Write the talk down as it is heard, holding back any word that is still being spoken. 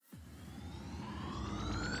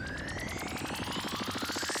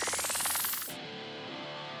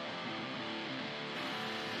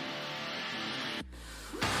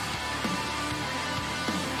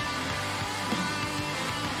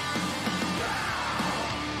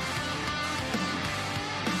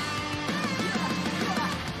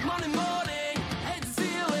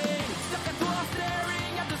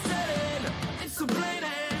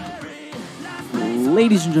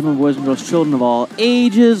Ladies and gentlemen, boys and girls, children of all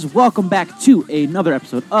ages, welcome back to another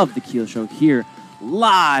episode of The Keel Show here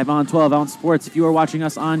live on 12 Ounce Sports. If you are watching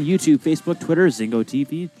us on YouTube, Facebook, Twitter, Zingo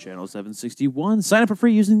TV, Channel 761, sign up for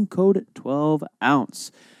free using code 12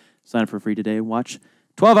 Ounce. Sign up for free today and watch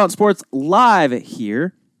 12 Ounce Sports live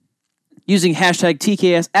here using hashtag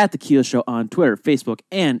TKS at The Keel Show on Twitter, Facebook,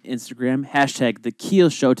 and Instagram. Hashtag The Keel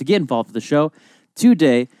Show to get involved with the show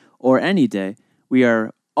today or any day. We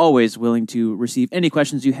are always willing to receive any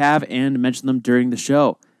questions you have and mention them during the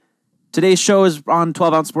show. Today's show is on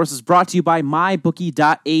 12 Ounce Sports is brought to you by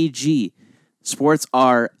mybookie.ag. Sports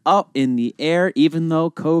are up in the air, even though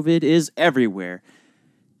COVID is everywhere.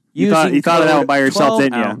 You thought of that one by yourself,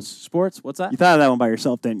 didn't you? Sports, what's that? You thought of that one by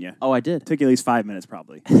yourself, didn't you? Oh, I did. It took you at least 5 minutes,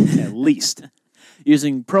 probably. At least.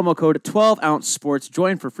 Using promo code 12 Ounce Sports,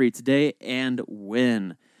 join for free today and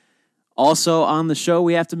win. Also on the show,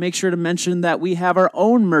 we have to make sure to mention that we have our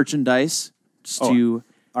own merchandise.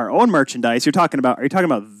 Our own merchandise? Are you talking about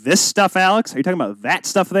this stuff, Alex? Are you talking about that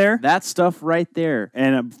stuff there? That stuff right there.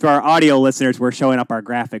 And for our audio listeners, we're showing up our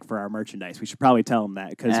graphic for our merchandise. We should probably tell them that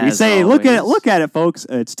because we As say, always. look at it, folks.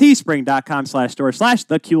 It's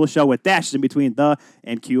teespring.com/store/the Kuhl Show with dashes in between the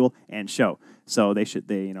and Kuhl and show. So they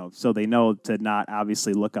know to not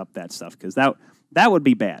obviously look up that stuff because that would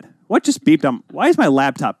be bad. What just beeped? Why is my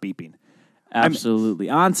laptop beeping? Absolutely.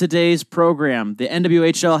 On today's program, the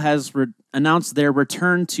NWHL has announced their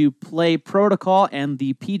return to play protocol, and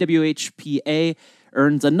the PWHPA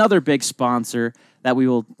earns another big sponsor that we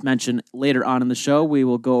will mention later on in the show. We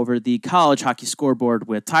will go over the college hockey scoreboard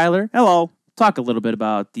with Tyler. Hello. Talk a little bit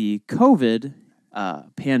about the COVID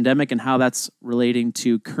pandemic and how that's relating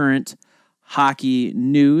to current hockey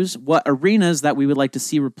news. What arenas that we would like to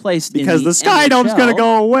see replaced Because in the Sky Dome's going to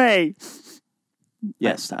go away.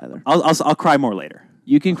 Yes, Tyler. I'll cry more later.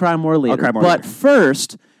 You can cry more later. I'll cry more but later.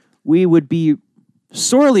 First, we would be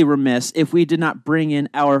sorely remiss if we did not bring in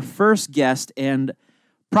our first guest and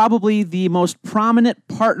probably the most prominent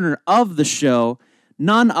partner of the show,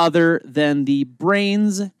 none other than the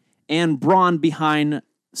brains and brawn behind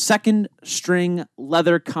Second String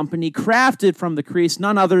Leather Company, crafted from the crease,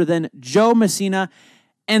 none other than Joe Messina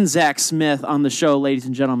and Zach Smith on the show, ladies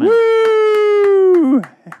and gentlemen. Woo!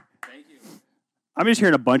 I'm just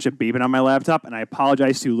hearing a bunch of beeping on my laptop, and I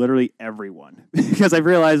apologize to literally everyone because I've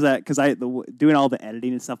realized that doing all the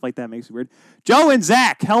editing and stuff like that makes it weird. Joe and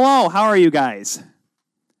Zach, hello. How are you guys?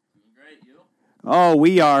 Great, you? Oh,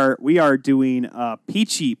 we are doing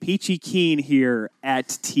peachy keen here at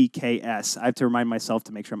TKS. I have to remind myself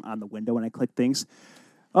to make sure I'm on the window when I click things.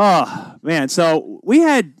 Oh man, so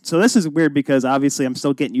this is weird because obviously I'm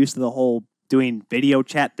still getting used to the whole doing video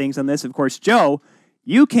chat things on this. Of course, Joe,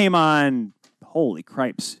 you came on. Holy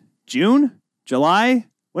cripes. June? July?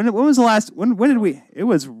 When was the last... When did we... It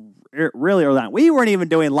was really early on. We weren't even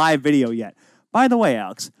doing live video yet. By the way,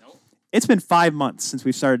 Alex, It's been 5 months since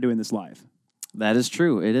we started doing this live. That is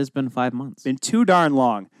true. It has been 5 months. It's been too darn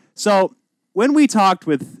long. So, when we talked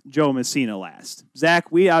with Joe Messina last, Zach,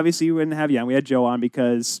 we obviously wouldn't have you on. We had Joe on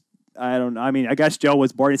because, I guess Joe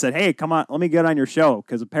was bored and said, hey, come on, let me get on your show.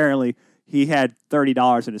 Because apparently... He had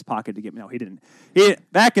 $30 in his pocket to get me. No, he didn't. We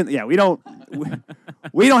don't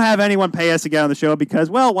have anyone pay us to get on the show because,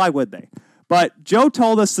 well, why would they? But Joe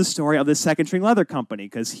told us the story of the Second String Leather Company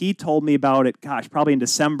because he told me about it, probably in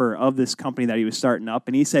December of this company that he was starting up,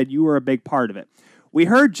 and he said you were a big part of it. We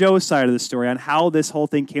heard Joe's side of the story on how this whole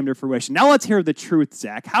thing came to fruition. Now let's hear the truth,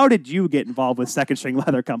 Zach. How did you get involved with Second String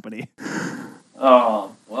Leather Company?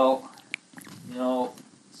 Oh, well,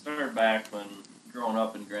 started back when growing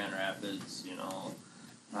up in Grand Rapids,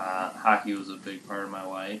 hockey was a big part of my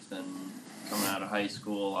life, and coming out of high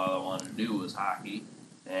school, all I wanted to do was hockey,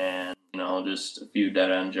 and, just a few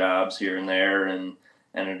dead-end jobs here and there, and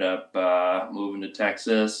ended up moving to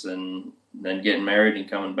Texas, and then getting married and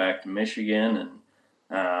coming back to Michigan, and,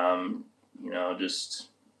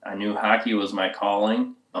 I knew hockey was my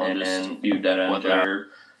calling, and a few dead-end jobs.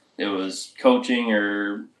 It was coaching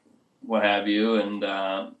or what have you, and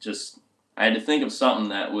I had to think of something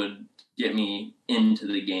that would get me into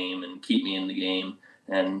the game and keep me in the game.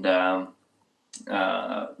 And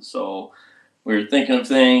so we were thinking of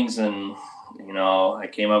things, and, I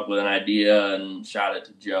came up with an idea and shot it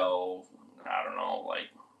to Joe, I don't know, like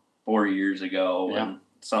 4 years ago, and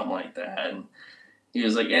something like that. And he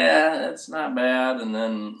was like, yeah, that's not bad. And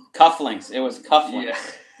then... Cufflinks. It was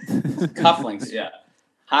cufflinks. Yeah. Cufflinks. Yeah.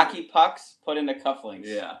 Hockey pucks put into cufflinks.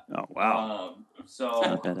 Yeah. Oh, wow.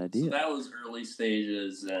 Not a bad idea. So that was early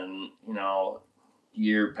stages, and,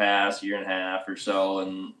 year and a half or so,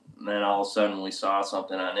 and then all of a sudden we saw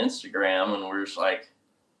something on Instagram, and we're just like,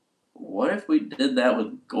 what if we did that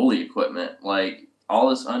with goalie equipment? Like, all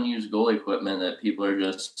this unused goal equipment that people are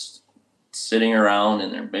just sitting around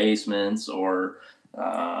in their basements or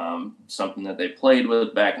something that they played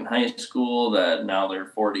with back in high school that now they're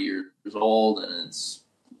 40 years old and it's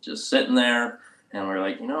just sitting there. And we're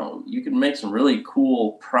like, you can make some really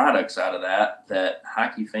cool products out of that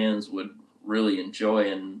hockey fans would really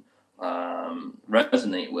enjoy and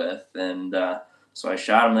resonate with. And so I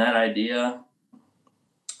shot him that idea.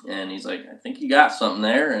 And he's like, I think you got something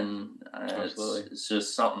there. And it's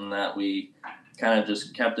just something that we kind of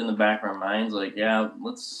just kept in the back of our minds. Like, yeah,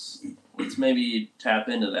 let's maybe tap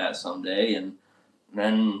into that someday. And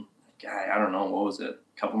then, I don't know, what was it?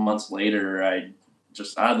 A couple months later, I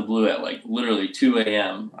just out of the blue at like literally 2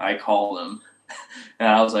 a.m., I called him. And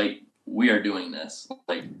I was like, we are doing this.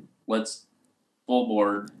 Like, let's full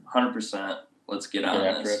board, 100%. Let's get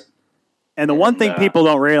on this. And the one thing people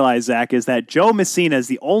don't realize, Zach, is that Joe Messina is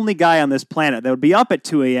the only guy on this planet that would be up at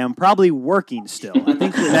 2 a.m. probably working still. I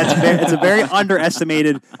think it's a very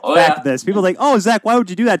underestimated fact of this. People are like, oh, Zach, why would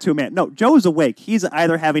you do that to a man? No, Joe's awake. He's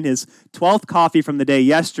either having his 12th coffee from the day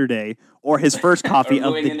yesterday or his first coffee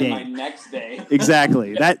of the day. My next day.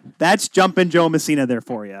 Exactly. That's jumping Joe Messina there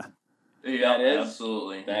for you. Yeah, that is.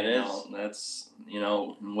 Absolutely. That's,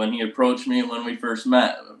 when he approached me when we first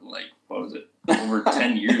met, like, what was it? Over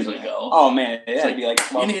 10 years ago. Oh man, yeah, it'd be like,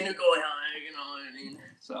 well, you need to go high, you know what I mean?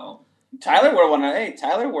 So Tyler wore one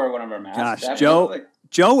of our masks. Gosh,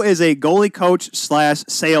 Joe is a goalie coach /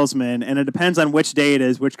 salesman, and it depends on which day it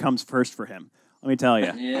is, which comes first for him. Let me tell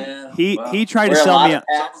you. Yeah. He tried to sell me.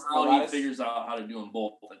 Somehow he figures out how to do them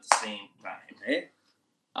both at the same time. Hey,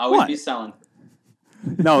 always be selling.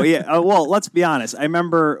 No, yeah. Well, let's be honest. I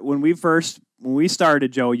remember when we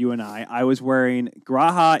started, Joe, you and I was wearing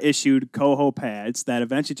Graha-issued Coho pads that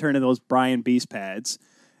eventually turned into those Brian Beast pads.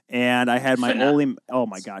 And I had my only, oh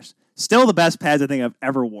my gosh, still the best pads I think I've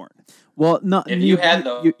ever worn. Well, no, if you had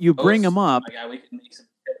those, you bring them up. Oh my God, we could make some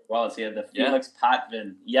wallets. He had the Felix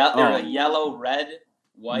Potvin. Yeah, they were yellow, red,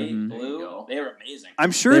 white, blue. They were amazing.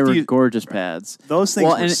 I'm sure they were gorgeous pads. Those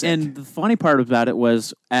things were sick. And the funny part about it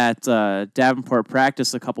was at Davenport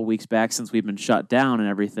practice a couple weeks back, since we've been shut down and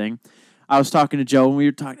everything. I was talking to Joe, and we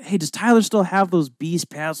were talking, hey, does Tyler still have those Beast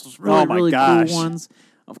pads, those really cool ones?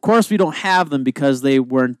 Of course, we don't have them because they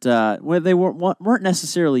weren't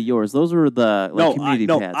necessarily yours. Those were the community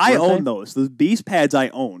pads. I own those. Those Beast pads I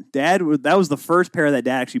own. That was the first pair that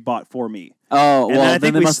Dad actually bought for me. Oh, well,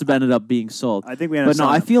 then they must have ended up being sold. I think we ended up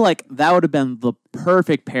selling I feel like that would have been the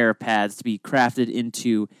perfect pair of pads to be crafted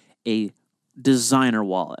into a designer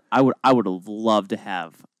wallet. I would have loved to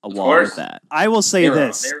have a wallet with that. I will say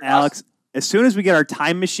this, Alex. Awesome. As soon as we get our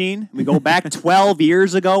time machine, we go back 12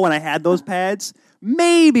 years ago when I had those pads,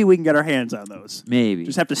 maybe we can get our hands on those. Maybe.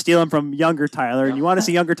 Just have to steal them from younger Tyler. And you want to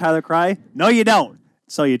see younger Tyler cry? No, you don't.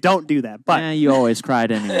 So you don't do that. But you always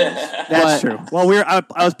cried anyways. That's true. Well,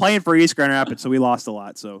 I was playing for East Grand Rapids, so we lost a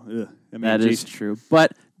lot. So that is true.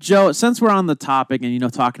 But Joe, since we're on the topic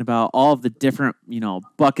and talking about all of the different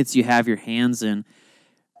buckets you have your hands in.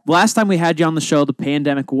 Last time we had you on the show, the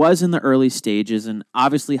pandemic was in the early stages, and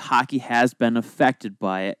obviously hockey has been affected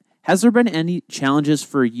by it. Has there been any challenges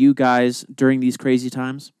for you guys during these crazy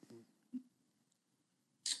times?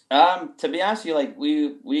 To be honest with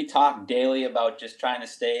you, we talk daily about just trying to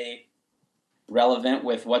stay relevant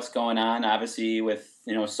with what's going on. Obviously, with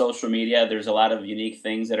social media, there's a lot of unique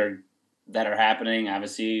things that are happening.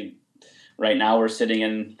 Obviously, right now we're sitting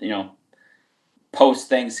in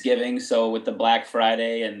post-Thanksgiving, so with the Black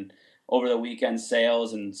Friday and over the weekend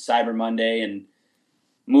sales and Cyber Monday and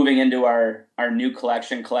moving into our new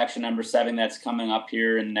collection number 7 that's coming up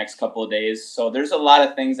here in the next couple of days. So there's a lot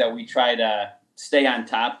of things that we try to stay on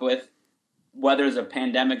top with, whether there's a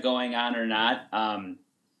pandemic going on or not. A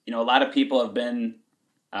lot of people have been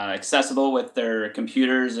accessible with their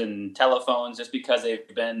computers and telephones just because they've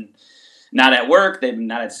been not at work, they've been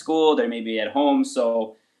not at school, they may be at home,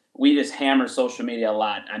 so we just hammer social media a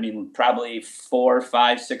lot. I mean, probably 4,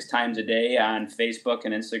 5, 6 times a day on Facebook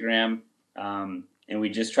and Instagram. And we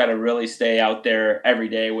just try to really stay out there every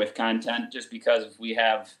day with content just because we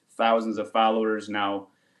have thousands of followers now.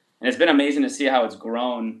 And it's been amazing to see how it's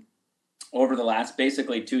grown over the last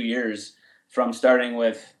basically 2 years, from starting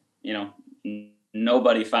with,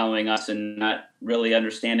 nobody following us and not really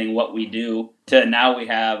understanding what we do, to now we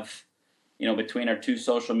have, between our 2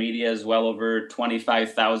 social medias, well over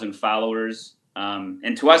 25,000 followers.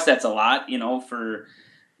 And to us, that's a lot, for,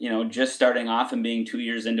 just starting off and being 2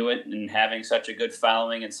 years into it and having such a good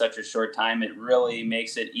following in such a short time. It really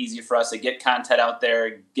makes it easy for us to get content out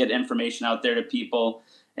there, get information out there to people.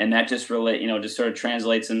 And that just really, just sort of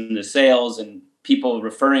translates into sales and people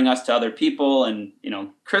referring us to other people, and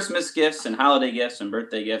Christmas gifts and holiday gifts and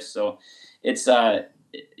birthday gifts. So it's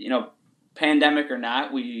pandemic or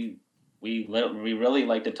not, we really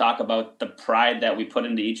like to talk about the pride that we put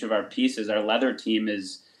into each of our pieces. Our leather team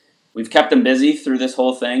we've kept them busy through this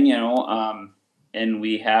whole thing, and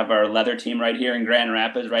we have our leather team right here in Grand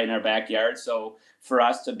Rapids, right in our backyard. So for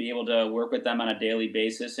us to be able to work with them on a daily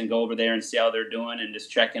basis and go over there and see how they're doing and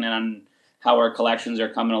just checking in on how our collections are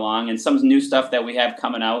coming along, and some new stuff that we have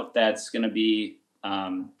coming out that's going to be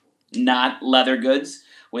not leather goods.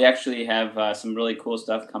 We actually have some really cool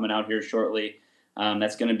stuff coming out here shortly.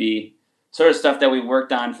 That's going to be sort of stuff that we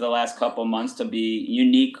worked on for the last couple months to be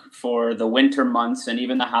unique for the winter months and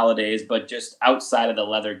even the holidays, but just outside of the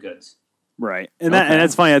leather goods. Right. And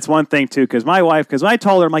that's funny. That's one thing, too, because my wife, when I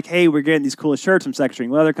told her, I'm like, hey, we're getting these coolest shirts from Second String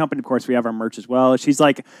Leather Company. Of course, we have our merch as well. She's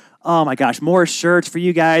like, oh, my gosh, more shirts for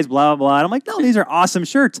you guys, blah, blah, blah. And I'm like, no, these are awesome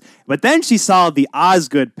shirts. But then she saw the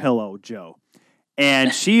Osgood pillow, Joe.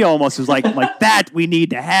 And she almost was like that we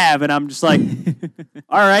need to have. And I'm just like,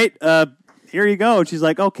 all right, here you go. And she's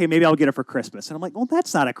like, okay, maybe I'll get it for Christmas. And I'm like, well,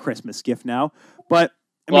 that's not a Christmas gift now. But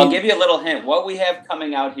I'll give you a little hint. What we have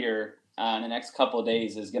coming out here in the next couple of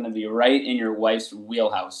days is going to be right in your wife's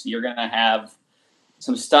wheelhouse. You're going to have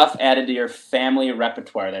some stuff added to your family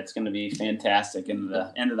repertoire that's going to be fantastic into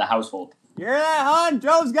the household. You hear that, hon?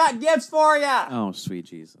 Joe's got gifts for you. Oh, sweet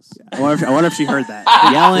Jesus. I wonder if she heard that.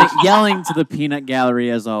 yelling to the peanut gallery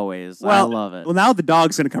as always. I love it. Well, now the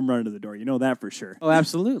dog's going to come running to the door. You know that for sure. Oh,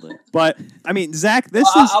 absolutely. But, I mean, Zach,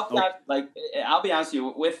 I'll be honest with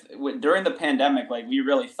you, with during the pandemic, we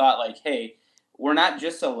really thought, hey, we're not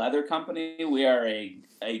just a leather company. We are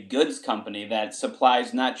a goods company that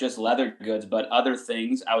supplies not just leather goods, but other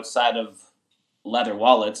things outside of leather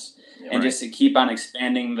wallets, and just to keep on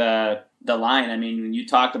expanding the line. I mean, when you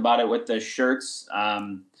talked about it with the shirts,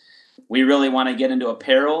 we really want to get into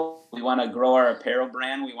apparel. We want to grow our apparel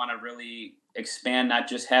brand. We want to really expand, not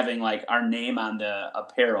just having our name on the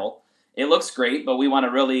apparel. It looks great, but we want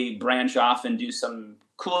to really branch off and do some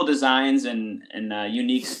cool designs and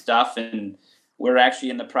unique stuff. And we're actually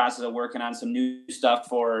in the process of working on some new stuff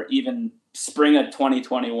for even spring of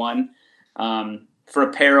 2021 for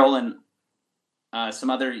apparel and some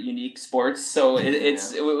other unique sports. So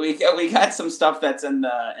we got some stuff that's in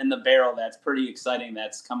the barrel that's pretty exciting.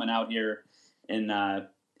 That's coming out here in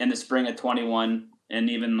the spring of 21 and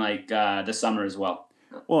even the summer as well.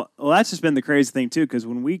 Well, that's just been the crazy thing too, because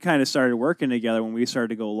when we kind of started working together, when we started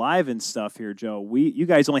to go live and stuff here, Joe, you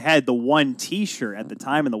guys only had the one T-shirt at the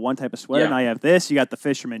time and the one type of sweater. Now you have this. You got the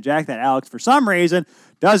fisherman jacket that Alex, for some reason,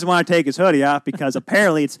 doesn't want to take his hoodie off because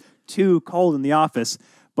apparently it's too cold in the office.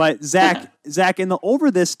 But Zach,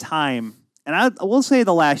 over this time, and I will say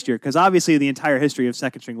the last year, because obviously the entire history of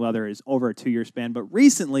Second String Leather is over a 2-year span, but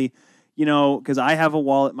recently, because I have a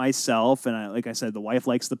wallet myself, and like I said, the wife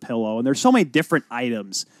likes the pillow, and there's so many different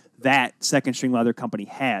items that Second String Leather Company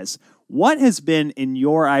has. What has been, in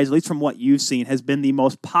your eyes, at least from what you've seen, has been the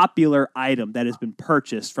most popular item that has been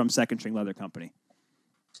purchased from Second String Leather Company?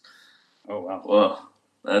 Oh, wow. Well,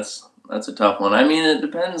 that's a tough one. I mean, it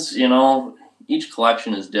depends, each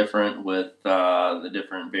collection is different with the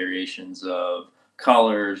different variations of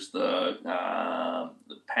colors, the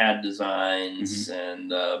pad designs,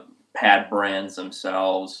 and the pad brands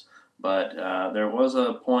themselves. But there was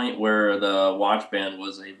a point where the watch band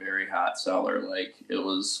was a very hot seller. It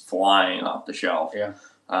was flying off the shelf. Yeah.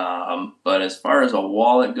 But as far as a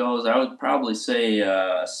wallet goes, I would probably say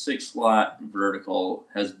 6-slot vertical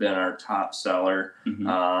has been our top seller.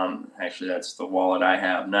 Actually, that's the wallet I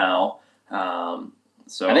have now.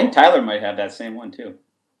 So I think Tyler might have that same one too.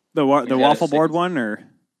 The waffle board one, or?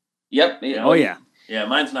 Yep. Oh yeah. Yeah,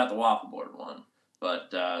 mine's not the waffle board one,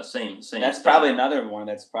 but same. That's probably another one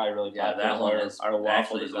that's probably really popular. Yeah, that one is our waffle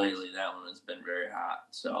actually designs. lately. That one has been very hot.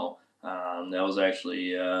 So that was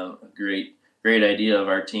actually a great idea of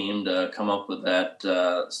our team to come up with that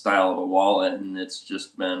style of a wallet, and it's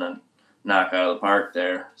just been a knock out of the park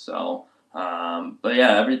there. So, but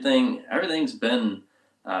yeah, everything's been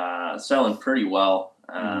selling pretty well.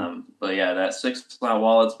 But yeah, that 6-slot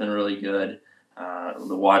wallet's been really good.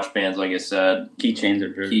 The watch bands, like I said, keychains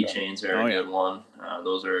are a good one.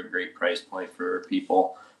 Those are a great price point for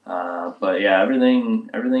people. But yeah,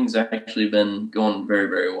 everything's actually been going very,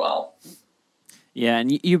 very well. Yeah,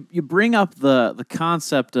 and you bring up the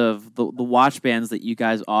concept of the watch bands that you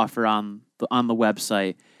guys offer on the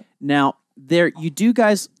website. Now, you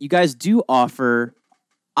guys do offer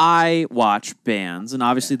iWatch bands, and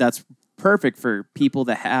obviously that's perfect for people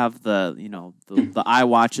that have the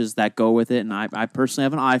iWatches that go with it. And I personally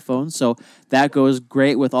have an iPhone, so that goes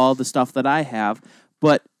great with all the stuff that I have.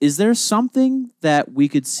 But is there something that we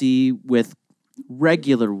could see with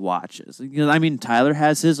regular watches? Because, I mean, Tyler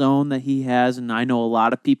has his own that he has, and I know a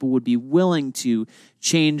lot of people would be willing to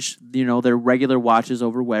change, their regular watches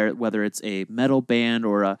over whether it's a metal band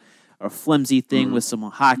or a flimsy thing with some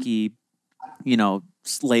hockey,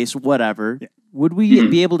 lace, whatever. Yeah. Would we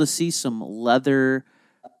be able to see some leather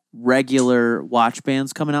regular watch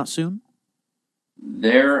bands coming out soon?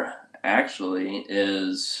 There actually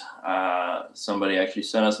is somebody actually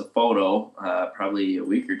sent us a photo probably a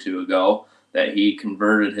week or two ago that he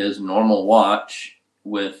converted his normal watch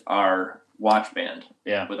with our watch band.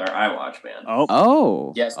 Yeah, with our iWatch band.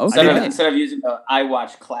 Oh. Yes. Okay. Instead of using the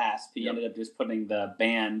iWatch clasp, he ended up just putting the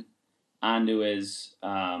band onto his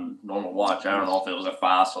normal watch. I don't know if it was a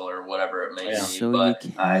Fossil or whatever it may be. So but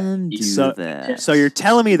you can do that. So you're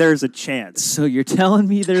telling me there's a chance. It gets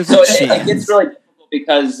really difficult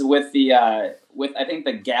because with the I think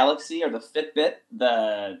the Galaxy or the Fitbit,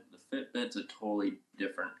 the Fitbit's a totally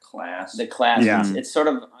different class. The class, it's sort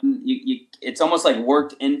of it's almost like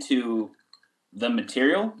worked into the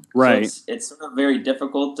material, right? So it's sort of very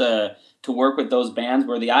difficult to work with those bands.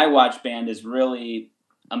 Where the iWatch band is really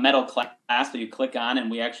a metal clasp that you click on, and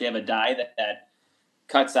we actually have a die that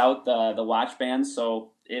cuts out the watch bands,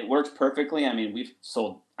 so it works perfectly. I mean, we've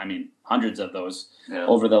sold hundreds of those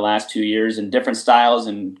over the last 2 years in different styles,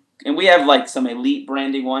 and we have like some elite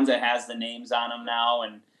branding ones that has the names on them now,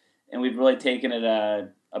 and we've really taken it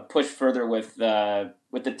a push further with the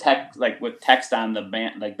tech, like with text on the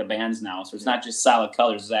band, like the bands now. So it's not just solid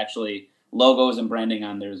colors; it's actually logos and branding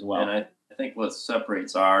on there as well. And I think what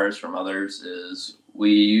separates ours from others is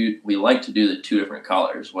we like to do the two different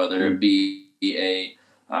colors, whether it be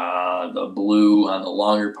the blue on the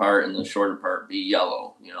longer part and the shorter part be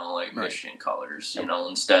yellow, like Michigan colors,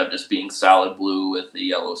 instead of just being solid blue with the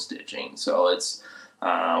yellow stitching. So it's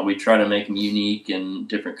we try to make them unique in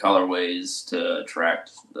different colorways to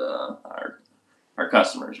attract our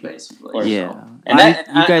customers, basically. Yeah, so. and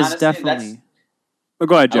you guys honestly, definitely.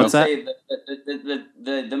 Go ahead, Joe. I would say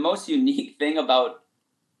the most unique thing about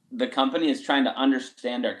the company is trying to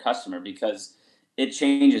understand our customer, because it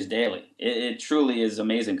changes daily. It truly is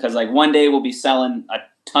amazing, because like one day we'll be selling a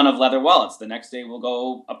ton of leather wallets, the next day we'll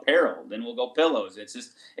go apparel, then we'll go pillows.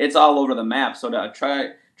 It's all over the map. So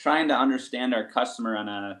trying to understand our customer on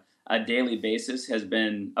a daily basis has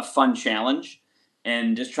been a fun challenge,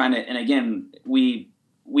 and just trying to, and again, we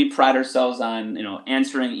pride ourselves on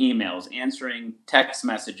answering emails, answering text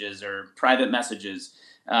messages or private messages.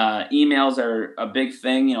 Emails are a big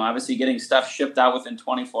thing. Obviously getting stuff shipped out within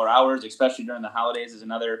 24 hours, especially during the holidays, is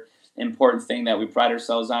another important thing that we pride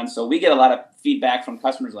ourselves on. So we get a lot of feedback from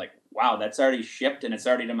customers like, wow, that's already shipped and it's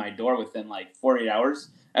already to my door within like 48 hours.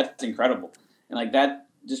 That's incredible. And like that,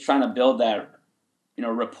 just trying to build that,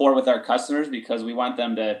 rapport with our customers, because we want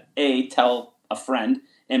them to A, tell a friend,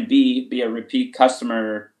 and B, be a repeat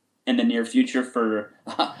customer in the near future for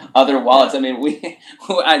other wallets. I mean,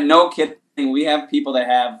 no kidding. We have people that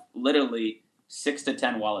have literally 6 to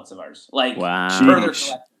 10 wallets of ours, like further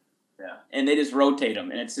collection. Yeah, and they just rotate them,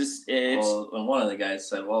 and it's. Well, and one of the guys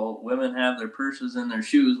said, "Well, women have their purses and their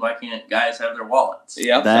shoes. Why can't guys have their wallets?"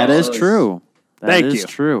 Yep, that is true. That is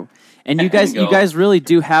true. And you guys really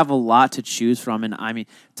do have a lot to choose from. And I mean,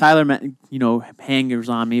 Tyler, hangers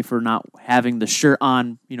on me for not having the shirt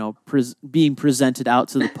on, being presented out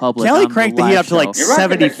to the public. Kelly cranked the heat up to like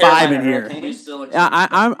 75 in here.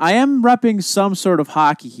 I am repping some sort of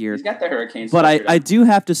hockey here. He's got the Hurricane. But I do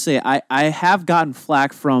have to say, I have gotten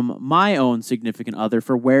flack from my own significant other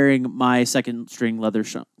for wearing my Second String Leather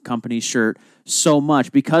Company shirt so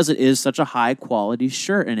much, because it is such a high quality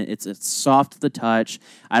shirt, and it's soft to the touch.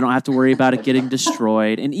 I don't have to worry about it getting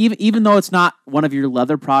destroyed. And even though it's not one of your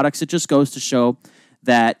leather products, it just goes to show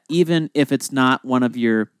that even if it's not one of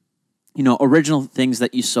your original things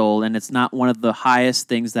that you sold, and it's not one of the highest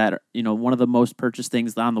things that are, one of the most purchased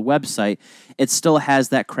things on the website, it still has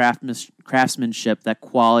that craftsmanship, that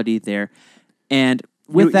quality there. And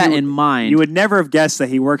with that in mind, you would never have guessed that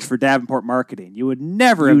he works for Davenport Marketing. You would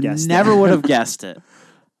never have guessed that. You never would have guessed it.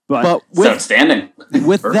 But with, outstanding.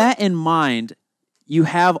 With that in mind, you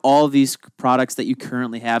have all these products that you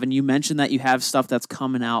currently have, and you mentioned that you have stuff that's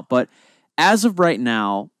coming out. But as of right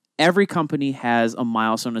now, every company has a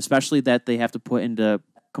milestone, especially that they have to put into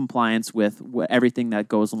compliance with everything that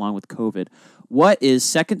goes along with COVID. What is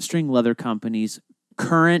Second String Leather Company's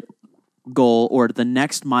current goal, or the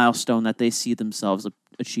next milestone that they see themselves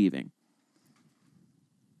achieving?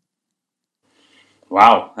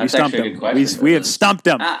 Wow, that's actually a good question. We have stumped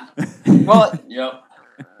him. Well, yep.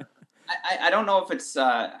 I don't know if it's.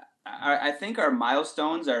 I I think our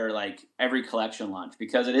milestones are like every collection launch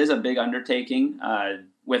because it is a big undertaking.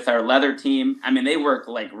 With our leather team, I mean, they work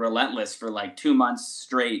like relentless for like 2 months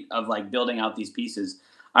straight of like building out these pieces.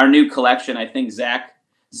 Our new collection, I think Zach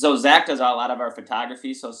does a lot of our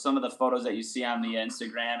photography. So some of the photos that you see on the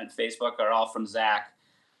Instagram and Facebook are all from Zach,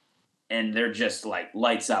 and they're just like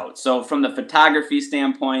lights out. So from the photography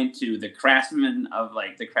standpoint to the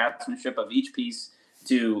craftsmanship of each piece,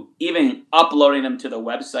 to even uploading them to the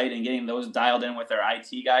website and getting those dialed in with our IT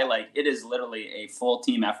guy, like it is literally a full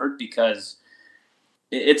team effort because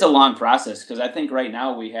it's a long process. Because I think right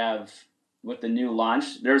now we have, with the new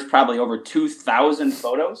launch, there's probably over 2,000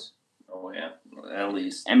 photos. Oh yeah, at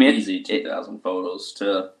least. I mean, easy 2,000 photos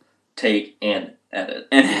to take and edit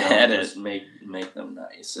just make them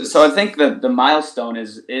nice. So I think the milestone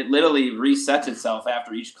is it literally resets itself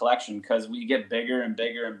after each collection because we get bigger and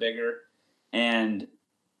bigger and bigger. And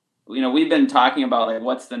we've been talking about like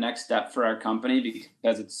what's the next step for our company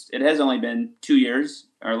because it has only been 2 years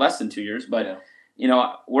or less than 2 years, but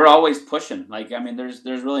we're always pushing. Like, I mean, there's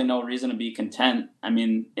really no reason to be content. I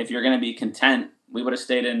mean, if you're going to be content, we would have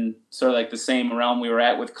stayed in sort of like the same realm we were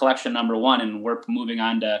at with collection number 1, and we're moving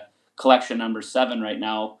on to collection number 7 right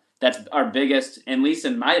now. That's our biggest, at least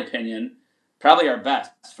in my opinion, probably our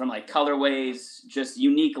best from like colorways, just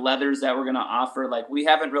unique leathers that we're going to offer. Like, we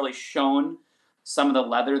haven't really shown some of the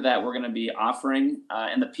leather that we're going to be offering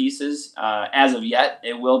in the pieces as of yet.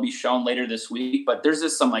 It will be shown later this week, but there's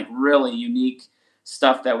just some like really unique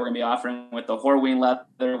stuff that we're going to be offering with the Horween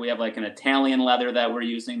leather. We have like an Italian leather that we're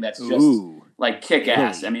using that's just like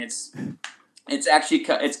kick-ass. Really? I mean, it's actually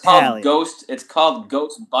called Italian. Ghost. It's called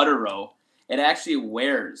Ghost Butter Row. It actually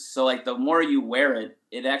wears. So like the more you wear it,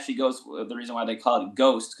 it actually goes. The reason why they call it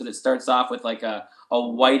Ghost because it starts off with like a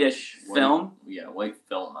whitish film. Yeah, white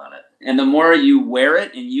film on it. And the more you wear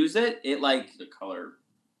it and use it, it like the color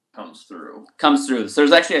comes through. So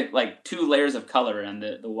there's actually like 2 layers of color on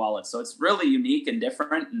the wallet. So it's really unique and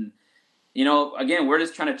different. And again, we're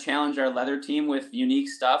just trying to challenge our leather team with unique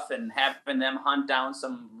stuff and having them hunt down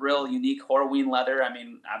some real unique Horween leather. I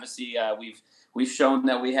mean, obviously we've shown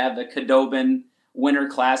that we have the Cadobin Winter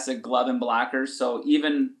Classic glove and blockers. So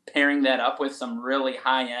even pairing that up with some really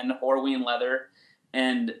high-end Horween leather,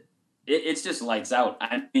 and it's just lights out.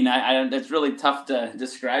 I mean, it's really tough to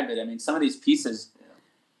describe it. I mean, some of these pieces,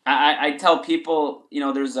 I tell people,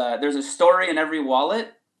 there's a story in every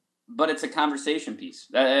wallet, but it's a conversation piece.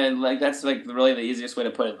 That's like really the easiest way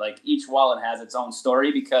to put it. Like each wallet has its own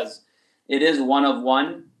story because it is one of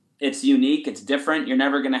one. It's unique. It's different. You're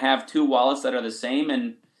never going to have 2 wallets that are the same,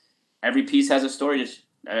 and every piece has a story.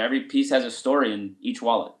 Every piece has a story in each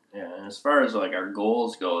wallet. Yeah, and as far as like our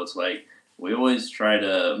goals go, it's like we always try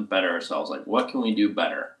to better ourselves. Like, what can we do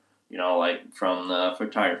better? Like from the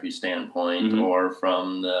photography standpoint, or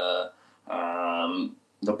from the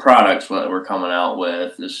products that we're coming out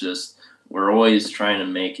with. It's just we're always trying to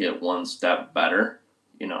make it one step better.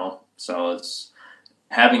 So it's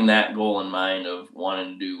having that goal in mind of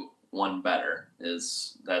wanting to do one better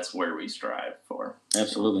that's where we strive for.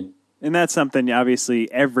 Absolutely. And that's something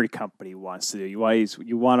obviously every company wants to do. You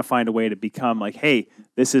want to find a way to become like, hey,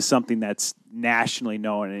 this is something that's nationally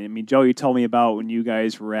known. And I mean, Joe, you told me about when you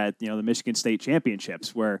guys were at the Michigan State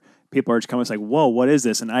Championships, where people are just coming, it's like, whoa, what is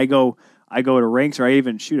this? And I go to rinks, or I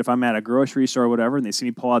even if I'm at a grocery store or whatever, and they see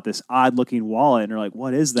me pull out this odd looking wallet, and they're like,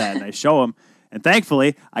 what is that? And I show them, and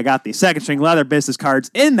thankfully, I got the second string leather business cards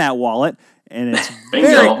in that wallet, and it's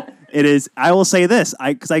very. It is. I will say this,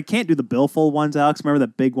 because I can't do the billfold ones, Alex. Remember the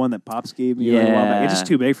big one that Pops gave me? Yeah. A while back? It's just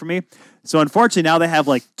too big for me. So unfortunately, now they have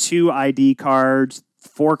like 2 ID cards,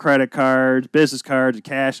 4 credit cards, business cards,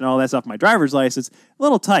 cash, and all that stuff. My driver's license, a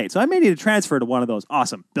little tight. So I may need to transfer to one of those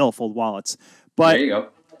awesome billfold wallets. But there you go.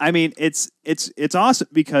 I mean, it's awesome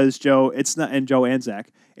because Joe, it's not, and Joe and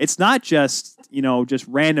Zach, it's not just just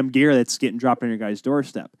random gear that's getting dropped on your guys'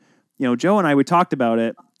 doorstep. Joe and I, we talked about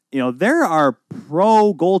it. There are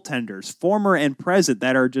pro goaltenders, former and present,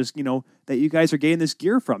 that are just, that you guys are getting this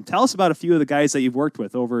gear from. Tell us about a few of the guys that you've worked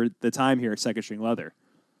with over the time here at Second String Leather.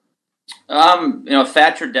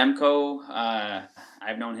 Thatcher Demko,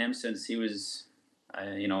 I've known him since he was,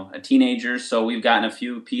 a teenager. So we've gotten a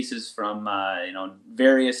few pieces from,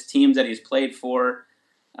 various teams that he's played for.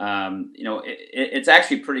 It's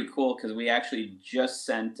actually pretty cool because we actually just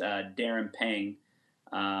sent Darren Pang.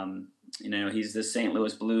 He's the St.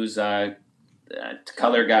 Louis Blues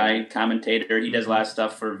color guy, commentator. He does a lot of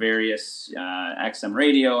stuff for various XM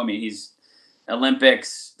radio. I mean, he's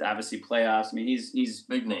Olympics, obviously playoffs. I mean, he's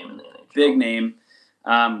big name in the NHL. Big name.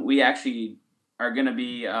 We actually are going to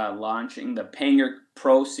be launching the Panger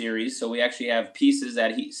Pro Series. So we actually have pieces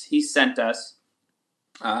that he sent us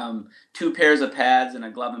 2 pairs of pads and a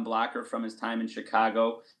glove and blocker from his time in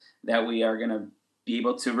Chicago that we are going to be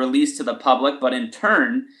able to release to the public. But in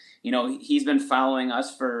turn, he's been following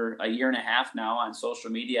us for a year and a half now on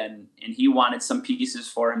social media, and he wanted some pieces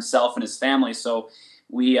for himself and his family. So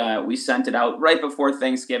we sent it out right before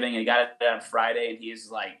Thanksgiving and got it on Friday, and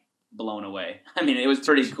he's like blown away. I mean, it was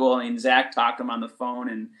pretty cool. I mean, Zach talked to him on the phone,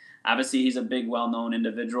 and obviously he's a big, well-known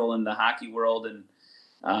individual in the hockey world, and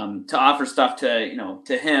to offer stuff to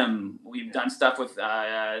him, we've done stuff with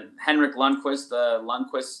Henrik Lundqvist, the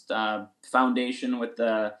Lundqvist Foundation with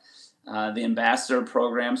the ambassador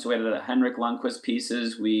program. So we had the Henrik Lundqvist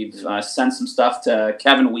pieces. We've sent some stuff to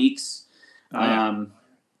Kevin Weeks. There's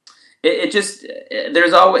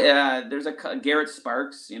always there's a Garrett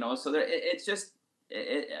Sparks. So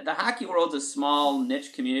the hockey world's a small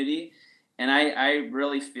niche community, and I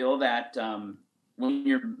really feel that. When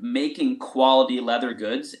you're making quality leather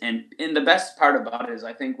goods, and the best part about it is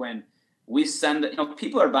I think when we send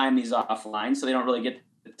people are buying these offline, so they don't really get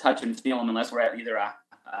to touch and feel them unless we're at either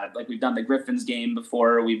like we've done the Griffins game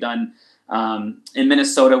before, we've done in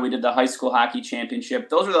Minnesota, we did the high school hockey championship.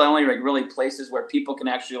 Those are the only really places where people can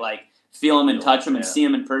actually like feel them and touch them and see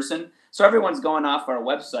them in person. So everyone's going off our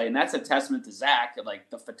website, and that's a testament to Zach.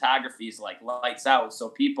 Like the photography is like lights out, so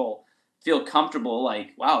people feel comfortable.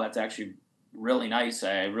 Like, wow, that's actually really nice.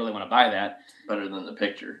 I really want to buy that. Better than the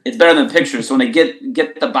picture. It's better than the picture. So when they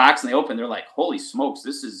get the box and they open, they're like, "Holy smokes,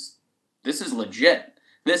 this is legit.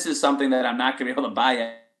 This is something that I'm not going to be able to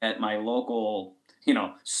buy at my local,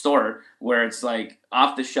 store where it's like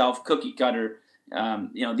off the shelf cookie cutter.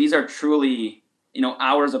 These are truly,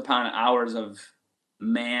 hours upon hours of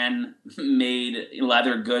man-made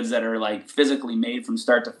leather goods that are like physically made from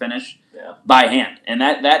start to finish by hand, and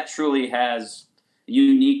that truly has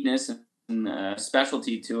uniqueness and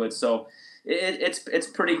specialty to it. So it's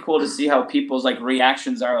pretty cool to see how people's like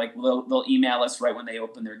reactions are. Like they'll email us right when they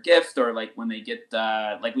open their gift, or like when they get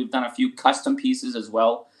like we've done a few custom pieces as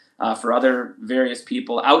well for other various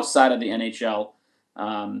people outside of the NHL,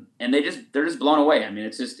 and they're just blown away. I mean,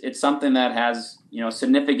 it's something that has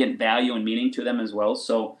significant value and meaning to them as well.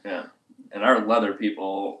 So yeah, and our leather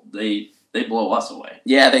people they blow us away.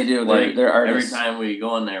 Yeah, they do. Like they're artists. Every time we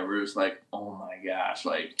go in there, we're just like, oh my gosh,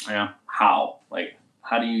 like how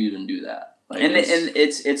do you even do that? Like, and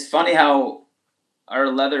it's funny how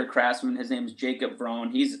our leather craftsman, his name's Jacob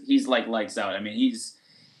Vrone. He's like lights out. I mean, he's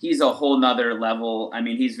a whole nother level. I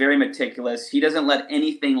mean, he's very meticulous. He doesn't let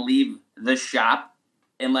anything leave the shop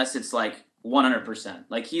unless it's like 100%.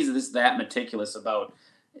 Like he's that meticulous about.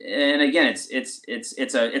 And again,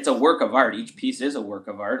 it's a work of art. Each piece is a work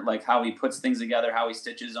of art. Like how he puts things together, how he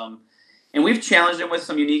stitches them. And we've challenged him with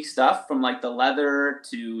some unique stuff, from like the leather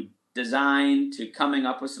to design to coming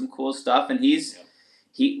up with some cool stuff. And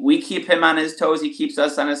we keep him on his toes. He keeps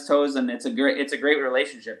us on his toes, and it's a great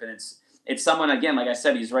relationship. And it's someone, again, like I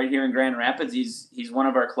said, he's right here in Grand Rapids. He's one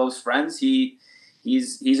of our close friends.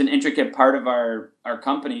 He's an intricate part of our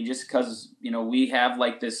company, just because we have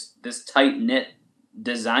like this tight knit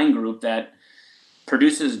design group that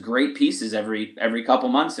produces great pieces every couple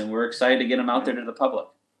months, and we're excited to get them out there to the public.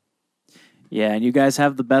 Yeah, and you guys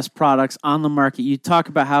have the best products on the market. You talk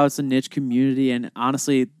about how it's a niche community, and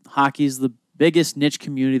honestly, hockey's the biggest niche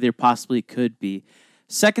community there possibly could be.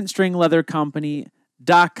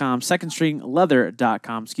 SecondStringLeatherCompany.com,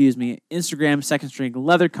 SecondStringLeather.com, Instagram, Second String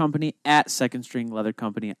Leather Company, at Second String Leather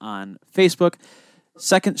Company on Facebook,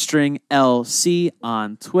 Second String LC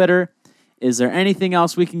on Twitter. Is there anything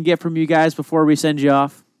else we can get from you guys before we send you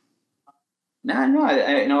off? No.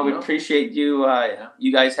 I we appreciate you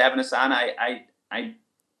you guys having us on. I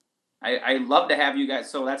love to have you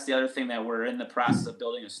guys. So that's the other thing, that we're in the process of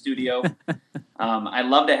building a studio. I'd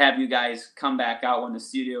love to have you guys come back out when the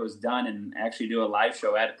studio is done and actually do a live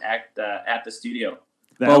show at the studio.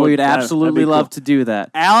 We'd absolutely love to do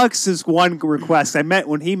that. Alex's one request,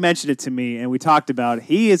 when he mentioned it to me and we talked about it,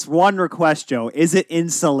 his one request, Joe, is it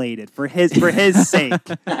insulated for his sake?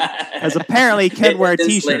 Because apparently he can wear a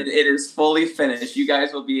t-shirt. It is fully finished. You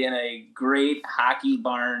guys will be in a great hockey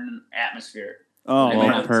barn atmosphere.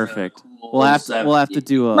 Oh, perfect. We'll have to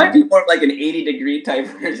do a. Might be more like an 80-degree type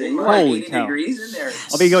version. You want 80 cow. degrees in there?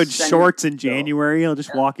 I'll be going shorts in January. I'll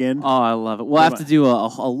just walk in. Oh, I love it. We'll have to do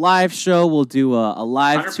a live show. We'll do a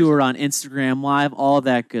live 100%. Tour on Instagram Live. All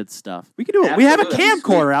that good stuff. We can do it. We have a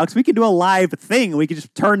camcorder, Alex. We can do a live thing. We can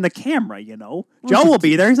just turn the camera. Joe will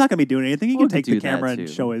be there. He's not going to be doing anything. He can take the camera and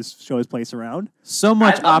show his place around. So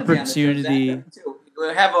much opportunity.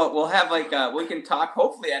 We can talk.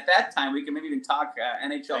 Hopefully, at that time, we can maybe even talk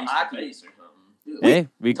NHL hockey. Hey,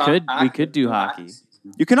 we could do hockey.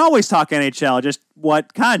 You can always talk NHL. Just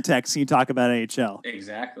what context can you talk about NHL?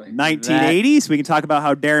 Exactly. 1980s. We can talk about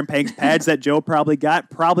how Darren Pang's pads that Joe probably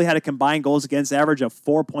had a combined goals against average of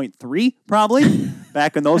 4.3 probably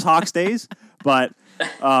back in those Hawks days. But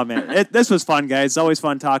oh man, this was fun, guys. It's always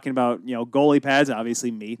fun talking about goalie pads. Obviously,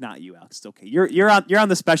 me, not you, Alex. It's okay. You're on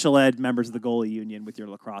the special ed members of the goalie union with your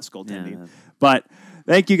lacrosse goaltending. Yeah. But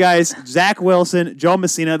thank you guys, Zach Wilson, Joe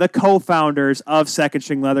Messina, the co-founders of Second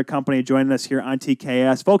String Leather Company, joining us here on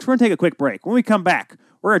TKS, folks. We're gonna take a quick break. When we come back,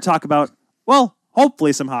 we're gonna talk about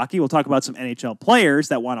hopefully some hockey. We'll talk about some NHL players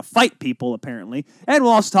that want to fight people, apparently, and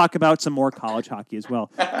we'll also talk about some more college hockey as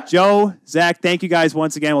well. Joe, Zach, thank you guys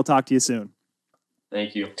once again. We'll talk to you soon.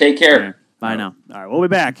 Thank you. Take care. Bye now. All right, we'll be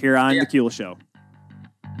back here on The Kuehl Show.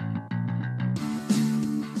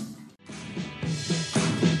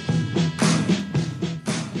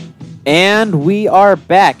 And we are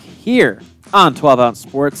back here on 12 Ounce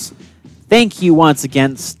Sports. Thank you once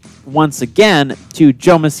again to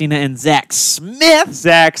Joe Messina and Zach Smith. And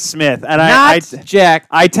Jack.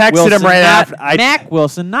 I texted Wilson, him right after. Mac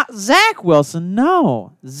Wilson, not Zach Wilson.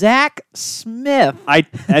 No, Zach Smith.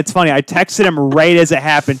 It's funny. I texted him right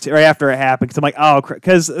after it happened, because I'm like, a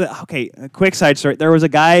quick side story. There was a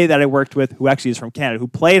guy that I worked with who actually is from Canada, who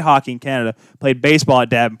played hockey in Canada, played baseball at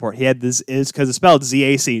Davenport. He had because it's spelled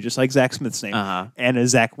ZAC, just like Zach Smith's name, and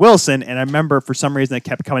it's Zach Wilson. And I remember for some reason it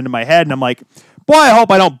kept coming to my head, and I'm like, boy, I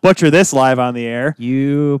hope I don't butcher this live on the air.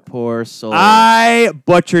 You poor soul. I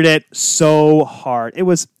butchered it so hard. It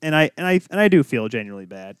was, and I do feel genuinely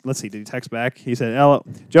bad. Let's see. Did he text back? He said,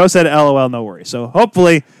 Joe said, LOL, no worries. So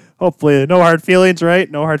hopefully, no hard feelings, right?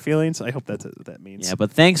 No hard feelings. I hope that's what that means. Yeah,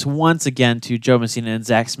 but thanks once again to Joe Messina and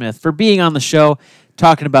Zach Smith for being on the show,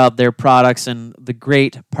 talking about their products and the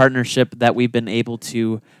great partnership that we've been able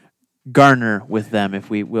to garner with them, if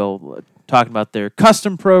we will. Talking about their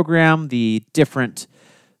custom program, the different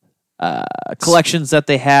collections that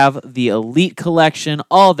they have, the Elite collection,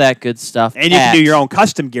 all that good stuff. And you can do your own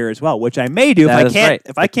custom gear as well, which I may do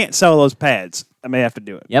if I can't sell those pads. I may have to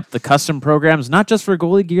do it. Yep, the custom programs, not just for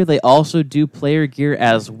goalie gear, they also do player gear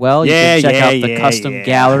as well. You can check out the custom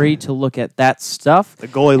gallery to look at that stuff. The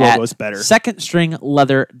goalie logo is better.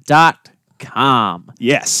 secondstringleather.com.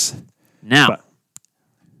 Yes. Now,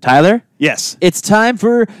 Tyler? Yes. It's time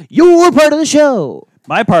for your part of the show.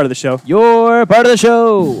 My part of the show. Your part of the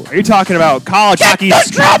show. Are you talking about college hockey? Get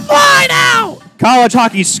the drum line out! College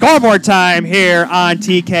hockey scoreboard time here on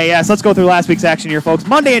TKS. Let's go through last week's action here, folks.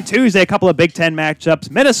 Monday and Tuesday, a couple of Big Ten matchups.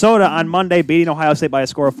 Minnesota on Monday beating Ohio State by a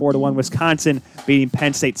score of 4-1. Wisconsin beating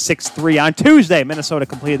Penn State 6-3. On Tuesday, Minnesota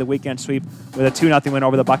completed the weekend sweep with a 2-0 win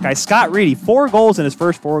over the Buckeyes. Scott Reedy, 4 goals in his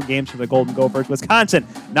first 4 games for the Golden Gophers. Wisconsin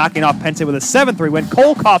knocking off Penn State with a 7-3 win.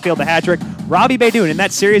 Cole Caulfield, the hat trick. Robbie Baydoun in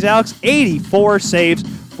that series, Alex, 84 saves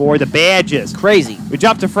for the Badges. Crazy. We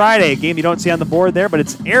jump to Friday, a game you don't see on the board there, but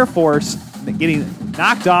it's Air Force getting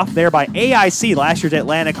knocked off there by AIC, last year's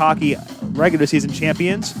Atlantic Hockey regular season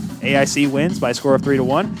champions. AIC wins by a score of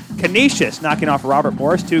 3-1. Canisius knocking off Robert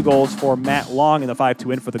Morris, 2 goals for Matt Long in the 5-2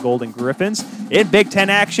 win for the Golden Griffins. In Big Ten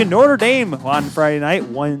action, Notre Dame on Friday night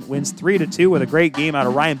wins 3-2 with a great game out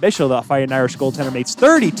of Ryan Bishop. The Fighting Irish goaltender makes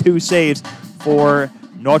 32 saves for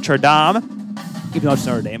Notre Dame. Even though it's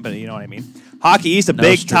Notre Dame, but you know what I mean. Hockey East, a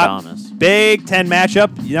big Big Ten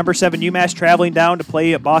matchup. Number 7 UMass traveling down to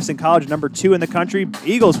play at Boston College, number 2 in the country.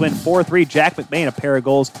 Eagles win 4-3. Jack McBain, a pair of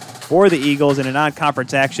goals for the Eagles in a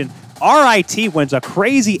non-conference action. RIT wins a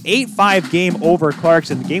crazy 8-5 game over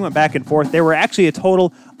Clarkson. The game went back and forth. There were actually a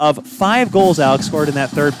total of 5 goals, Alex, scored in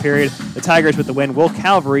that third period. The Tigers with the win. Will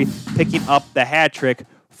Calvary picking up the hat trick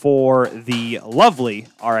for the lovely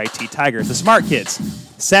RIT Tigers. The Smart Kids,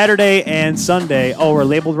 Saturday and Sunday. Oh, we're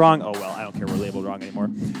labeled wrong? Oh, well, I don't care. We're labeled wrong anymore.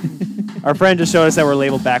 Our friend just showed us that we're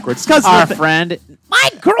labeled backwards. Our friend, my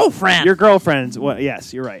girlfriend. Your girlfriend's, well,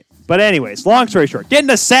 yes, you're right. But anyways, long story short, getting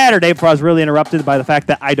to Saturday before I was really interrupted by the fact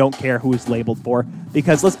that I don't care who is labeled for,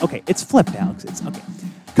 because it's flipped, Alex. It's okay.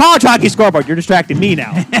 College hockey scoreboard. You're distracting me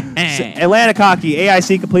now. Atlantic Hockey,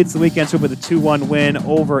 AIC completes the weekend sweep with a 2-1 win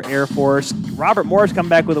over Air Force. Robert Morris come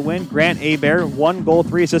back with a win. Grant Hebert, 1 goal,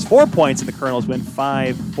 3 assists, 4 points in the Colonels win,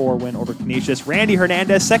 5-4 win over Canisius. Randy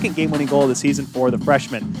Hernandez, second game-winning goal of the season for the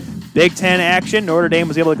freshman. Big Ten action. Notre Dame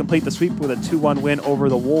was able to complete the sweep with a 2-1 win over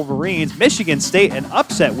the Wolverines. Michigan State, an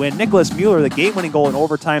upset win. Nicholas Mueller, the game-winning goal in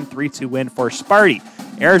overtime, 3-2 win for Sparty.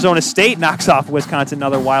 Arizona State knocks off Wisconsin,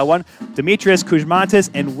 another wild one. Demetrius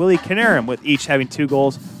Kuzmantis and Willie Canarum with each having 2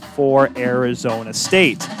 goals for Arizona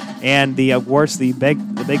State. And of course, the big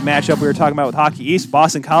matchup we were talking about with Hockey East,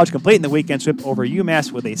 Boston College completing the weekend sweep over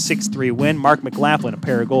UMass with a 6-3 win. Mark McLaughlin, a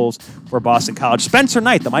pair of goals for Boston College. Spencer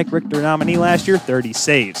Knight, the Mike Richter nominee last year, 30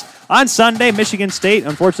 saves. On Sunday, Michigan State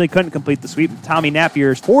unfortunately couldn't complete the sweep. Tommy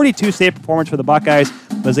Napier's 42-save performance for the Buckeyes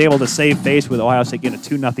was able to save face with Ohio State getting a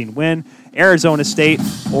 2-0 win. Arizona State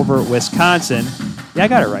over Wisconsin. Yeah, I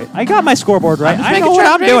got it right. I got my scoreboard right. I know what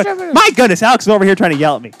I'm doing. My goodness, Alex is over here trying to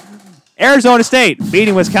yell at me. Arizona State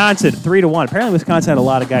beating Wisconsin 3-1. Apparently, Wisconsin had a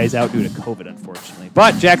lot of guys out due to COVID, unfortunately.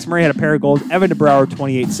 But Jackson Murray had a pair of goals. Evan DeBrouwer,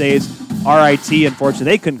 28 saves. RIT, unfortunately,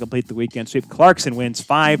 they couldn't complete the weekend sweep. Clarkson wins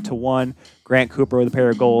 5-1. Grant Cooper with a pair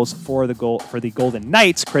of goals for the Golden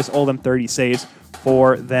Knights. Chris Oldham, 30 saves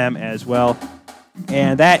for them as well.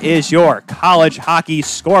 And that is your college hockey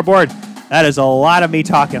scoreboard. That is a lot of me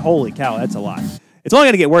talking. Holy cow, that's a lot. It's only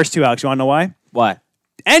going to get worse, too, Alex. You want to know why? What?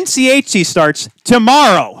 NCHC starts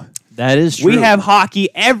tomorrow. That is true. We have hockey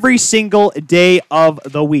every single day of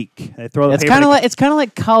the week. It's kind of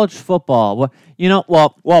like college football. Well,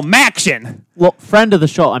 Maction. Well, friend of the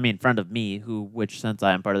show. I mean, friend of me. Which since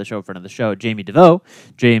I am part of the show, friend of the show, James DeVoe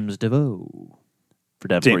for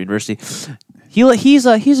Davenport University. He's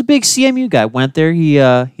a big CMU guy. Went there.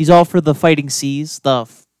 He's all for the Fighting C's, the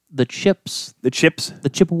Chips, the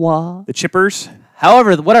Chippewa, the Chippers.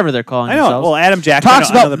 However, whatever they're calling themselves. I know. Well, Adam Jackson talks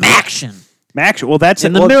about Maction. Maction. Well, that's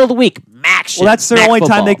in the middle of the week. Maction. Well, that's their only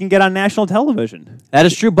time they can get on national television. That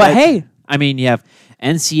is true. But hey, I mean, you have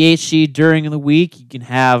NCHC during the week. You can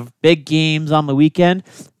have big games on the weekend.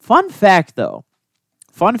 Fun fact, though.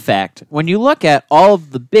 When you look at all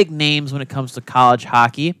of the big names when it comes to college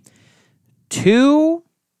hockey,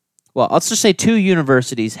 let's just say two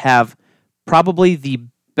universities have probably the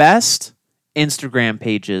best Instagram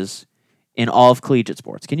pages in all of collegiate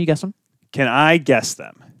sports. Can you guess them? Can I guess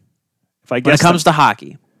them? If I guess when it comes to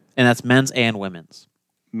hockey, and that's men's and women's.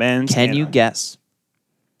 Can you guess?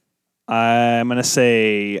 I'm going to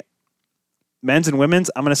say men's and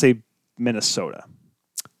women's. I'm going to say Minnesota.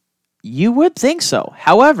 You would think so.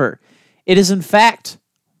 However, it is in fact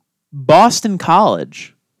Boston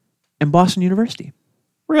College and Boston University.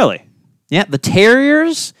 Really? Yeah, the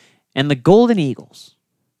Terriers and the Golden Eagles.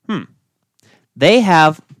 They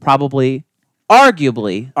have arguably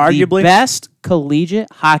the best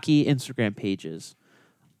collegiate hockey Instagram pages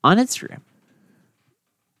on Instagram.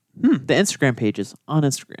 The Instagram pages on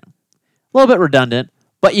Instagram. A little bit redundant,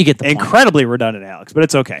 but you get the point. Incredibly redundant, Alex, but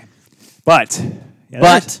it's okay. But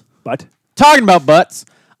talking about butts,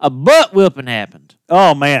 a butt whooping happened.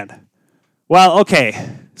 Oh, man. Well,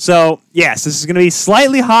 okay. So, yes, this is going to be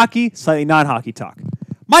slightly hockey, slightly non-hockey talk.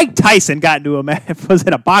 Mike Tyson got into was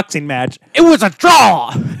in a boxing match. It was a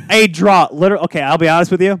draw. A draw. Literally. Okay, I'll be honest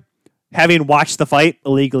with you. Having watched the fight,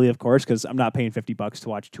 illegally, of course, because I'm not paying $50 to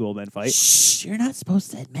watch two old men fight. Shh, you're not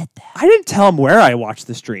supposed to admit that. I didn't tell him where I watched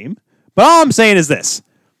the stream. But all I'm saying is this.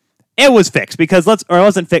 It was fixed because it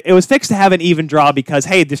wasn't fixed. It was fixed to have an even draw because,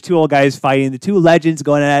 hey, there's two old guys fighting, the two legends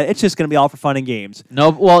going at it. It's just going to be all for fun and games.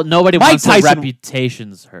 Nobody wants their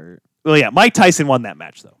reputations hurt. Well, yeah, Mike Tyson won that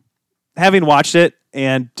match, though. Having watched it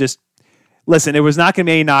and just, listen, it was not going to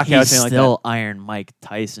be any knockouts. He's still Iron Mike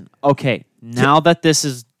Tyson. Okay, now that this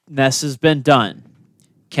has been done,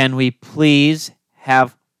 can we please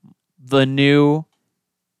have the new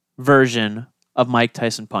version of Mike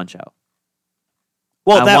Tyson Punch-Out?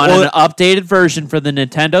 Well, I want an updated version for the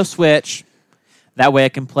Nintendo Switch. That way I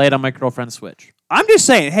can play it on my girlfriend's Switch. I'm just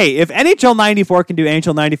saying, hey, if NHL 94 can do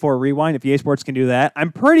NHL 94 Rewind, if EA Sports can do that,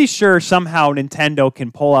 I'm pretty sure somehow Nintendo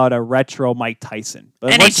can pull out a retro Mike Tyson.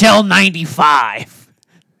 But NHL 95.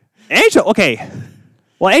 Okay.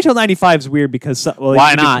 Well, NHL 95 is weird because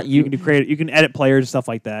why not? You can edit players and stuff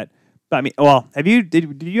like that. But I mean, well,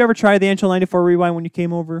 did you ever try the NHL 94 Rewind when you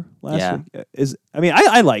came over last week?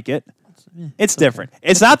 I like it. It's different. Okay.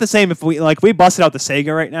 It's not the same if we busted out the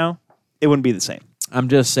Sega right now, it wouldn't be the same. I'm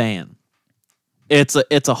just saying. It's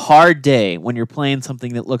a hard day when you're playing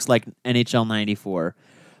something that looks like NHL 94,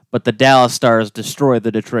 but the Dallas Stars destroy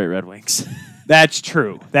the Detroit Red Wings. That's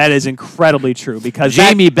true. That is incredibly true because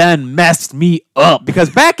Jamie Benn messed me up. Because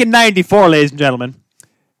back in 94, ladies and gentlemen,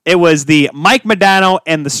 it was the Mike Modano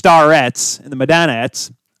and the Starettes and the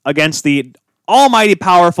Modanettes against the almighty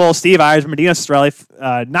powerful Steve Yzerman, Medina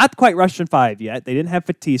Strelli, not quite Russian 5 yet. They didn't have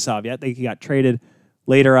Fetisov yet. They got traded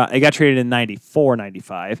later on. They got traded in 94,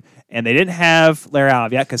 95, and they didn't have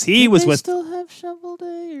Laralov yet because he was with... still have Shovel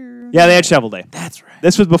Day? Yeah, they had Shovel Day. That's right.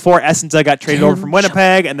 This was before Essenza got traded over from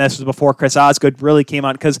Winnipeg, and this was before Chris Osgood really came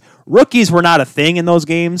on because rookies were not a thing in those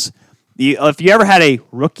games. If you ever had a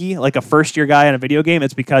rookie, like a first-year guy in a video game,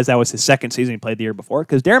 it's because that was his second season he played the year before.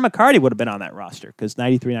 Because Darren McCarty would have been on that roster because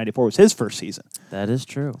 93-94 was his first season. That is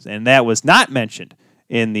true. And that was not mentioned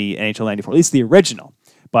in the NHL 94, at least the original.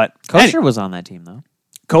 But Kosher was on that team, though.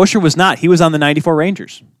 Kosher was not. He was on the 94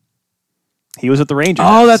 Rangers. He was at the Rangers.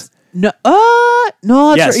 Oh, No,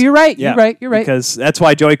 no, Yes. you're right. Yeah, You're right. Because that's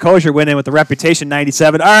why Joey Kosher went in with the reputation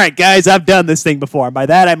 97. All right, guys, I've done this thing before. And by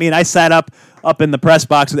that, I mean I sat up in the press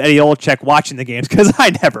box with Eddie Olczyk watching the games because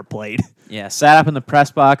I never played. Yeah, sat up in the press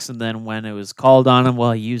box, and then when it was called on him,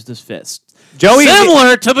 well, he used his fist. Joey,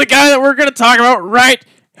 Similar to the guy that we're going to talk about right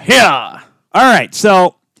here. All right,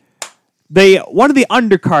 so one of the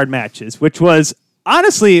undercard matches, which was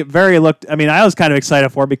honestly I was kind of excited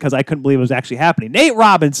for because I couldn't believe it was actually happening. Nate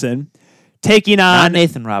Robinson taking on Not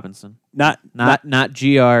Nathan Robinson. Not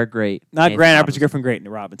GR Great. Not Nathan Grand Rapids Griffin Great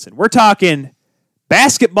Nate Robinson. We're talking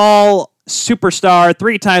basketball superstar,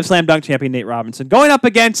 3-time slam dunk champion Nate Robinson going up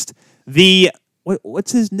against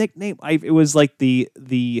what's his nickname? It was like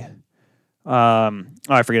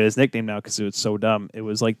I forget his nickname now because it was so dumb. It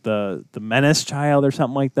was like the Menace Child or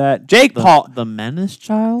something like that. Jake Paul. The Menace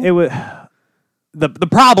Child? It was the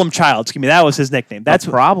Problem Child. Excuse me. That was his nickname. That's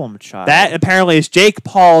Problem Child. That apparently is Jake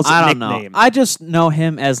Paul's I don't nickname. know. I just know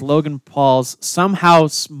him as Logan Paul's somehow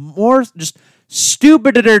more just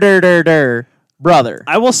stupider brother.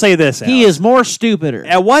 I will say this. He is more stupider.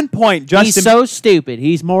 At one point, he's so stupid.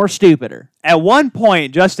 He's more stupider. At one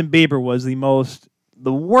point, Justin Bieber was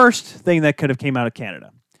the worst thing that could have came out of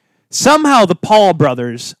Canada. Somehow the Paul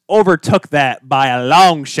brothers overtook that by a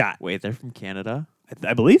long shot. Wait, they're from Canada?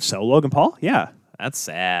 I believe so. Logan Paul? Yeah. That's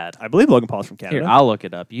sad. I believe Logan Paul's from Canada. Here, I'll look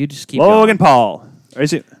it up. You just keep Logan going. Paul. Or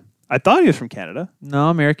is it? I thought he was from Canada. No,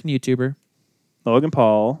 American YouTuber. Logan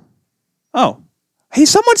Paul. Oh. Hey,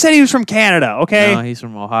 someone said he was from Canada, okay? No, he's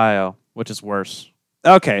from Ohio, which is worse.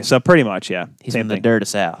 Okay, so pretty much, yeah. He's Same from thing. the dirty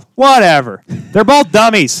South. Whatever. They're both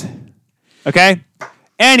dummies. Okay?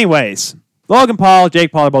 Anyways, Logan Paul,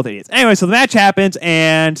 Jake Paul are both idiots. Anyway, so the match happens,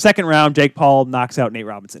 and second round, Jake Paul knocks out Nate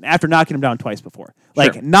Robinson after knocking him down twice before.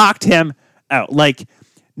 Knocked him out.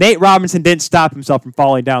 Nate Robinson didn't stop himself from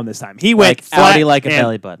falling down this time. He went flat Audi like a and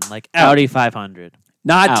belly button. Like Audi 500.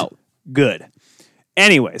 Not out. Good.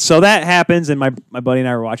 Anyway, so that happens, and my buddy and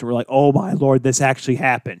I were watching. We're like, oh, my Lord, this actually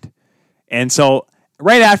happened. And so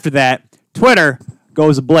right after that, Twitter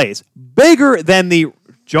goes ablaze. Bigger than the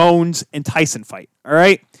Jones and Tyson fight, all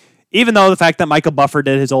right? Even though the fact that Michael Buffer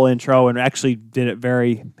did his whole intro and actually did it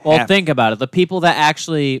very... Well, think about it. The people that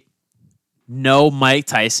actually know Mike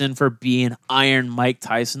Tyson for being Iron Mike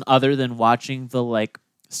Tyson, other than watching the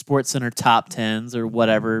SportsCenter top 10s or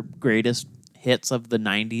whatever greatest hits of the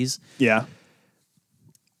 90s, Yeah.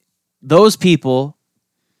 those people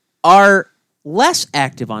are less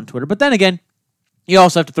active on Twitter. But then again, you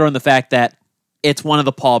also have to throw in the fact that it's one of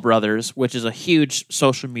the Paul brothers, which is a huge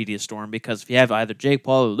social media storm, because if you have either Jake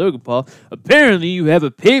Paul or Logan Paul, apparently you have a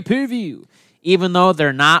pay-per-view, even though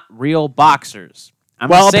they're not real boxers.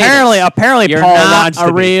 Apparently you're Paul not wants a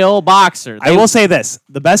to be. real boxer. I will say this.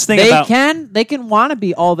 The best thing about... They can want to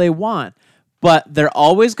be all they want, but they're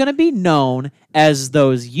always going to be known as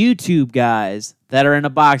those YouTube guys that are in a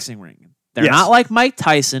boxing ring. They're Yes. not like Mike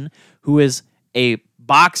Tyson, who is a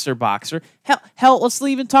boxer. Hell, let's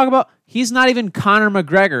even talk about, he's not even Conor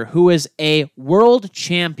McGregor, who is a world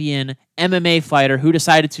champion MMA fighter who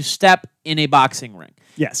decided to step in a boxing ring.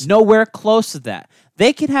 Yes. Nowhere close to that.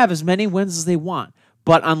 They can have as many wins as they want,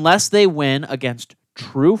 but unless they win against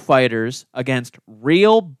true fighters, against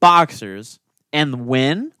real boxers, and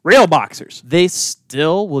win, Real boxers. they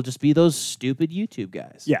still will just be those stupid YouTube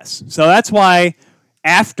guys. Yes. So that's why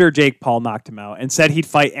after Jake Paul knocked him out and said he'd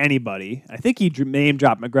fight anybody, I think he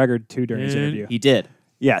name-dropped McGregor too during his interview. He did.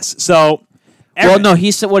 Yes. So... Well, no, he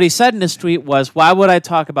said what he said in his tweet was, "Why would I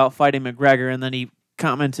talk about fighting McGregor?" And then he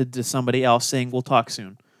commented to somebody else saying, "We'll talk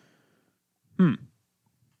soon."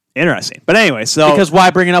 Interesting. But anyway, so... Because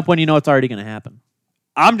why bring it up when you know it's already going to happen?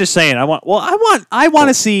 I'm just saying, I want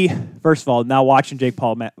to see, first of all, now watching Jake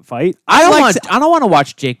Paul fight. I don't want to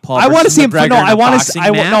watch Jake Paul. I want to see him. McGregor No, in a I want to. boxing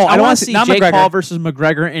I match. want to see Jake McGregor. Paul versus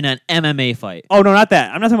McGregor in an MMA fight. Oh no, not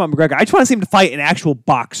that. I'm not talking about McGregor. I just want to see him to fight an actual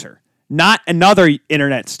boxer, not another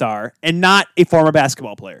internet star, and not a former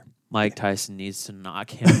basketball player. Mike Tyson needs to knock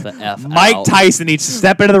him the F out. Mike Tyson needs to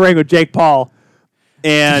step into the ring with Jake Paul,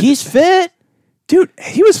 and He's fit. dude,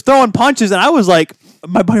 he was throwing punches, and I was like,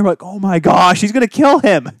 my buddy was like, oh my gosh, he's gonna kill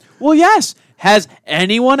him. Well, yes. Has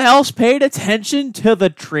anyone else paid attention to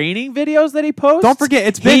the training videos that he posts? Don't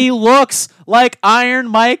forget, he looks like Iron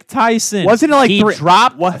Mike Tyson. Wasn't it like he three-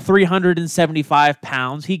 dropped what? 375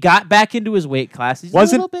 pounds? He got back into his weight class. He's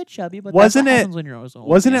Wasn't- a little bit chubby, but wasn't that's what it- happens when you're always old.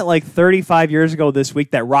 Wasn't it like 35 years ago this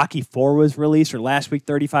week that Rocky IV was released, or last week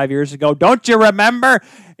 35 years ago? Don't you remember?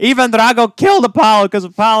 Even Drago killed Apollo because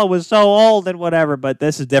Apollo was so old and whatever. But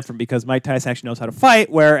this is different because Mike Tyson actually knows how to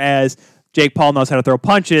fight, whereas Jake Paul knows how to throw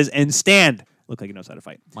punches and stand look like he knows how to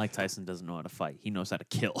fight. Mike Tyson doesn't know how to fight. He knows how to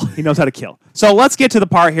kill. He knows how to kill. So let's get to the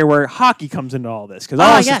part here where hockey comes into all this.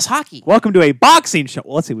 Yes, hockey. Welcome to a boxing show.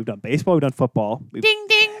 Well, let's see. We've done baseball. We've done football. Ding,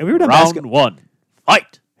 ding. Have we ever done Round basketball? 1.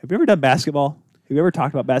 Fight. Have we ever done basketball? Have we ever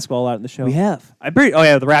talked about basketball out in the show? We have. Oh,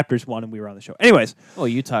 yeah, the Raptors won and we were on the show. Anyways. Oh,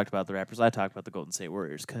 you talked about the Raptors. I talked about the Golden State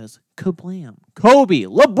Warriors because kablam. Kobe,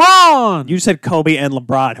 LeBron. You said Kobe and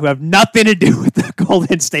LeBron, who have nothing to do with the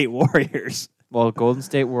Golden State Warriors. Well, Golden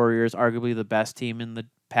State Warriors, arguably the best team in the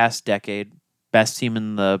past decade, best team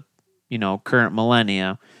in the current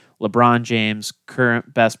millennia. LeBron James,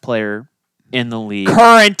 current best player in the league.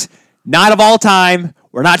 Current, not of all time.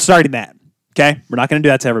 We're not starting that. Okay? We're not going to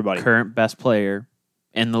do that to everybody. Current best player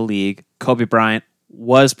in the league. Kobe Bryant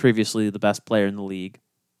was previously the best player in the league.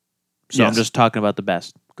 So I'm just talking about the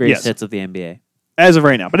best. Greatest hits of the NBA. As of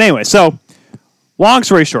right now. But anyway, so, long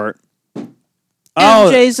story short.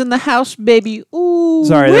 MJ's in the house, baby. Ooh.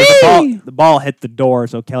 Sorry, the ball hit the door,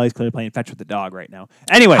 so Kelly's clearly playing fetch with the dog right now.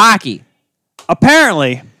 Anyway. Hockey.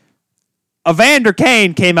 Apparently, Evander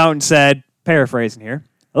Kane came out and said, paraphrasing here,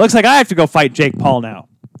 it looks like I have to go fight Jake Paul now.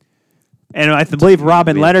 And I believe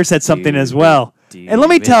Robin Leonard said something as well. And let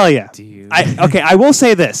me tell you, I will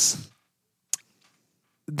say this.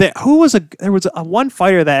 There was a one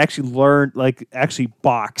fighter that actually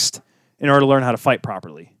boxed in order to learn how to fight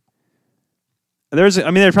properly. There's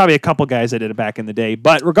probably a couple guys that did it back in the day,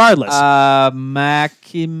 but regardless.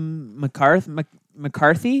 McCarthy?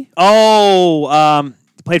 Oh,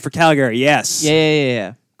 played for Calgary, yes.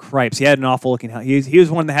 Yeah. Cripes. He had an awful looking helmet. He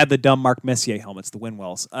was one that had the dumb Mark Messier helmets, the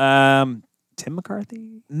Winwells. Tim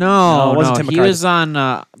McCarthy? No, it wasn't Tim McCarthy. He was on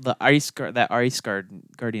the Ice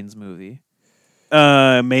Guardians movie.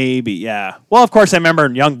 Maybe, yeah. Well, of course, I remember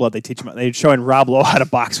in Youngblood they'd showing Rob Lowe how to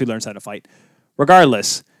box. He learns how to fight.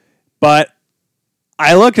 Regardless, but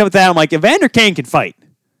I looked up at that. I'm like, Evander Kane can fight.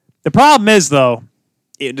 The problem is, though,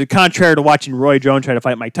 contrary to watching Roy Jones try to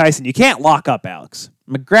fight Mike Tyson, you can't lock up Alex.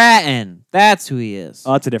 McGrattan. That's who he is.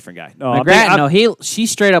 Oh, that's a different guy. No, McGrattan, she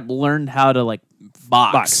straight up learned how to,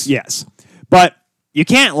 box. Yes. But you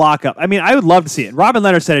can't lock up. I mean, I would love to see it. And Robin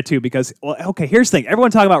Leonard said it, too, because, here's the thing.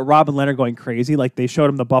 Everyone talking about Robin Leonard going crazy. Like, they showed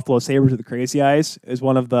him the Buffalo Sabres with the crazy eyes is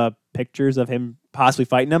one of the pictures of him possibly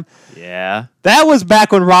fighting him. Yeah. That was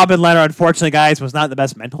back when Robin Leonard, unfortunately, guys, was not in the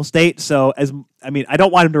best mental state. So, I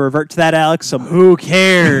don't want him to revert to that, Alex. So who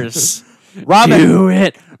cares? Do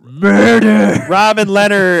it. Murder. Robin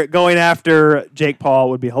Leonard going after Jake Paul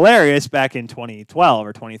would be hilarious back in 2012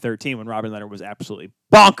 or 2013 when Robin Leonard was absolutely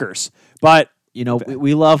bonkers. But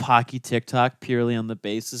we love hockey TikTok purely on the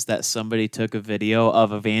basis that somebody took a video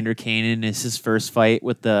of Evander Kane in his first fight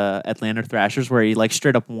with the Atlanta Thrashers where he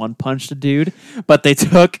straight up one-punched a dude, but they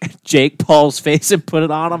took Jake Paul's face and put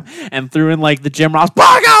it on him and threw in the Jim Ross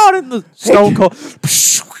block out in the Stone Cold.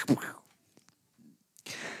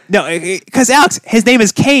 No, because Alex, his name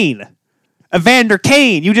is Kane. Evander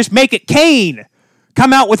Kane. You just make it Kane.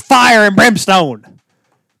 Come out with fire and brimstone.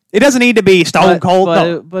 It doesn't need to be Stone Cold.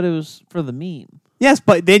 But it was for the meme. Yes,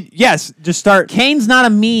 but then, just start. Kane's not a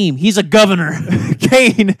meme. He's a governor.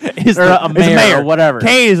 Kane is a mayor or whatever.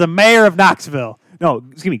 Kane is a mayor of Knoxville. No,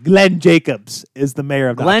 excuse me. Glenn Jacobs is the mayor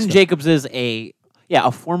of Knoxville. Glenn Jacobs is a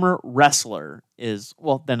former wrestler.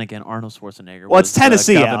 Then again, Arnold Schwarzenegger. Well, it's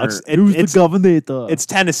Tennessee, Alex. It's the governor. It's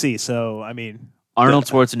Tennessee, so, Arnold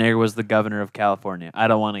Schwarzenegger was the governor of California. I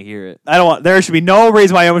don't want to hear it. There should be no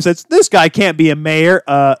reason why everyone says, this guy can't be a mayor.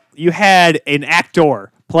 You had an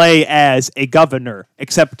actor play as a governor,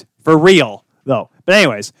 except for real, though. But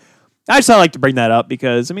anyways, I just like to bring that up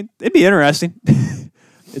because, it'd be interesting.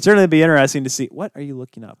 It'd certainly be interesting to see. What are you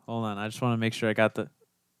looking up? Hold on. I just want to make sure I got the...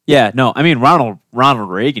 Yeah, no, Ronald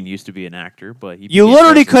Reagan used to be an actor, but you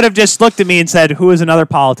literally could have just looked at me and said, "Who is another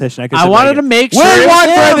politician?" I wanted to make sure. We're one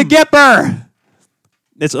for the Gipper.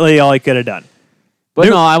 That's really all he could have done. But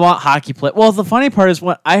no, I want hockey play. Well, the funny part is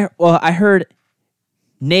I heard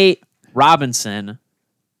Nate Robinson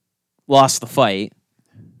lost the fight,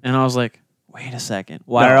 and I was like, wait a second,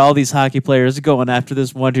 why are all these hockey players going after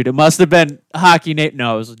this one dude? It must have been hockey Nate.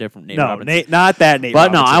 No, it was a different Nate Robinson. Nate, not that Nate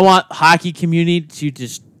But Robinson. No, I want hockey community to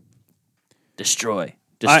just destroy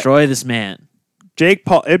this man. Jake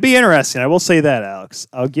Paul. It'd be interesting. I will say that, Alex.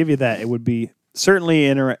 I'll give you that. It would be certainly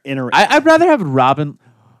interesting. I'd rather have Robin.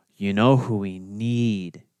 You know who we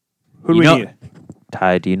need? Who do we need?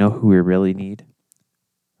 Ty, do you know who we really need?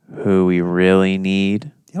 Who we really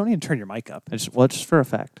need? You don't need to turn your mic up. Just for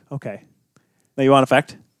effect. Okay. Now you want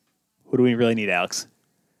effect? Who do we really need, Alex?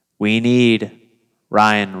 We need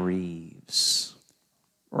Ryan Reeves.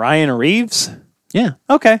 Ryan Reeves? Yeah.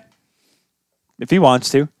 Okay. If he wants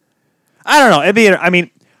to. I don't know. It'd be.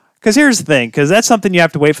 Because here's the thing, because that's something you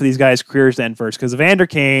have to wait for these guys' careers to end first. Because Evander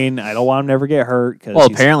Kane, I don't want him to ever get hurt. Well,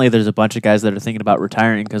 apparently there's a bunch of guys that are thinking about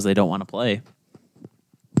retiring because they don't want to play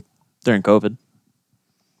during COVID.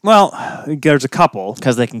 Well, there's a couple.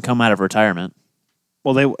 Because they can come out of retirement.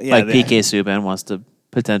 Well, PK Subban wants to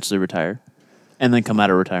potentially retire and then come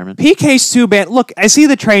out of retirement. PK Subban, look, I see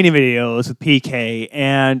the training videos with PK,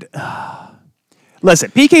 and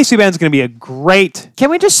listen, PK Subban's going to be a great...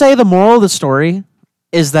 Can we just say the moral of the story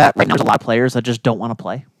is that right now there's a lot of players that just don't want to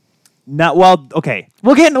play? Okay.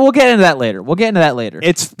 We'll get into that later.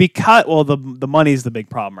 It's because the money's the big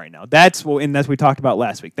problem right now. That's what we talked about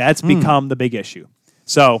last week. That's become the big issue.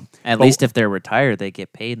 So at least if they're retired, they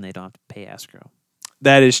get paid and they don't have to pay escrow.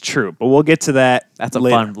 That is true, but we'll get to that. That's a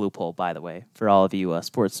fun loophole, by the way, for all of you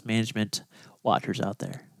sports management watchers out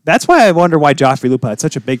there. That's why I wonder why Joffrey Lupa had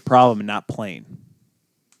such a big problem in not playing.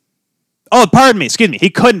 Oh, pardon me. Excuse me. He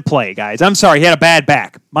couldn't play, guys. I'm sorry. He had a bad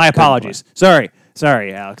back. My apologies. Sorry,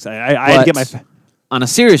 Alex. I had to get my... On a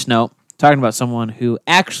serious note, talking about someone who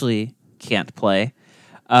actually can't play,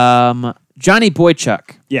 Johnny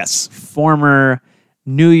Boychuk. Yes. Former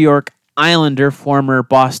New York Islander, former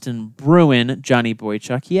Boston Bruin, Johnny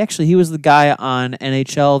Boychuk. He was the guy on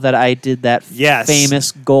NHL that I did that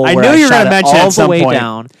famous goal I where knew I you were shot going to it mention all at some the way point.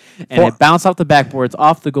 down, and it bounced off the backboards,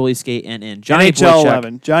 off the goalie skate, and in. Johnny NHL Boychuk,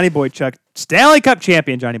 11. Johnny Boychuk, Stanley Cup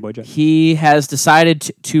champion Johnny Boychuk. He has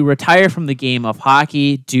decided to retire from the game of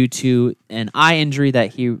hockey due to an eye injury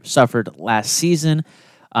that he suffered last season.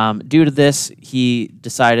 Due to this, he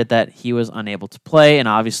decided that he was unable to play, and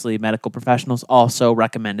obviously medical professionals also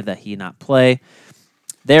recommended that he not play.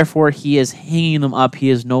 Therefore, he is hanging them up. He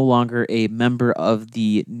is no longer a member of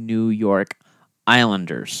the New York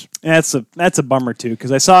Islanders. That's a bummer too,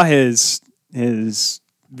 because I saw his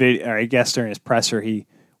video, or I guess during his presser,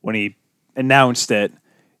 when he announced it,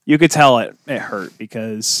 you could tell it hurt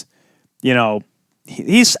because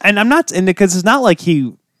he's and I'm not because it's not like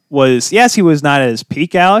he was not at his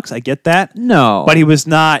peak, Alex. I get that. No, but he was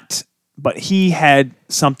not. But he had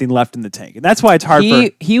something left in the tank, and that's why it's hard.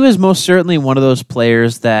 He was most certainly one of those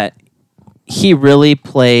players that he really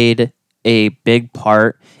played a big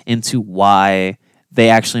part into why they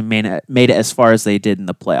actually made it as far as they did in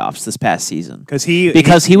the playoffs this past season.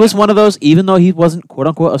 Because he was one of those, even though he wasn't quote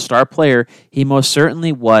unquote a star player, he most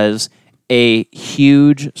certainly was a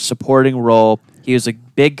huge supporting role. He was a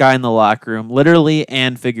big guy in the locker room, literally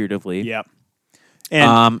and figuratively. Yep.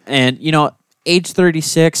 And age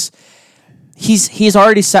 36. He's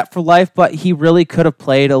already set for life, but he really could have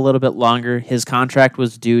played a little bit longer. His contract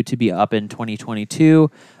was due to be up in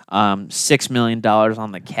 2022, $6 million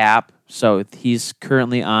on the cap. So he's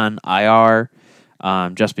currently on IR,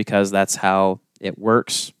 just because that's how it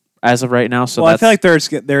works as of right now. So I feel like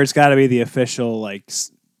there's got to be the official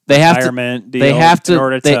retirement deal. They have to in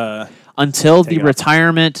order to until the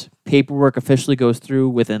retirement paperwork officially goes through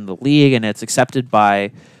within the league and it's accepted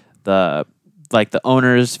by the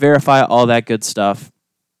owners, verify all that good stuff.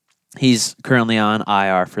 He's currently on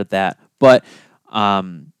IR for that. But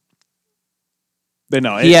no,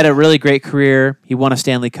 he had a really great career. He won a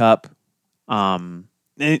Stanley Cup. And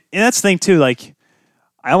that's the thing too. I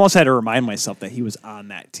almost had to remind myself that he was on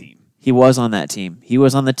that team. He was on that team. He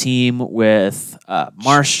was on the team with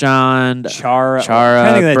Marchand, Chara,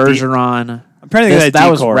 Bergeron. I'm trying to think that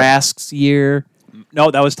was Rask's year. No,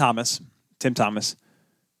 that was Tim Thomas.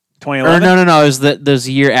 2011? No. It was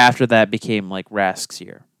the year after that became Rask's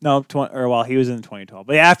year. No, he was in 2012.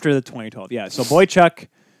 But after the 2012, yeah. So Boychuk,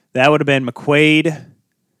 that would have been McQuaid,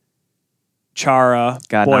 Chara,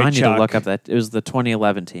 God, Boychuk. now I need to look up that. It was the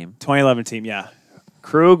 2011 team. 2011 team, yeah.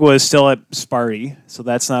 Krug was still at Sparty, so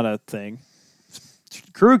that's not a thing.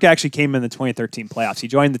 Krug actually came in the 2013 playoffs. He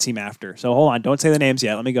joined the team after. So hold on, don't say the names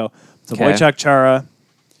yet. Let me go. So Boychuk, Chara,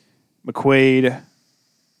 McQuaid,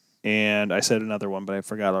 and I said another one, but I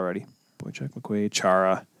forgot already. Boychuk, McQuaid,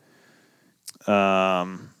 Chara.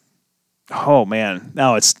 Oh, man.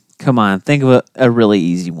 Now it's... Come on. Think of a really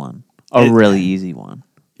easy one. Really easy one.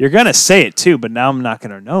 You're going to say it, too, but now I'm not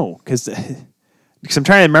going to know. Because I'm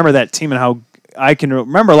trying to remember that team and how I can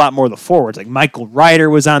remember a lot more of the forwards. Michael Ryder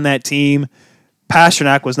was on that team.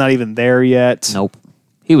 Pasternak was not even there yet. Nope.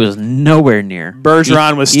 He was nowhere near.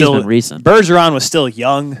 Bergeron was still... He's been recent. Bergeron was still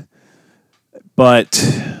young. But...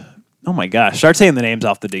 Oh my gosh! Start saying the names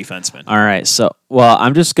off the defensemen. All right, so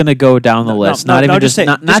I'm just gonna go down the list. I don't want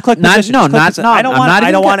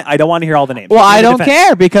to hear all the names. Well, I don't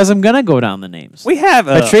care because I'm gonna go down the names. We have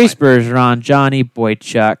Patrice Bergeron, Johnny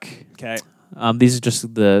Boychuk. Okay. These are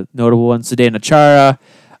just the notable ones. Zdeno Chara,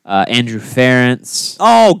 Andrew Ference.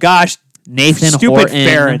 Oh gosh, Nathan Stupid Horton,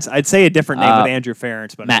 Ferentz. I'd say a different name with Andrew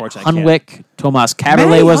Ferentz, but Matt unfortunately I can't. Hunwick, Tomas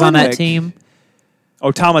Kaberle was on that Hunwick. team.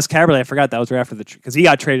 Oh, Thomas Caberlet. I forgot that was right after because he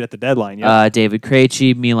got traded at the deadline. Yeah. David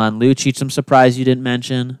Krejci, Milan Lucic. I'm surprised you didn't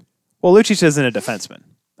mention. Well, Lucic isn't a defenseman.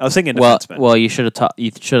 I was thinking Well, defenseman. well, you should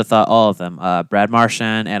have thought all of them. Brad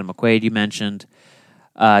Marchand, Adam McQuaid. You mentioned.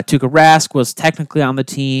 Tuukka Rask was technically on the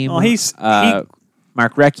team. Oh,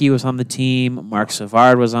 Mark Recchi was on the team. Mark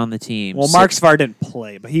Savard was on the team. Well, Mark Savard didn't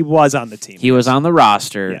play, but he was on the team. He was on the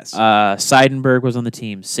roster. Yes. Seidenberg was on the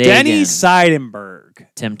team. Sagan, Denny Seidenberg.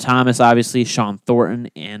 Tim Thomas, obviously, Sean Thornton,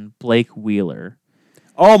 and Blake Wheeler.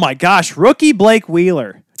 Oh my gosh, rookie Blake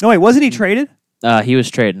Wheeler. No, wait, wasn't he traded? He was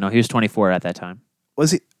traded. No, he was 24 at that time.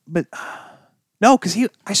 Was he? But no, because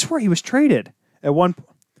I swear he was traded at one.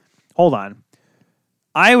 Hold on.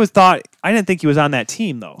 I didn't think he was on that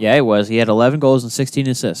team though. Yeah, he was. He had 11 goals and 16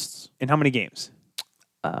 assists. In how many games?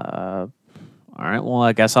 All right. Well,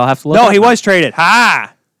 I guess I'll have to look. No, up he now. was traded.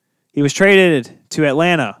 Ha! He was traded to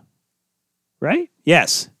Atlanta. Right?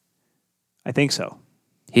 Yes. I think so.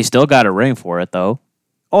 He still got a ring for it, though.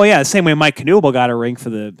 Oh yeah, the same way Mike Knuble got a ring for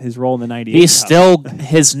his role in the '98.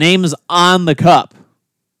 His name's on the cup.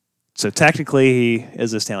 So technically, he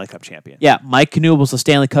is a Stanley Cup champion. Yeah, Mike Knuble's the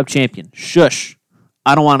Stanley Cup champion. Shush.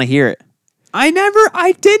 I don't want to hear it. I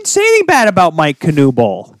didn't say anything bad about Mike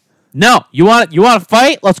Knuble. No, you want to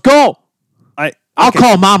fight? Let's go. I'll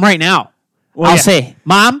call Mom right now. Well, I'll say,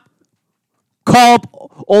 Mom, call up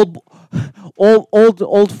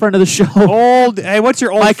old friend of the show. Hey, what's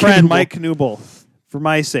your old Mike friend, Knuble. Mike Knuble? For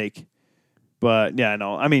my sake. But yeah,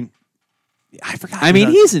 no, I mean, I forgot.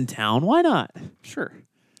 He's in town. Why not? Sure.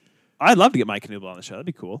 I'd love to get Mike Knuble on the show. That'd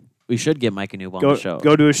be cool. We should get Mike Knuble on the show.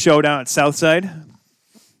 Go to a show down at Southside.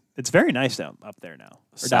 It's very nice down up there now.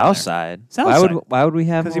 Southside. Southside. Why would we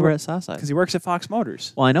have him Because over at Southside? Because he works at Fox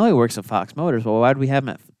Motors. Well, I know he works at Fox Motors, but why would we have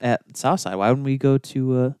him at Southside? Why wouldn't we go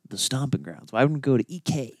to the Stomping Grounds? Why wouldn't we go to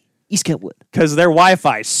EK, East Kentwood? Because their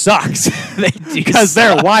Wi-Fi sucks. They do Because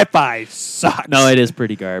their Wi-Fi sucks. No, it is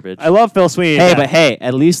pretty garbage. I love Phil Sweeney. Hey,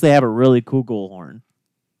 at least they have a really cool goal horn.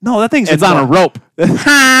 No, that thing's It's on a rope.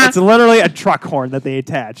 It's literally a truck horn that they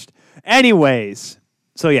attached. Anyways,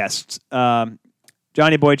 so yes,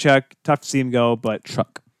 Johnny Boychuk, tough to see him go, but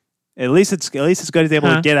Truck. at least it's good he's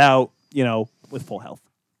able to get out, with full health.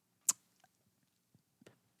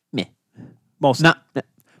 Meh. Most. Not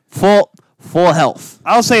full health.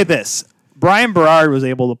 I'll say this. Brian Berard was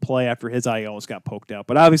able to play after his eye almost got poked out,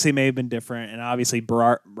 but obviously it may have been different, and obviously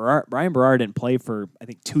Brian Berard didn't play for, I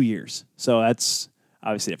think, 2 years. So that's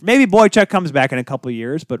obviously different. Maybe Boychuk comes back in a couple of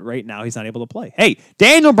years, but right now he's not able to play. Hey,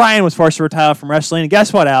 Daniel Bryan was forced to retire from wrestling, and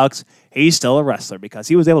guess what, Alex? He's still a wrestler because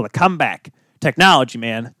he was able to come back. Technology,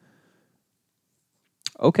 man.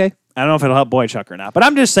 Okay. I don't know if it'll help Boychuk or not, but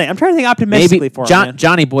I'm just saying. I'm trying to think optimistically for him. Man.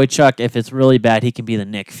 Johnny Boychuk, if it's really bad, he can be the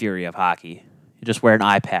Nick Fury of hockey. You just wear an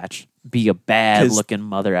eye patch. Be a bad-looking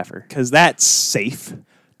mother effer. Because that's safe.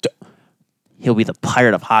 He'll be the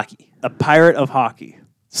pirate of hockey. A pirate of hockey.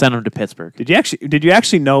 Send him to Pittsburgh. Did you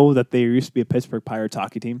actually know that there used to be a Pittsburgh Pirates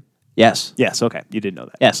hockey team? Yes. Yes, okay. You did know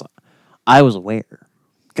that. Yes. I was aware.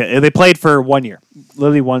 Okay, they played for 1 year.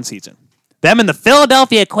 Literally one season. Them and the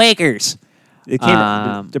Philadelphia Quakers. It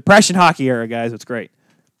came Depression hockey era, guys. It's great.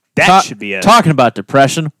 That should be it. Talking about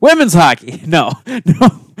depression, women's hockey. No.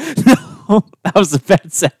 That was a bad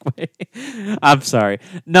segue. I'm sorry.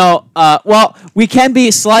 No, well, we can be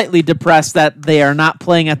slightly depressed that they are not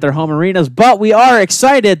playing at their home arenas, but we are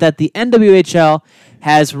excited that the NWHL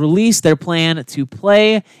has released their plan to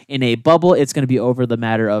play in a bubble. It's going to be over the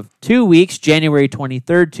matter of 2 weeks, January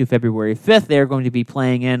 23rd to February 5th. They're going to be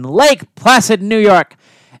playing in Lake Placid, New York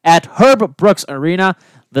at Herb Brooks Arena,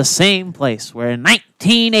 the same place where in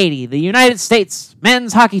 1980 the United States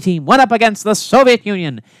men's hockey team went up against the Soviet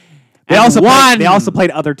Union. They also played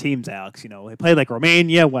other teams, Alex. They played like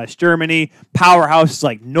Romania, West Germany, powerhouses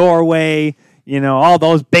like Norway. All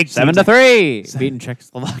those big 7-3, beating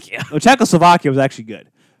Czechoslovakia. Well, Czechoslovakia was actually good.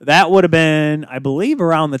 That would have been, I believe,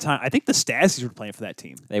 around the time. I think the Stasies were playing for that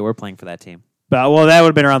team. They were playing for that team. But that would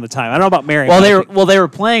have been around the time. I don't know about Marion. They were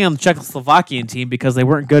playing on the Czechoslovakian team because they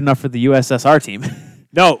weren't good enough for the USSR team.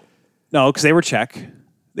 No, because they were Czech.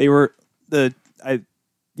 They were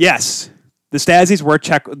yes. The Stasies were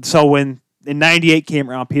Czech. So when in 98 came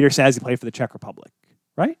around, Peter Stasi played for the Czech Republic,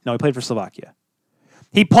 right? No, he played for Slovakia.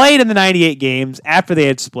 He played in the 98 games after they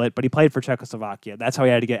had split, but he played for Czechoslovakia. That's how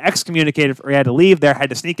he had to get excommunicated, or he had to leave there, had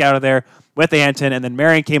to sneak out of there with Anton, and then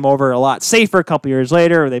Marion came over a lot safer a couple years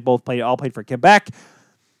later. They all played for Quebec.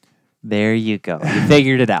 There you go. You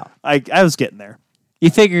figured it out. I was getting there. You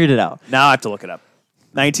figured it out. Now I have to look it up.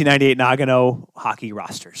 1998 Nagano hockey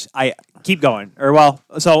rosters. I keep going.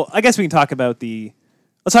 So I guess we can talk about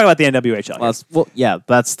let's talk about the NWHL.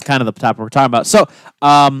 That's kind of the topic we're talking about. So,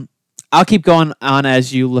 I'll keep going on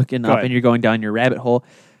as you looking up and you're going down your rabbit hole.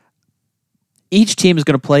 Each team is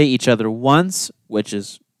going to play each other once, which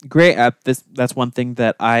is great. That's one thing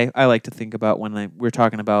that I like to think about when we're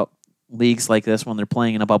talking about leagues like this when they're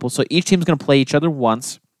playing in a bubble. So each team is going to play each other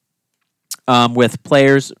once, with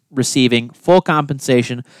players receiving full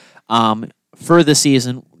compensation for the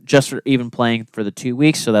season, just for even playing for the 2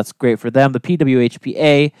 weeks. So that's great for them. The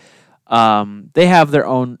PWHPA, they have their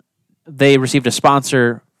own. They received a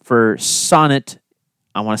sponsor for Sonnet.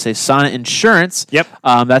 I want to say Sonnet Insurance. Yep.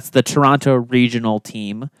 That's the Toronto regional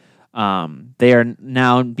team. They are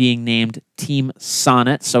now being named Team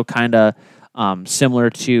Sonnet, so kind of similar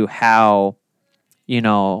to how,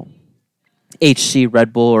 HC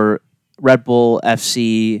Red Bull or Red Bull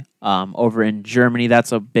FC over in Germany.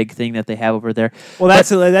 That's a big thing that they have over there. Well, that's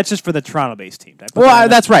just for the Toronto-based team.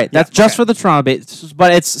 That's right. That's just for the Toronto-based,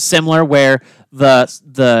 but it's similar where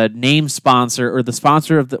the name sponsor or the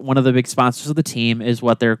sponsor of one of the big sponsors of the team is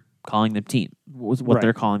what they're calling the team.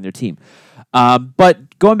 They're calling their team.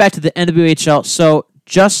 But going back to the NWHL, so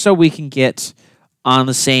just so we can get on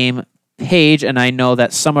the same page, and I know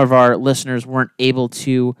that some of our listeners weren't able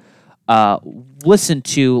to listen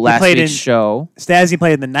to last week's show. Stasi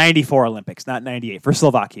played in the 94 Olympics, not 98, for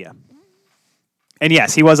Slovakia. And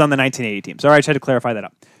yes, he was on the 1980 team. So I tried to clarify that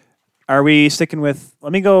up. Are we sticking with,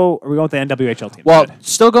 are we going with the NWHL team? Well,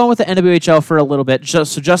 still going with the NWHL for a little bit,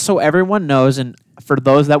 just so everyone knows, and for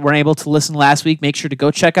those that weren't able to listen last week, make sure to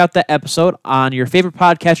go check out that episode on your favorite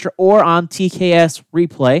podcaster or on TKS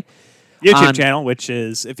Replay. YouTube channel, which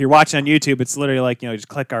is, if you're watching on YouTube, it's literally like, just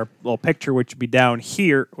click our little picture, which would be down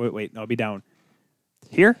here. Wait, no, it'd be down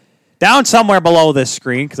here? Down somewhere below this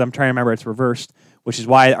screen, because I'm trying to remember it's reversed, which is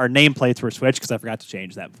why our nameplates were switched, because I forgot to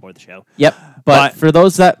change that before the show. Yep, but for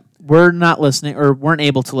those that were not listening or weren't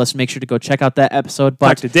able to listen, make sure to go check out that episode. But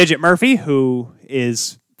talk to Digit Murphy, who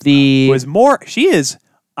is she is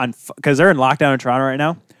on, because they're in lockdown in Toronto right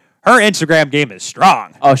now. Her Instagram game is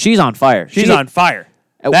strong. Oh, she's on fire. She's on fire.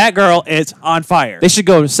 That girl is on fire. They should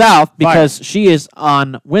go south because she is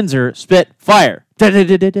on Windsor Spit Fire. Well, they're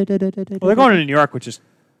going to New York, which is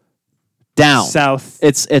down south.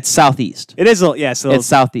 It's southeast. It is, it's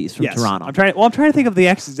southeast from Toronto. I'm trying to think of the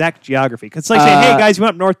exact geography. It's like saying, hey guys, you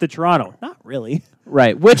went up north to Toronto. Not really.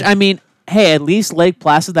 Right. Which hey, at least Lake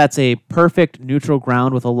Placid, that's a perfect neutral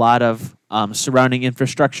ground with a lot of surrounding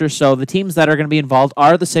infrastructure. So the teams that are going to be involved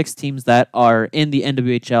are the 6 teams that are in the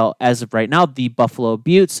NWHL as of right now: the Buffalo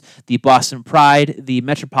Buttes, the Boston Pride, the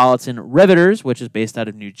Metropolitan Riveters, which is based out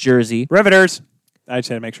of New Jersey. Riveters. I just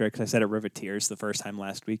had to make sure because I said it Riveteers the first time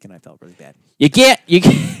last week, and I felt really bad. You can't.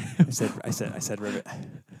 I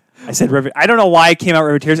said rivet. I don't know why it came out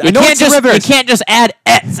Riveteers. You can't just add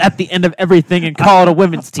 "ets" at the end of everything and call it a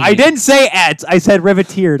women's team. I didn't say "ets." I said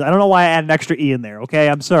Riveteers. I don't know why I added an extra E in there. Okay,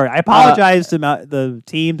 I'm sorry. I apologize to the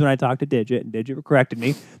teams when I talked to Digit, and Digit corrected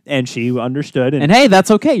me, and she understood. And hey,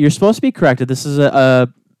 that's okay. You're supposed to be corrected. This is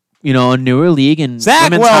a newer league, and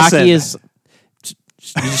Zach women's Wilson. hockey is.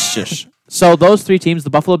 Shush. So those 3 teams: the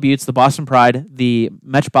Buffalo Buttes, the Boston Pride, the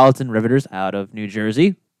Metropolitan Riveters out of New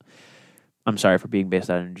Jersey. I'm sorry for being based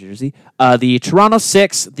out of New Jersey. The Toronto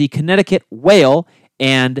Six, the Connecticut Whale,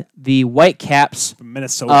 and the Whitecaps of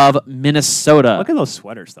Minnesota. Look at those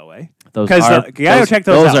sweaters, though, eh? You gotta go check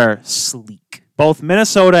those out. Those are sleek. Both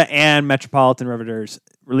Minnesota and Metropolitan Riveters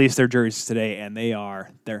released their jerseys today, and they're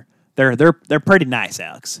pretty nice,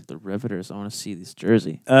 Alex. The Riveters. I want to see this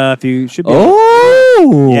jersey. If you should be.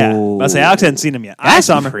 Oh, yeah. I say Alex hadn't seen them yet. That's I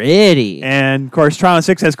saw them. Pretty. And of course, Toronto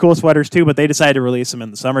 6 has cool sweaters too, but they decided to release them in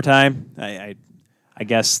the summertime. I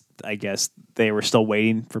guess they were still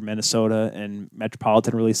waiting for Minnesota and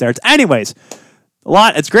Metropolitan to release theirs. Anyways,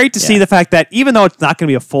 it's great to see the fact that even though it's not going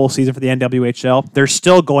to be a full season for the NWHL, they're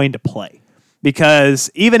still going to play.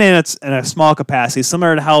 Because even in a small capacity,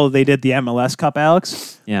 similar to how they did the MLS Cup,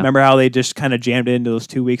 Alex. Yeah. Remember how they just kind of jammed it into those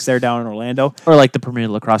 2 weeks there down in Orlando? Or like the Premier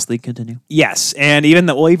Lacrosse League continue. Yes, and even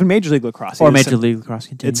Major League Lacrosse. Or Major League Lacrosse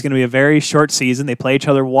continue. It's going to be a very short season. They play each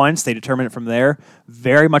other once. They determine it from there.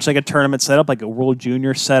 Very much like a tournament setup, like a World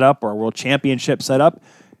Junior setup or a World Championship setup.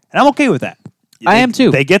 And I'm okay with that. I am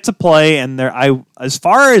too. They get to play, and as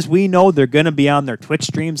far as we know, they're going to be on their Twitch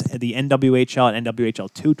streams, the NWHL and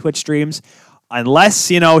NWHL2 Twitch streams. Unless,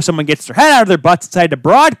 someone gets their head out of their butts and decide to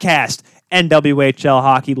broadcast NWHL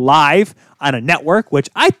hockey live on a network, which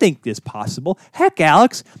I think is possible. Heck,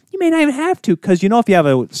 Alex, you may not even have to, because if you have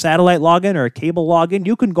a satellite login or a cable login,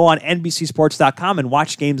 you can go on NBCSports.com and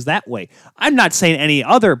watch games that way. I'm not saying any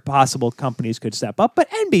other possible companies could step up, but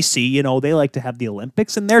NBC, they like to have the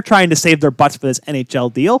Olympics, and they're trying to save their butts for this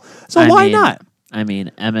NHL deal, so why not? I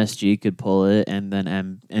mean, MSG could pull it, and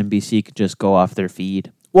then NBC could just go off their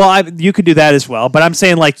feed. Well, you could do that as well, but I'm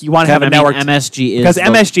saying you want to have a network. MSG is because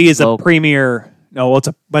MSG is a premier. No,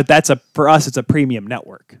 for us, it's a premium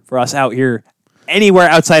network for us out here, anywhere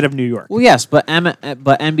outside of New York. Well, yes, but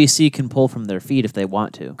NBC can pull from their feed if they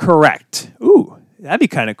want to. Correct. Ooh, that'd be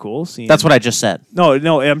kind of cool. That's what I just said.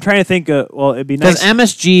 No, I'm trying to think. It'd be nice. Because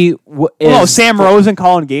MSG Sam Rosen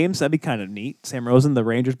calling games. That'd be kind of neat. Sam Rosen, the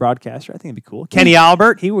Rangers broadcaster. I think it'd be cool. Kenny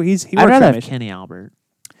Albert. He works. I'd rather have Kenny Albert.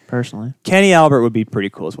 Personally, Kenny Albert would be pretty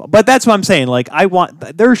cool as well. But that's what I'm saying.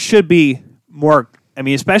 There should be more. I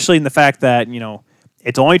mean, especially in the fact that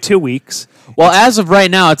it's only 2 weeks. Well, as of right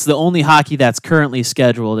now, it's the only hockey that's currently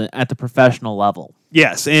scheduled at the professional level.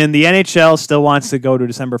 Yes, and the NHL still wants to go to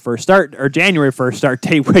December 1st start or January 1st start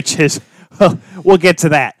date, which is we'll get to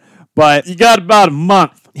that. But you got about a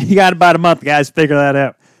month. You got about a month, guys. Figure that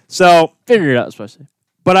out. So figure it out, especially.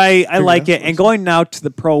 But I like it. And going now to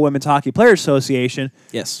the Pro Women's Hockey Players Association,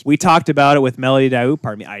 yes, we talked about it with Melody Daou.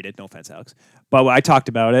 Pardon me, I did. No offense, Alex. But I talked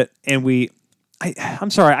about it, and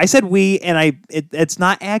I'm sorry. I said we, and it's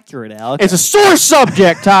not accurate, Alex. It's a sore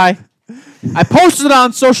subject, Ty. I posted it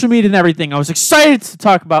on social media and everything. I was excited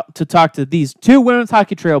to talk to these two women's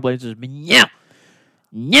hockey trailblazers, but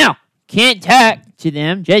no, can't talk to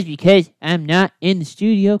them just because I'm not in the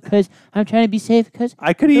studio because I'm trying to be safe. Because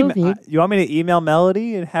I could email. You want me to email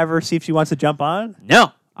Melody and have her see if she wants to jump on?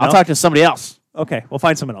 No, I'll talk to somebody else. Okay, we'll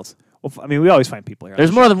find someone else. We always find people here.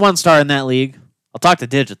 There's more than one star in that league. I'll talk to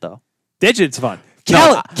Digit though. Digit's fun.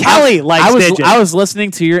 Kelly likes Digit. I was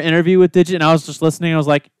listening to your interview with Digit, and I was just listening. I was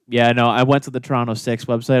like, yeah, no. I went to the Toronto 6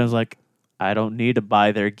 website. I was like, I don't need to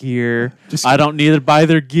buy their gear. But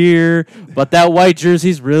that white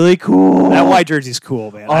jersey's really cool. That white jersey's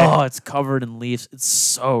cool, man. It's covered in leaves. It's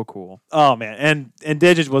so cool. Oh man, and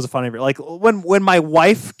Digit was a fun interview. Like when my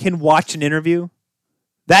wife can watch an interview,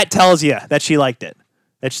 that tells you that she liked it.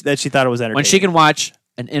 That she thought it was entertaining. When she can watch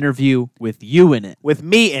an interview with you in it. With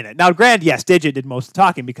me in it. Now, granted, yes, Digit did most of the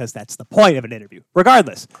talking because that's the point of an interview.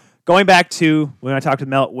 Regardless, going back to when I talked with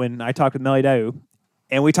Melody Daou,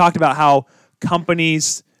 and we talked about how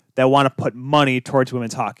companies that want to put money towards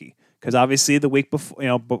women's hockey. Because obviously the week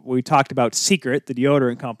before, but we talked about Secret, the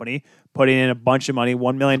deodorant company, putting in a bunch of money,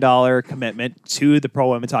 $1 million commitment to the Pro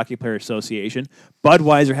Women's Hockey Players Association.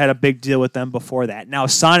 Budweiser had a big deal with them before that. Now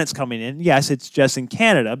Sonnet's coming in. Yes, it's just in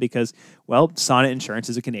Canada because, Sonnet Insurance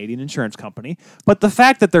is a Canadian insurance company. But the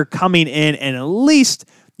fact that they're coming in and at least,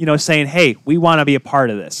 saying, hey, we want to be a part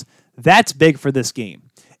of this, that's big for this game.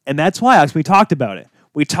 And that's why, Alex, we talked about it.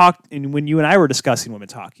 We talked when you and I were discussing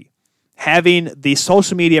women's hockey. Having the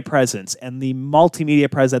social media presence and the multimedia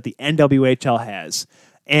presence that the NWHL has,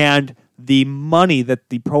 and the money that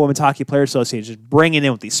the Pro Women's Hockey Players Association is bringing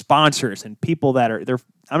in with these sponsors and people that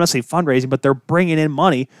I'm not saying fundraising, but they're bringing in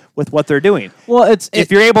money with what they're doing. Well,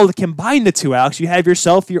 if you're able to combine the two, Alex, you have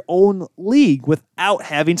yourself your own league without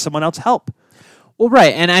having someone else help. Well,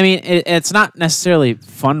 right, and I mean it's not necessarily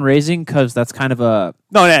fundraising because that's kind of a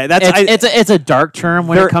it's a dark term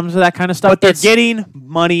when it comes to that kind of stuff. But they're getting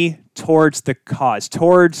money towards the cause,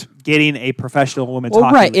 towards getting a professional women's hockey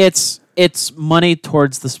league. Right, it's money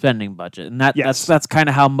towards the spending budget, and that's kind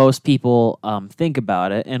of how most people think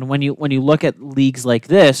about it. And when you look at leagues like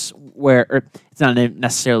this, where it's not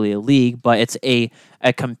necessarily a league, but it's a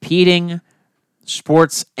competing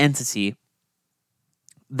sports entity.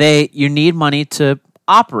 You need money to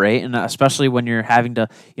operate, and especially when you're having to,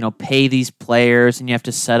 pay these players and you have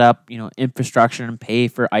to set up, infrastructure and pay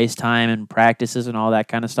for ice time and practices and all that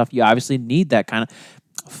kind of stuff. You obviously need that kind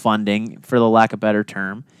of funding, for the lack of a better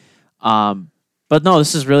term. But no,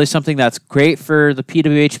 this is really something that's great for the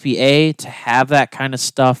PWHPA to have that kind of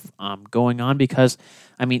stuff going on because,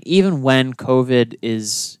 I mean, even when COVID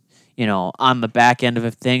is on the back end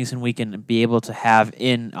of things, and we can be able to have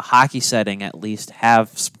in a hockey setting at least have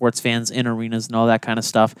sports fans in arenas and all that kind of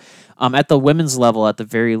stuff. At the women's level, at the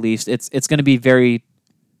very least, it's going to be very,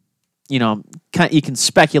 you can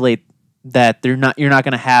speculate that you're not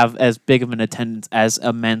going to have as big of an attendance as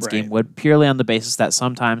a men's game would, purely on the basis that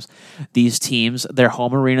sometimes these teams, their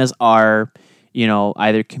home arenas are,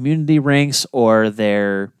 either community rinks or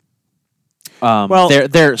they're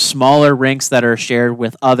smaller rinks that are shared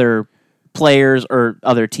with other players or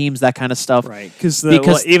other teams, that kind of stuff. Right, because on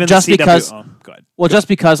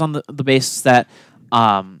the basis that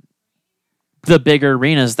the bigger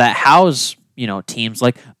arenas that house, teams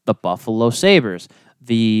like the Buffalo Sabres,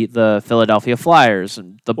 the Philadelphia Flyers,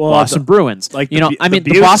 and the Boston Bruins. Like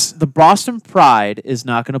the Boston Pride is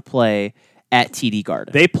not going to play at TD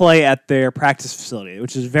Garden. They play at their practice facility,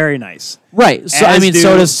 which is very nice. Right. So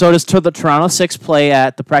so does the Toronto Six play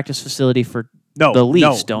at the practice facility for the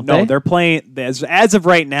Leafs, don't they? No, they're playing as of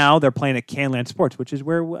right now. They're playing at Canland Sports, which is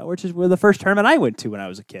where the first tournament I went to when I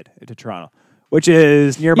was a kid to Toronto, which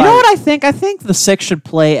is nearby. You know what I think? I think the Six should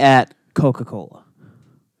play at Coca-Cola.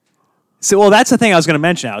 So, well, that's the thing I was going to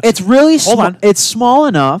mention, Alex. It's really Hold on. It's small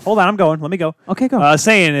enough. Hold on, I'm going. Let me go. Okay, go. What I was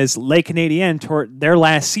saying is Lake Canadian, their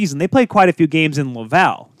last season, they played quite a few games in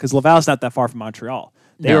Laval because Laval's not that far from Montreal.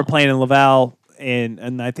 They were playing in Laval,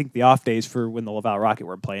 and I think the off days for when the Laval Rocket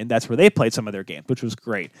were playing, that's where they played some of their games, which was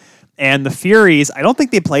great. And the Furies, I don't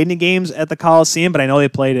think they played any games at the Coliseum, but I know they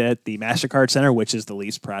played at the MasterCard Center, which is the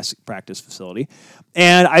Leafs practice facility.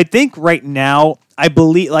 And I think right now, I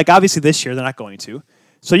believe, like obviously this year they're not going to.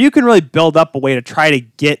 So you can really build up a way to try to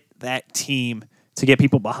get that team to get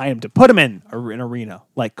people behind them to put them in an arena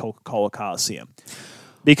like Coca-Cola Coliseum.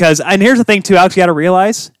 And here's the thing too, Alex, you got to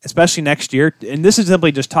realize, especially next year, and this is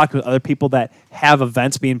simply just talking with other people that have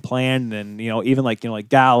events being planned, and even like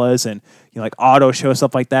galas and like auto shows,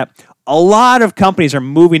 stuff like that. A lot of companies are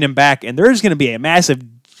moving them back, and there's going to be a massive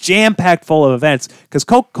jam-packed full of events because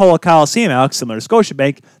Coca-Cola Coliseum, Alex, similar to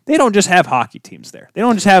Scotiabank, they don't just have hockey teams there. They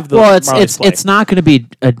don't just have the it's not going to be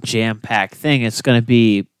a jam-packed thing. It's going to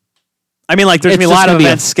be. I mean, like there's going to be a lot of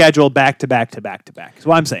events scheduled back to back to back to back. Is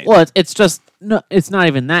what I'm saying. Well, it's just no. It's not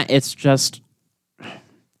even that. It's just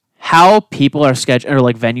how people are scheduling, or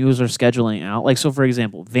like venues are scheduling out. Like, so for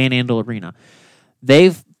example, Van Andel Arena,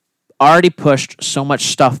 they've already pushed so much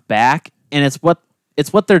stuff back, and it's what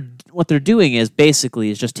they're doing is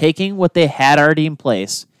basically just taking what they had already in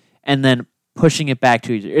place and then pushing it back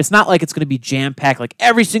to you. It's not like it's going to be jam-packed, like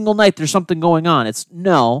every single night there's something going on.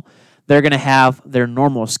 They're going to have their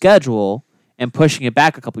normal schedule and pushing it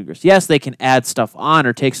back a couple of years. Yes, they can add stuff on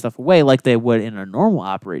or take stuff away like they would in a normal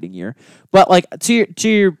operating year. But like to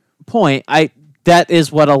your point, that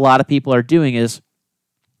is what a lot of people are doing is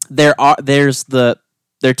they're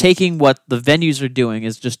taking what the venues are doing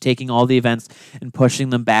is just taking all the events and pushing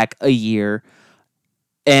them back a year.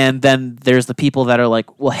 And then there's the people that are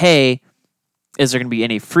like, well, hey, is there going to be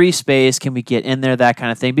any free space? Can we get in there? That kind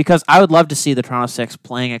of thing. Because I would love to see the Toronto Six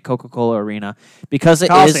playing at Coca-Cola Arena because it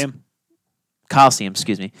is Coliseum,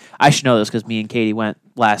 excuse me. I should know this because me and Katie went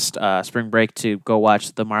last spring break to go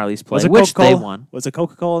watch the Marlies play, which they won. Was it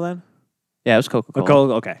Coca-Cola then? Yeah, it was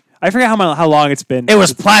Coca-Cola. Okay. I forget how long it's been. It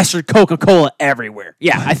was plastered Coca-Cola everywhere.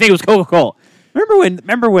 Yeah, I think it was Coca-Cola.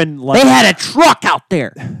 Remember when they had a truck out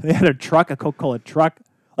there? They had a Coca-Cola truck.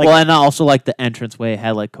 And also like the entranceway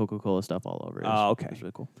had like Coca-Cola stuff all over it. Okay. It was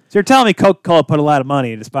really cool. So you're telling me Coca-Cola put a lot of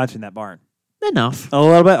money into sponsoring that barn? Enough. A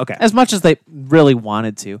little bit? Okay. As much as they really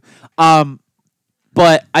wanted to.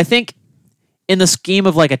 But I think in the scheme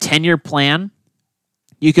of like a 10-year plan,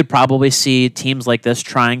 you could probably see teams like this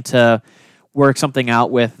trying to work something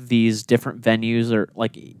out with these different venues, or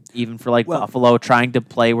like even for like Buffalo, trying to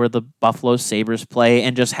play where the Buffalo Sabres play,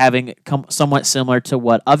 and just having it somewhat similar to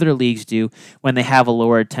what other leagues do when they have a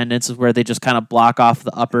lower attendance, is where they just kind of block off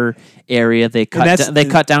the upper area. They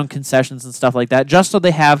cut down concessions and stuff like that, just so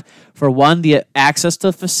they have, for one, the access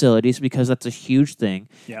to facilities, because that's a huge thing,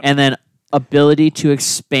 and then ability to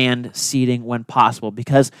expand seating when possible.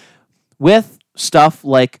 Because with stuff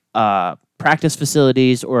like practice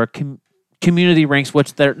facilities or community rinks,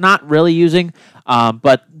 which they're not really using,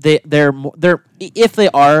 but they're if they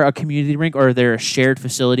are a community rink or they're a shared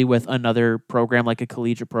facility with another program like a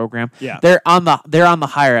collegiate program, they're on the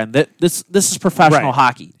higher end. This is professional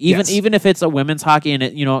hockey. Even if it's a women's hockey and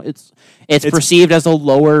it's perceived as a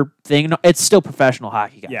lower thing, no, it's still professional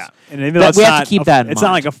hockey, guys. Yeah, and we have to keep that in mind. It's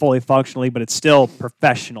not like a fully functional league, but it's still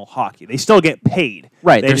professional hockey. They still get paid.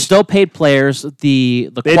 Right, they're still paid players. The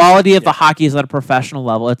quality of the hockey is at a professional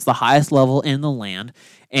level. It's the highest level in the land,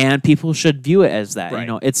 and people should view it as that. Right.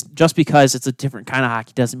 It's just because it's a different kind of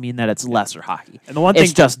hockey doesn't mean that it's lesser hockey. And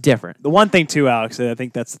it's just different. The one thing too, Alex, I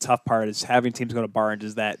think that's the tough part is having teams go to barns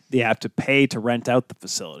is that they have to pay to rent out the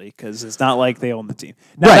facility because it's not like they own the team.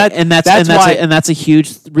 Now, right, that's a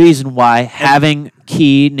huge reason why having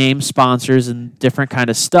key name sponsors and different kind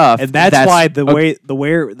of stuff. And that's why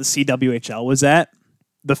where the CWHL was at.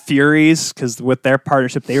 The Furies, because with their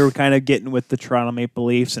partnership, they were kind of getting with the Toronto Maple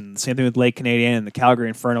Leafs, and same thing with Lake Canadian and the Calgary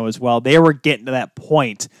Inferno as well. They were getting to that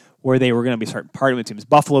point where they were going to be starting partying with teams.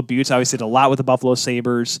 Buffalo Buttes obviously did a lot with the Buffalo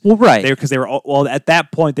Sabres. Well, right. Because at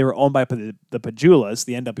that point, they were owned by the Pajulas,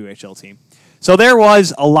 the NWHL team. So there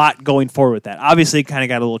was a lot going forward with that. Obviously, kind of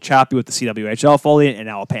got a little choppy with the CWHL folding, and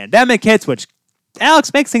now a pandemic hits, which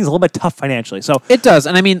Alex makes things a little bit tough financially. So it does,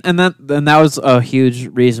 and I mean, and that was a huge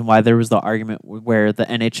reason why there was the argument where the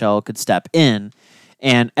NHL could step in,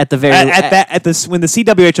 and at the very when the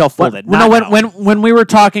CWHL folded. When we were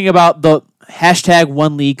talking about the hashtag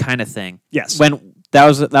one league kind of thing. Yes. When that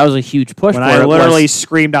was a huge push. When I literally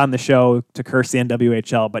screamed on the show to curse the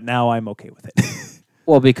NWHL, but now I'm okay with it.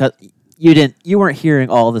 Well, because you weren't hearing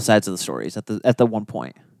all the sides of the stories at the one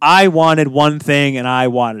point. I wanted one thing and I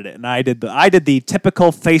wanted it, and I did the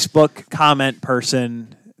typical Facebook comment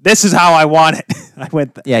person. This is how I want it. I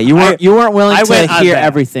went. You weren't willing to hear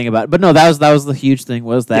everything about it. But no, that was the huge thing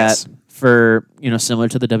was that yes. For similar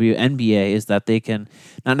to the WNBA is that they can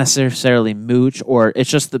not necessarily mooch, or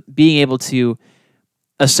it's just being able to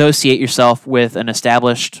associate yourself with an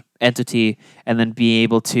established entity and then be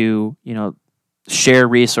able to share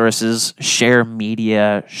resources, share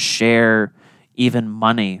media, share even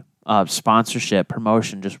money, sponsorship,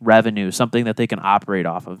 promotion, just revenue, something that they can operate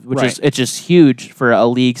off of, which is it's just huge for a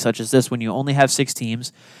league such as this when you only have 6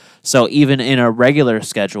 teams. So even in a regular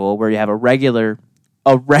schedule where you have a regular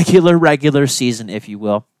season, if you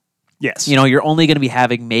will, yes, you're only going to be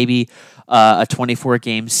having maybe a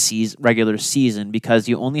 24-game regular season because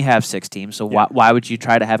you only have 6 teams. So why would you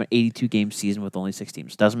try to have an 82-game season with only 6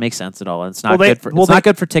 teams? Doesn't make sense at all. And it's not not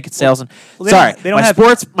good for ticket sales.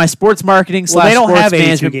 My sports marketing / they don't sports have 82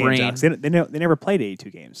 management games. brain. They never played 82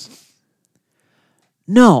 games.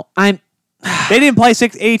 No, they didn't play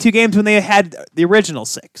 82 games when they had the original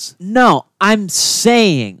 6. No, I'm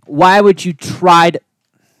saying why would you try to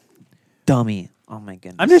dummy? Oh my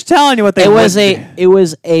goodness! I'm just telling you what they. It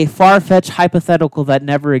was a far-fetched hypothetical that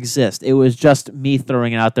never exists. It was just me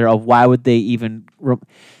throwing it out there of why would they even.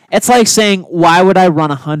 It's like saying why would I run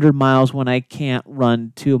 100 miles when I can't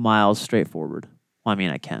run 2 miles straight forward? Well, I mean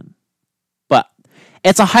I can, but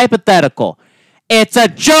it's a hypothetical. It's a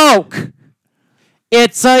joke.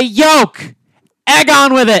 It's a yoke. Egg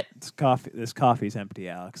on with it. This coffee's empty,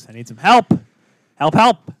 Alex. I need some help.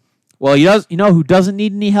 Help. Well, you know who doesn't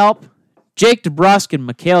need any help? Jake DeBrusk and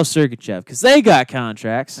Mikhail Sergachev, because they got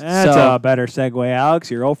contracts. That's a better segue, Alex.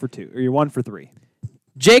 You're 0 for 2, or you're 1 for 3.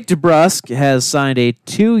 Jake DeBrusk has signed a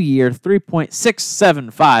 2-year,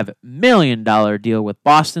 $3.675 million deal with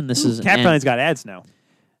Boston. This is Cap Friendly's got ads now.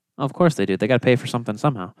 Of course they do. They got to pay for something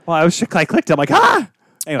somehow. Well, I clicked. I'm like, ah!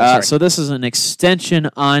 Anyway, so this is an extension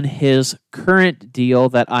on his current deal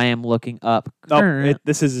that I am looking up.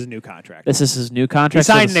 This is his new contract. This is his new contract.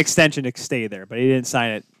 He signed an extension to stay there, but he didn't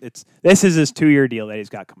sign it. This is his 2-year deal that he's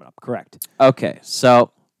got coming up. Correct. Okay,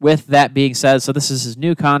 so with that being said, so this is his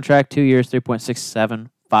new contract, 2 years,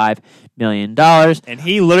 $3.675 million. And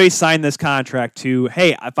he literally signed this contract to,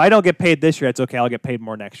 hey, if I don't get paid this year, it's okay. I'll get paid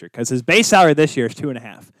more next year because his base salary this year is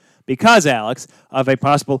 2.5. Because, Alex, of a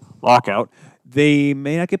possible lockout, they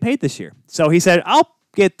may not get paid this year. So he said, I'll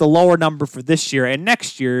get the lower number for this year, and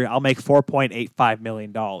next year I'll make $4.85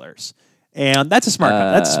 million. And that's a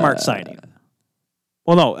smart signing.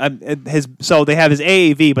 Well, no, so they have his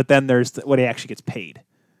AAV, but then there's what he actually gets paid.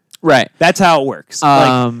 Right. That's how it works.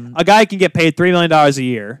 A guy can get paid $3 million a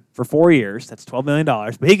year for 4 years. That's $12 million.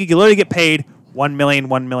 But he could literally get paid $1 million,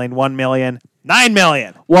 $1 million, $1 million, $9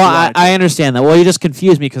 million. Well, I understand that. Well, you just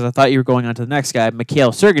confused me because I thought you were going on to the next guy,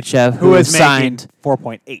 Mikhail Sergachev, who has signed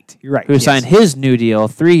 $4.8. You're right. Who signed his new deal,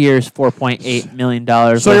 3 years, $4.8 million.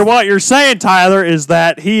 So what you're saying, Tyler, is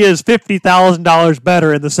that he is $50,000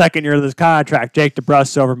 better in the second year of this contract, Jake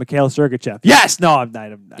DeBrusk over Mikhail Sergachev. Yes! No, I'm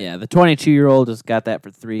not. Yeah, the 22-year-old has got that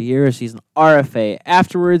for 3 years. He's an RFA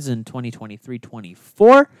afterwards in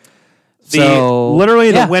 2023-24.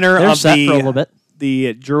 The winner of for a little bit.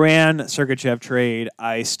 The Duran Sergachev trade,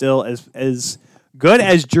 I still, as good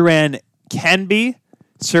as Duran can be,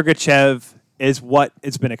 Sergachev is what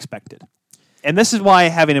has been expected. And this is why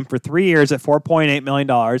having him for 3 years at $4.8 million,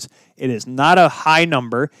 it is not a high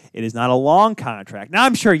number. It is not a long contract. Now,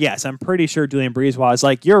 I'm pretty sure Julian Breezewell is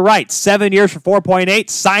like, you're right, 7 years for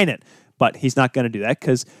 4.8, sign it. But he's not going to do that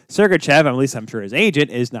because Sergachev, at least I'm sure his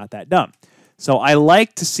agent, is not that dumb. So I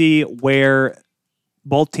like to see where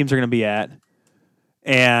both teams are going to be at.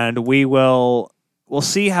 And we'll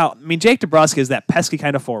see how. I mean, Jake DeBrusk is that pesky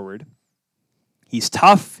kind of forward. He's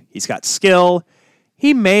tough. He's got skill.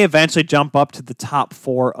 He may eventually jump up to the top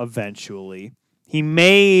 4 eventually.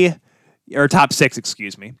 Or top 6,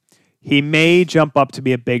 excuse me. He may jump up to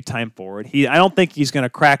be a big-time forward. I don't think he's going to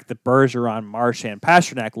crack the Bergeron, Marchand,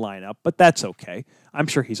 Pasternak lineup, but that's okay. I'm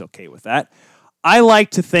sure he's okay with that. I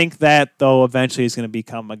like to think that, though, eventually he's going to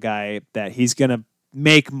become a guy that he's going to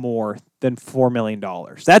make more than $4 million.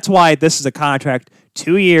 That's why this is a contract,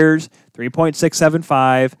 2 years,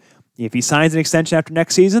 3.675. If he signs an extension after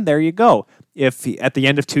next season, there you go. If at the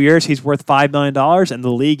end of 2 years he's worth $5 million and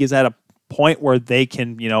the league is at a point where they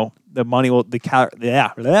can, the money will, the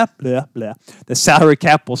salary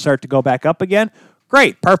cap will start to go back up again,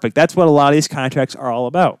 great, perfect. That's what a lot of these contracts are all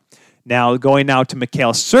about. Now, going now to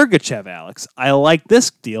Mikhail Sergachev, Alex, I like this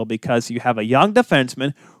deal because you have a young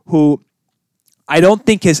defenseman who I don't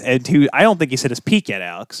think he's hit his peak yet,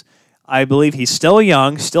 Alex. I believe he's still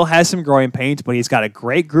young, still has some growing pains, but he's got a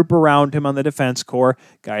great group around him on the defense core.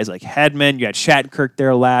 Guys like Hedman, you had Shattenkirk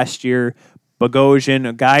there last year,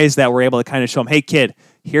 Bogosian, guys that were able to kind of show him, hey, kid,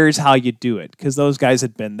 here's how you do it, because those guys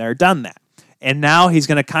had been there, done that. And now he's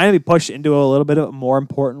going to kind of be pushed into a little bit of a more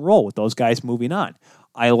important role with those guys moving on.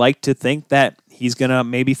 I like to think that he's going to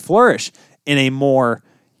maybe flourish in a more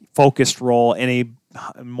focused role, in a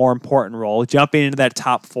more important role, jumping into that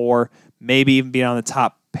top four, maybe even being on the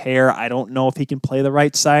top pair. I don't know if he can play the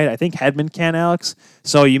right side. I think Hedman can, Alex.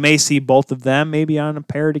 So you may see both of them maybe on a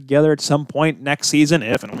pair together at some point next season,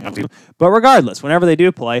 if and when. But regardless, whenever they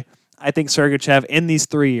do play, I think Sergachev in these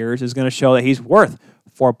 3 years is going to show that he's worth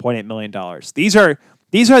 $4.8 million. These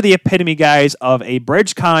are the epitome guys of a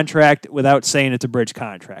bridge contract without saying it's a bridge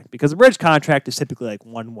contract, because a bridge contract is typically like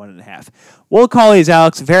 1.5. We'll call these,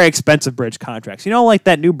 Alex, very expensive bridge contracts. Like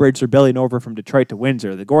that new bridge they're building over from Detroit to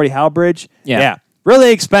Windsor, the Gordie Howe Bridge? Yeah.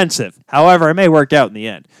 Really expensive. However, it may work out in the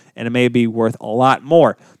end, and it may be worth a lot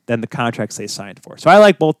more than the contracts they signed for. So I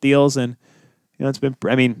like both deals, and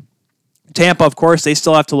Tampa, of course, they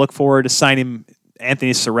still have to look forward to signing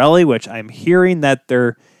Anthony Cirelli, which I'm hearing that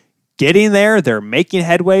they're getting there. They're making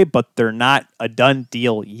headway, but they're not a done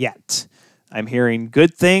deal yet. I'm hearing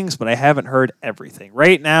good things, but I haven't heard everything.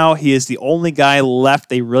 Right now, he is the only guy left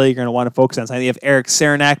they really are going to want to focus on. They have Eric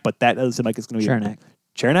Cernak, but that doesn't seem like it's going to be...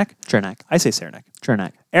 Chernak? I say Cernak.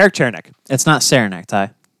 Chernak. Eric Chernak. It's not Saranac,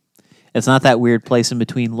 Ty. It's not that weird place in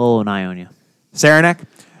between Lowell and Ionia. Cernak?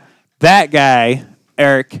 That guy,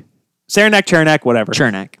 Eric... Cernak, Chernak, whatever.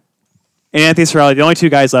 Chernak. And Anthony Cirelli, the only two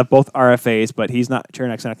guys left, both RFAs, but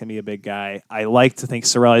Chernak's not going to be a big guy. I like to think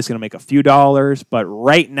Cirelli's going to make a few dollars, but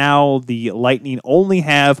right now the Lightning only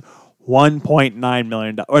have $1.9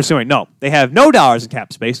 million. Or sorry, no, they have no dollars in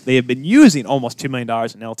cap space. They have been using almost $2 million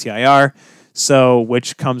in LTIR,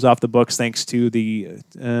 which comes off the books thanks to the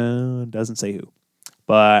doesn't say who,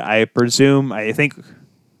 but because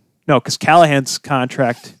Callahan's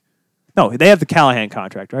contract. No, they have the Callahan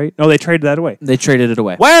contract, right? No, they traded that away. They traded it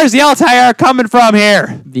away. Where's the LTIR coming from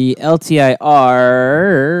here? The LTIR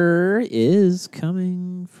is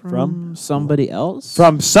coming from somebody else.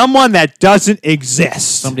 From someone that doesn't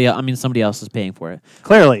exist. Somebody else is paying for it.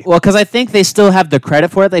 Clearly. Well, because I think they still have the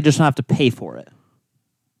credit for it. They just don't have to pay for it.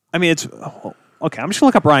 It's... okay, I'm just going to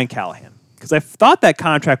look up Ryan Callahan, because I thought that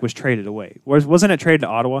contract was traded away. Wasn't it traded to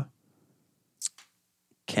Ottawa?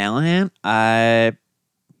 Callahan?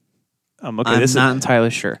 I'm not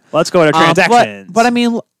entirely sure. Let's go to transactions. But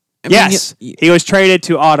yes, he was traded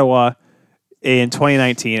to Ottawa in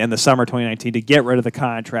 2019, in the summer 2019, to get rid of the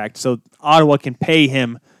contract, so Ottawa can pay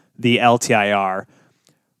him the LTIR.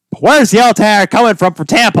 But where's the LTIR coming from for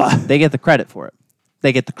Tampa? They get the credit for it.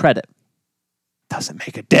 They get the credit. Doesn't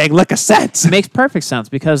make a dang lick of sense. It makes perfect sense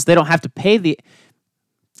because they don't have to pay the...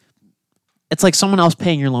 It's like someone else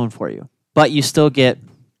paying your loan for you, but you still get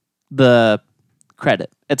the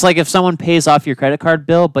credit. It's like if someone pays off your credit card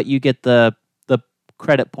bill, but you get the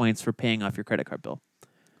credit points for paying off your credit card bill.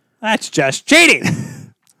 That's just cheating.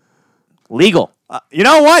 Legal. You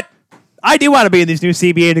know what? I do want to be in these new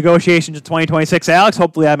CBA negotiations in 2026, Alex.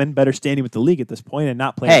 Hopefully I'm in better standing with the league at this point and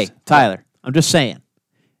not playing. Hey, Tyler, I'm just saying.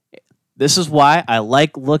 This is why I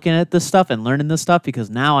like looking at this stuff and learning this stuff, because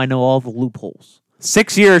now I know all the loopholes.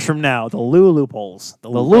 6 years from now, the loopholes.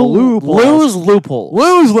 Lou's loophole.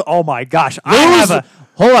 Oh my gosh.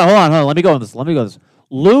 Hold on. Let me go on this.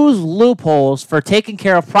 Lou's loopholes for taking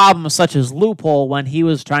care of problems such as loophole when he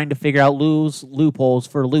was trying to figure out Lou's loopholes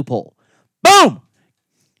for loophole. Boom!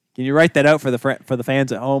 Can you write that out for the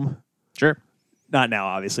fans at home? Sure. Not now,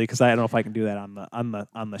 obviously, because I don't know if I can do that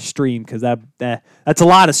on the stream, because that's a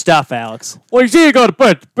lot of stuff, Alex. Well, you see, you go to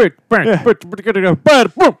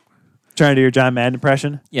Trying to do your John Madden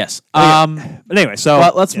impression? Yes. But anyway,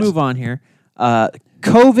 let's move on here.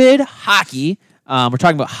 COVID hockey. We're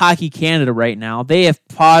talking about Hockey Canada right now. They have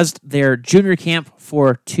paused their junior camp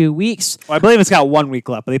for 2 weeks. Well, I believe it's got 1 week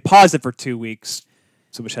left, but they paused it for 2 weeks,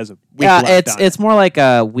 so which has a week left. It's more like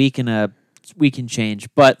a week and change.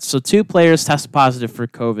 But so 2 players tested positive for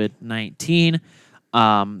COVID-19.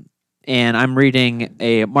 and I'm reading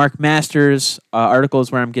a Mark Masters article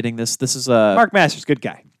is where I'm getting this. This is a Mark Masters, good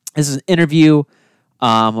guy. This is an interview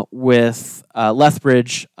with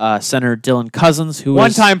Lethbridge Senator Dylan Cousins, who is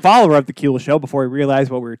One-time follower of the Keeler Show before he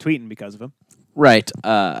realized what we were tweeting because of him. right.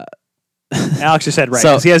 Alex just said right,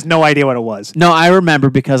 So- because he has no idea what it was. No, I remember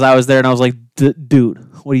because I was there and I was like, dude,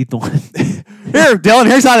 what are you doing? Here, Dylan,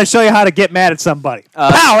 here's how to show you how to get mad at somebody.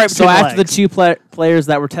 Pow, right So between after the legs. two players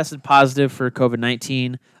that were tested positive for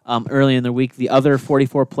COVID-19 early in the week, the other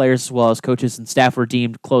 44 players as well as coaches and staff were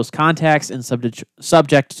deemed close contacts and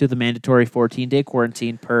subject to the mandatory 14-day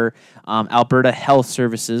quarantine per Alberta Health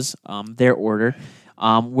Services, their order.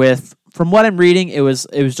 From what I'm reading, it was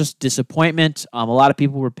just disappointment. A lot of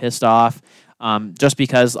people were pissed off just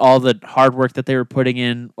because all the hard work that they were putting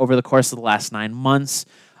in over the course of the last 9 months.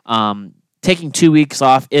 Taking 2 weeks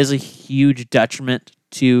off is a huge detriment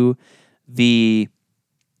to the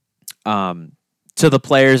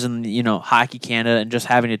players and Hockey Canada, and just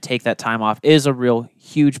having to take that time off is a real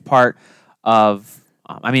huge part of.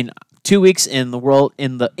 2 weeks in the world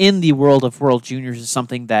in the world of World Juniors is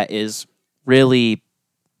something that is really.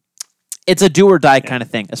 It's a do or die kind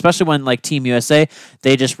of thing, especially when like Team USA,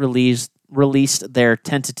 they just released their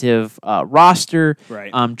tentative roster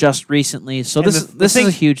Right. just recently. So And this is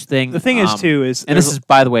a huge thing. The thing is, too, is... and this is,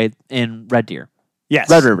 by the way, in Red Deer. yes,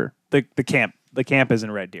 Red River. The camp. The camp is in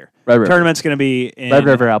Red Deer. Red River. Tournament's going to be in Red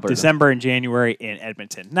River, Alberta. December and January in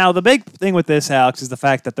Edmonton. Now, the big thing with this, Alex, is the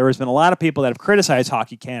fact that there has been a lot of people that have criticized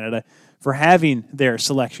Hockey Canada for having their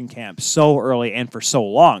selection camp so early and for so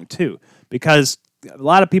long, too. Because a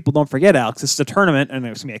lot of people don't forget, Alex, this is a tournament and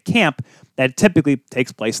it's going to be a camp that typically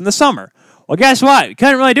takes place in the summer. Well, guess what? You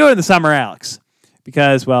couldn't really do it in the summer, Alex,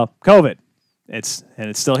 because, well, COVID. It's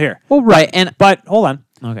still here. Well, right. But hold on.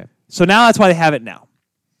 Okay. So now that's why they have it now.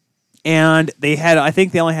 And I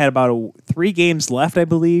think they only had about 3 games left, I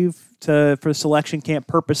believe, for selection camp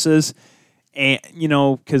purposes. And,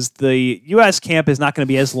 because the U.S. camp is not going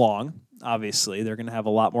to be as long, obviously. They're going to have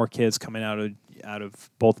a lot more kids coming out of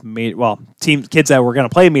both, kids that were going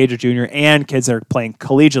to play major junior and kids that are playing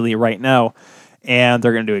collegiately right now. And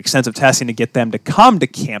they're going to do extensive testing to get them to come to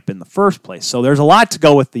camp in the first place. So there's a lot to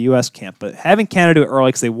go with the U.S. camp. But having Canada do it early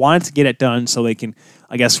because they wanted to get it done so they can,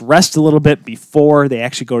 I guess, rest a little bit before they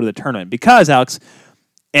actually go to the tournament. Because, Alex,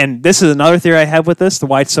 and this is another theory I have with this, the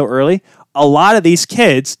why it's so early, a lot of these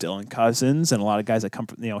kids, Dylan Cousins and a lot of guys that come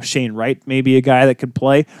from, Shane Wright, maybe a guy that could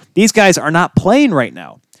play, these guys are not playing right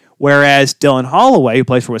now. Whereas Dylan Holloway, who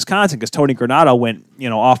plays for Wisconsin, because Tony Granato went,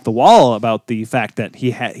 off the wall about the fact that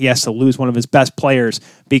he has to lose one of his best players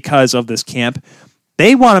because of this camp.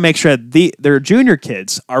 They want to make sure that their junior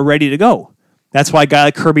kids are ready to go. That's why a guy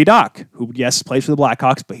like Kirby Doc, who yes plays for the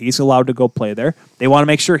Blackhawks, but he's allowed to go play there. They want to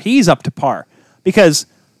make sure he's up to par because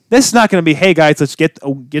this is not going to be, hey guys, let's get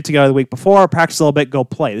together the week before, practice a little bit, go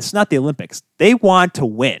play. This is not the Olympics. They want to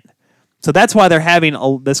win, so that's why they're having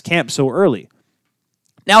this camp so early.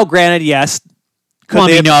 Now, granted, yes.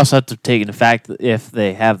 You also have to take into fact that if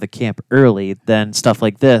they have the camp early, then stuff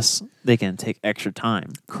like this, they can take extra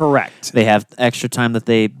time. Correct. They have extra time that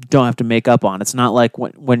they don't have to make up on. It's not like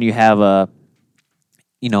when you have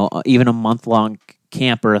even a month-long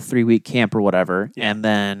camp or a 3-week camp or whatever, and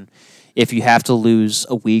then if you have to lose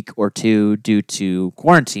a week or two due to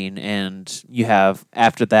quarantine and you have,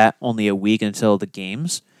 after that, only a week until the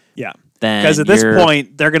games. Yeah. Then because at this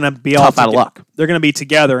point, they're going to be tough out of luck. They're going to be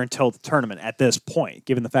together until the tournament at this point,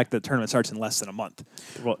 given the fact that the tournament starts in less than a month.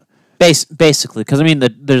 Well, basically, because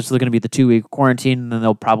there's going to be the 2-week quarantine, and then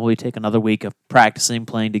they'll probably take another week of practicing,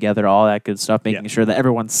 playing together, all that good stuff, making sure that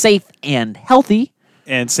everyone's safe and healthy.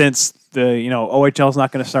 And since the OHL is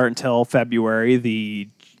not going to start until February, the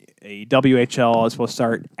WHL is supposed to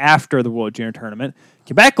start after the World Junior Tournament.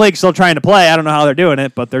 Quebec League's still trying to play. I don't know how they're doing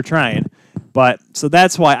it, but they're trying. But so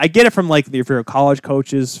that's why I get it from if you're a college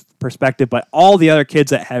coach's perspective, but all the other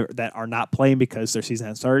kids that are not playing because their season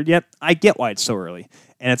hasn't started yet, I get why it's so early.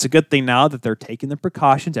 And it's a good thing now that they're taking the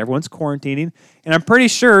precautions. Everyone's quarantining. And I'm pretty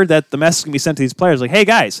sure that the message can be sent to these players like, hey,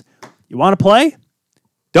 guys, you want to play?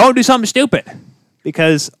 Don't do something stupid.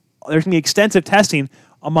 Because there's going to be extensive testing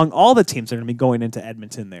among all the teams that are going to be going into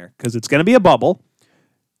Edmonton there. Because it's going to be a bubble.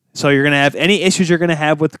 So you're going to have any issues you're going to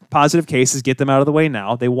have with positive cases, get them out of the way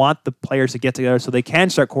now. They want the players to get together so they can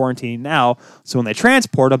start quarantining now. So when they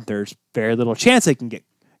transport them, there's very little chance they can get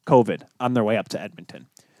COVID on their way up to Edmonton.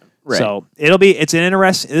 Right. So it's an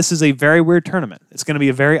interesting, this is a very weird tournament. It's going to be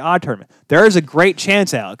a very odd tournament. There is a great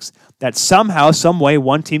chance, Alex, that somehow, some way,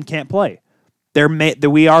 one team can't play.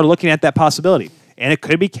 We are looking at that possibility. And it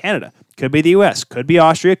could be Canada, could be the U.S., could be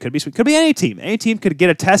Austria, could be any team. Any team could get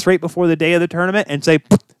a test right before the day of the tournament and say,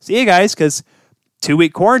 see you guys, because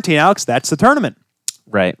 2-week quarantine, Alex, that's the tournament.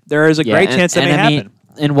 Right. There is a great chance that may happen.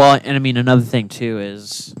 Another thing too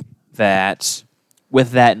is that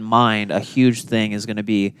with that in mind, a huge thing is going to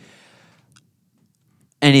be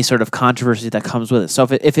any sort of controversy that comes with it. So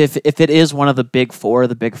if it is one of the big four,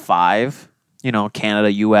 the big five,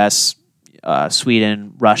 Canada, U.S.,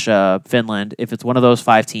 Sweden, Russia, Finland, if it's one of those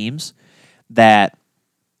 5 teams that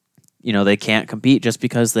they can't compete just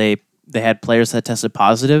because they had players that tested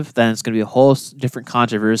positive, then it's going to be a whole different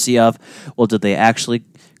controversy of, well, did they actually?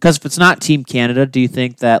 Because if it's not Team Canada, do you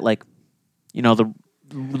think that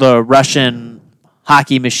the Russian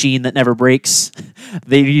hockey machine that never breaks,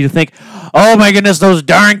 you think, oh my goodness, those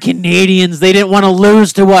darn Canadians, they didn't want to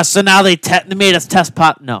lose to us, so now they made us test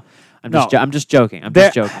pot? No. I'm just joking.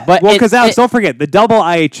 But because Alex, don't forget, the double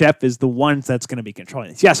IHF is the ones that's going to be controlling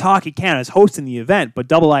this. Yes, Hockey Canada is hosting the event, but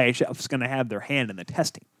double IHF is going to have their hand in the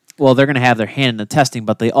testing. Well, they're going to have their hand in the testing,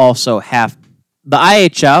 but they also have the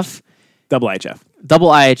IHF. Double IHF. Double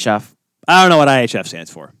IHF. I don't know what IHF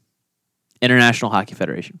stands for. International Hockey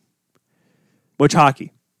Federation. Which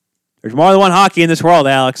hockey? There's more than one hockey in this world,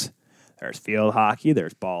 Alex. There's field hockey.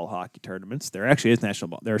 There's ball hockey tournaments. There actually is national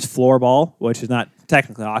ball. There's floorball, which is not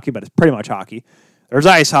technically hockey, but it's pretty much hockey. There's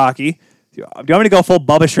ice hockey. Do you want me to go full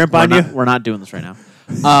Bubba Shrimp on you? We're not doing this right now.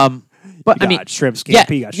 But shrimp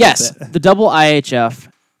scampi. Yes, the double IHF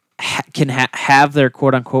can have their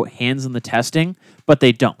quote unquote hands in the testing, but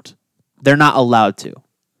they don't. They're not allowed to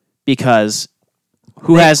because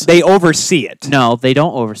they oversee it. No, they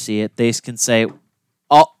don't oversee it. They can say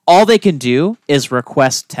all they can do is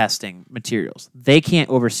request testing materials. They can't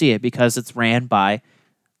oversee it because it's ran by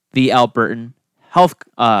the Albertan Health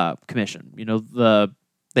Commission.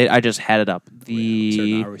 I just had it up. Are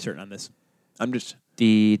we certain on this? I'm just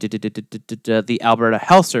the Alberta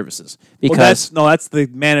Health Services because that's the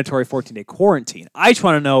mandatory 14-day quarantine. I just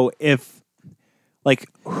want to know if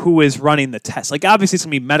who is running the test. Obviously it's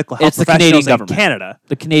going to be medical health professionals in Canada.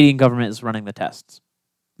 The Canadian government is running the tests.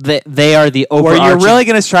 They are the overarching. Or you're really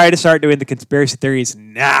going to try to start doing the conspiracy theories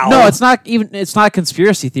now? No, it's not a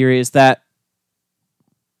conspiracy theory. It's that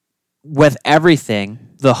with everything,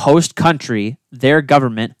 the host country, their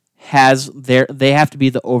government they have to be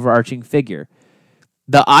the overarching figure.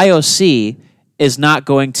 The IOC is not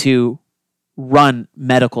going to run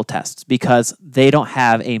medical tests because they don't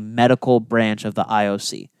have a medical branch of the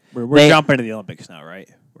IOC. We're jumping to the Olympics now, right?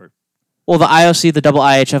 Well, the IOC, the double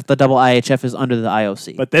IHF is under the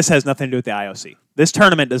IOC. But this has nothing to do with the IOC. This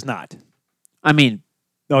tournament does not. I mean,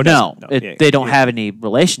 they don't have any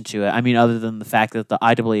relation to it. I mean, other than the fact that the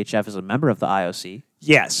IWHF is a member of the IOC.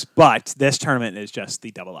 Yes, but this tournament is just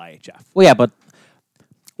the double IHF. Well, yeah, but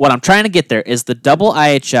what I'm trying to get there is the double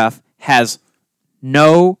IHF has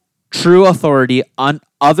no true authority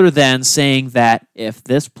other than saying that if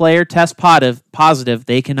this player tests positive,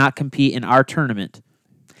 they cannot compete in our tournament.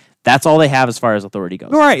 That's all they have as far as authority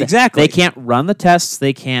goes. Right, exactly. They can't run the tests.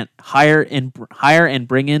 They can't hire and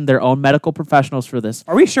bring in their own medical professionals for this.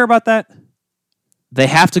 Are we sure about that? They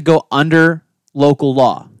have to go under local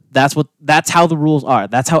law. That's how the rules are.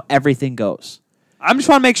 That's how everything goes. I just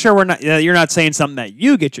want to make sure you're not saying something that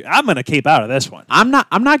you get. I'm going to keep out of this one. I'm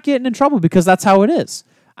not getting in trouble because that's how it is.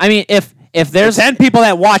 I mean, if there's the 10 people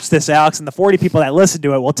that watch this, Alex, and the 40 people that listen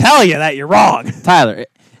to it will tell you that you're wrong. Tyler,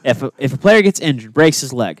 if a player gets injured, breaks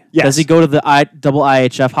his leg, does he go to the double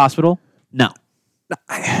IHF hospital? No.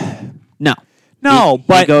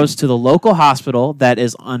 But he goes to the local hospital that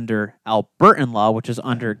is under Albertan law, which is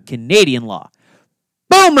under Canadian law.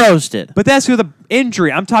 Boom, roasted. But that's with the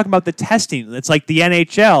injury. I'm talking about the testing. It's like the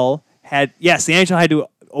NHL had to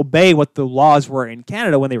obey what the laws were in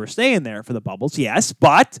Canada when they were staying there for the bubbles. Yes,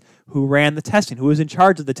 but who ran the testing? Who was in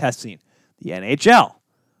charge of the testing? The NHL.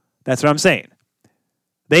 That's what I'm saying.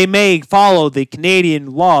 They may follow the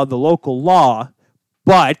Canadian law, the local law,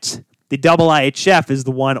 but the double IHF is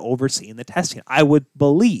the one overseeing the testing. I would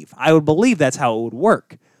believe that's how it would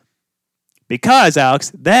work. Because,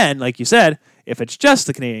 Alex, then, like you said, if it's just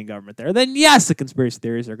the Canadian government there, then yes, the conspiracy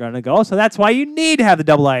theories are going to go. So that's why you need to have the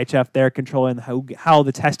double IHF there controlling how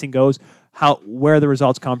the testing goes, where the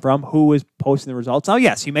results come from, who is posting the results. Now,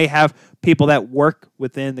 yes, you may have people that work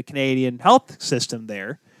within the Canadian health system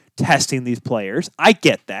there testing these players. I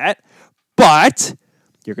get that. But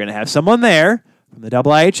you're going to have someone there from the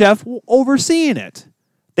double IHF overseeing it.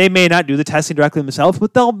 They may not do the testing directly themselves,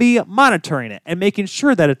 but they'll be monitoring it and making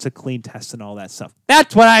sure that it's a clean test and all that stuff.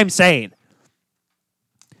 That's what I'm saying.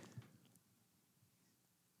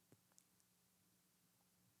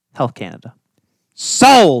 Health Canada.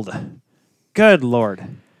 Sold. Good Lord.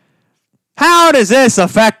 How does this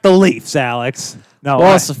affect the Leafs, Alex? No,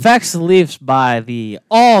 Well, this affects the Leafs by the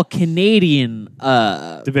all-Canadian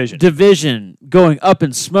division going up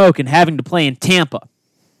in smoke and having to play in Tampa.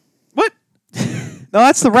 What? No,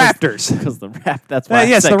 that's the Raptors. Because that's why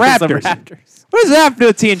yes, the Raptors. Raptors. What does that have to do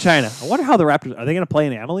with T in China? I wonder how the Raptors are they going to play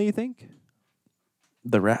in Amalie? You think?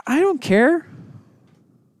 I don't care.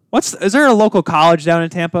 Is there a local college down in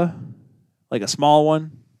Tampa, like a small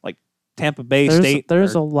one, like Tampa Bay State?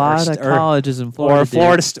 There's a lot of colleges in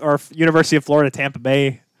Florida, or University of Florida, Tampa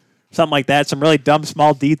Bay, something like that. Some really dumb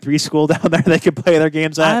small D3 school down there they could play their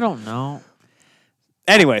games at. I don't know.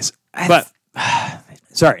 Anyways,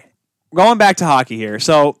 sorry, going back to hockey here.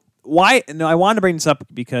 So why? No, I wanted to bring this up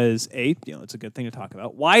because it's a good thing to talk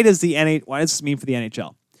about. Why does this mean for the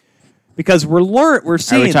NHL? Because we're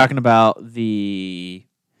seeing. Are we talking about Are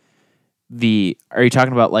you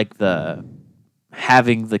talking about like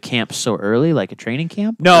having the camp so early, like a training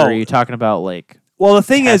camp? No. Or are you talking about like? Well, the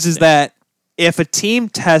thing is that if a team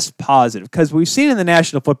tests positive, because we've seen in the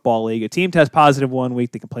National Football League, a team tests positive 1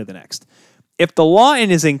 week, they can play the next. If the law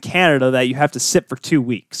is in Canada that you have to sit for 2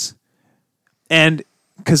 weeks, and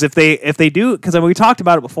because if they do, because we talked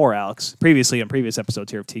about it before, Alex, previously in previous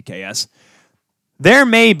episodes here of TKS, there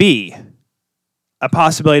may be a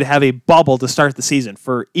possibility to have a bubble to start the season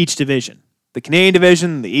for each division. The Canadian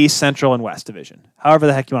division, the East, Central, and West division. However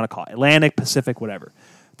the heck you want to call it. Atlantic, Pacific, whatever.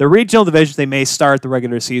 The regional divisions, they may start the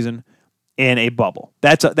regular season in a bubble.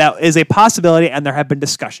 That is a possibility, and there have been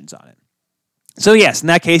discussions on it. So yes, in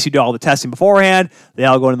that case, you do all the testing beforehand. They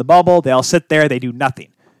all go into the bubble. They all sit there. They do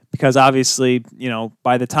nothing. Because obviously,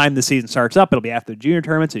 by the time the season starts up, it'll be after the junior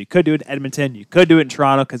tournament, so you could do it in Edmonton. You could do it in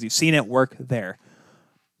Toronto because you've seen it work there.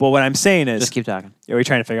 But what I'm saying is... Just keep talking. Are we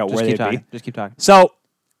trying to figure out where they'd be? Just keep talking. So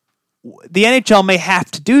the NHL may have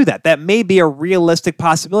to do that. That may be a realistic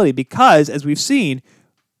possibility because, as we've seen,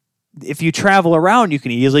 if you travel around, you can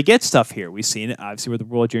easily get stuff here. We've seen it, obviously, with the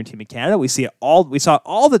World Junior Team in Canada. We saw it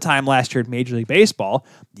all the time last year in Major League Baseball.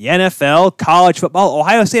 The NFL, college football.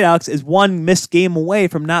 Ohio State, Alex, is one missed game away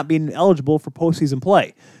from not being eligible for postseason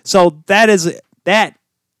play. So that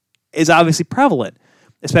is obviously prevalent,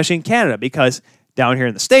 especially in Canada, because down here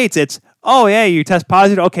in the States, it's, oh, yeah, you test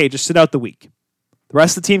positive. Okay, just sit out the week. The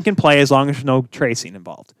rest of the team can play as long as there's no tracing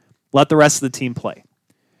involved. Let the rest of the team play.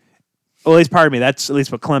 Well, at least, pardon me, that's at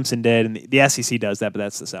least what Clemson did, and the SEC does that, but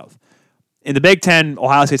that's the South. In the Big Ten,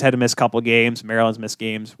 Ohio State's had to miss a couple of games. Maryland's missed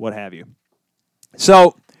games, what have you.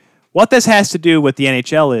 So what this has to do with the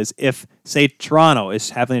NHL is if, say, Toronto is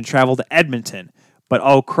having to travel to Edmonton, but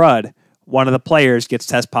oh, crud, one of the players gets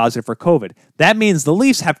test positive for COVID. That means the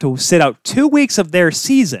Leafs have to sit out 2 weeks of their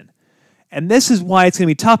season. And this is why it's going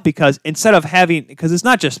to be tough because instead of because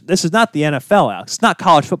this is not the NFL, Alex. It's not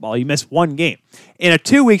college football. You miss one game. In a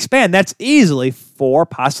 2 week span, that's easily 4,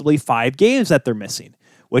 possibly 5 games that they're missing,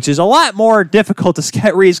 which is a lot more difficult to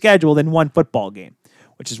reschedule than one football game.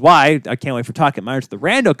 Which is why I can't wait for Talking Miners the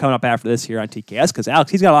Rando coming up after this here on TKS because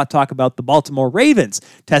Alex, he's got a lot to talk about the Baltimore Ravens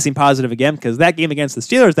testing positive again because that game against the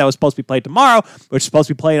Steelers that was supposed to be played tomorrow, which is supposed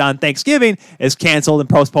to be played on Thanksgiving, is canceled and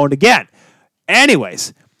postponed again.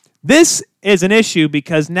 Anyways, this is an issue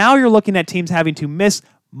because now you're looking at teams having to miss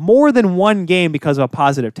more than one game because of a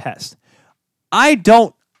positive test. I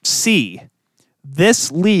don't see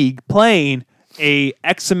this league playing a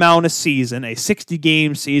X amount of season, a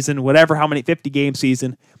 60-game season, whatever, 50-game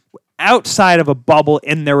season, outside of a bubble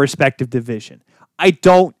in their respective division. I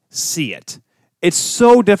don't see it. It's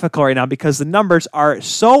so difficult right now because the numbers are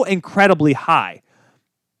so incredibly high.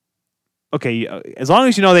 Okay, as long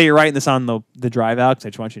as you know that you're writing this on the drive, Alex, I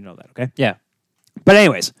just want you to know that, okay? Yeah. But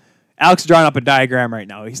anyways, Alex is drawing up a diagram right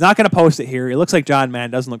now. He's not going to post it here. It looks like John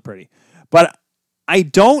Madden. Doesn't look pretty. But I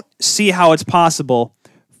don't see how it's possible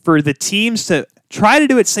for the teams to try to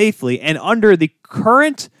do it safely and under the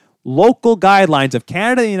current local guidelines of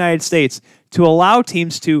Canada and the United States to allow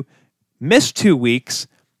teams to miss 2 weeks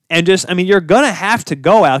and you're going to have to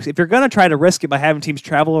go, Alex. If you're going to try to risk it by having teams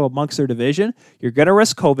travel amongst their division, you're going to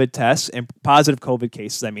risk COVID tests and positive COVID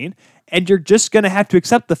cases, and you're just going to have to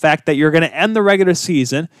accept the fact that you're going to end the regular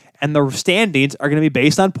season and the standings are going to be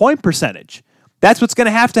based on point percentage. That's what's going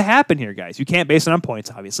to have to happen here, guys. You can't base it on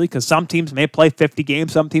points, obviously, because some teams may play 50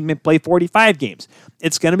 games, some teams may play 45 games.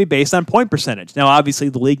 It's going to be based on point percentage. Now, obviously,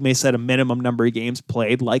 the league may set a minimum number of games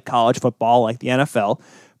played, like college football, like the NFL,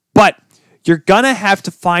 but you're going to have to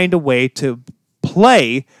find a way to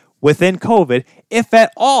play within COVID, if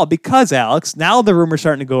at all, because, Alex, now the rumor's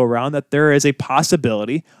starting to go around that there is a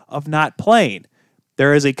possibility of not playing.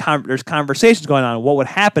 There's conversations going on what would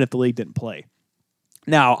happen if the league didn't play.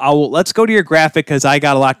 Now, let's go to your graphic because I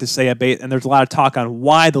got a lot to say about, and there's a lot of talk on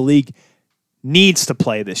why the league needs to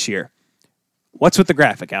play this year. What's with the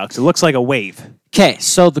graphic, Alex? It looks like a wave. Okay,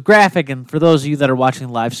 so the graphic, and for those of you that are watching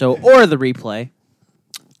the live show or the replay,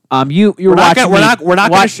 you're watching. We're not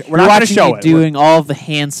going to show it. Doing all of the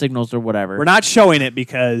hand signals or whatever. We're not showing it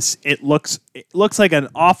because it looks like an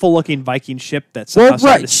awful looking Viking ship that's somehow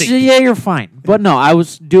starting to sink. Yeah, you're fine. But no, I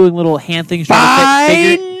was doing little hand things.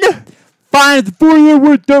 Fine. Fine. The 4-year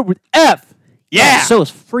word start with F. Yeah. So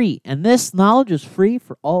it's free, and this knowledge is free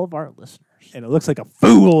for all of our listeners. And it looks like a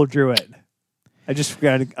fool drew it. I just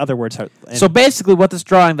forgot other words. So basically, what this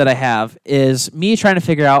drawing that I have is me trying to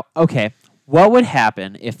figure out, okay, what would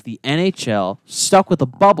happen if the NHL stuck with a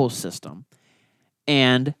bubble system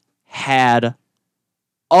and had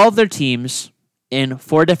all of their teams in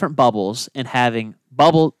 4 different bubbles and having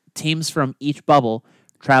bubble teams from each bubble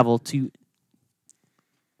travel to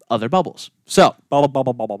other bubbles. So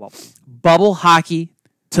bubble hockey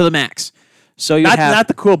to the max. So you not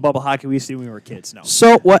the cool bubble hockey we used to do when we were kids. No.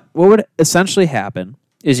 So what would essentially happen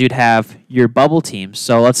is you'd have your bubble teams.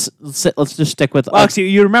 So let's just stick with. Well,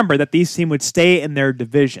 you remember that these teams would stay in their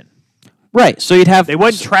division, right? So you'd have they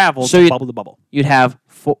wouldn't travel bubble to bubble. You'd have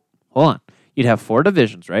 4. Hold on. You'd have 4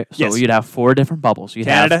 divisions, right? So yes. You'd have 4 different bubbles. You'd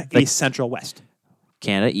Canada, have East, Central, West.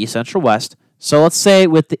 Canada, East, Central, West. So let's say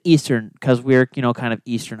with the Eastern, because we're kind of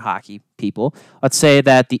Eastern hockey people. Let's say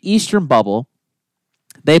that the Eastern bubble,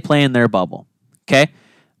 they play in their bubble. Okay.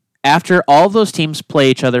 After all of those teams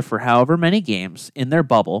play each other for however many games in their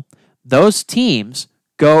bubble, those teams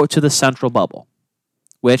go to the Central bubble,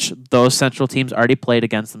 which those Central teams already played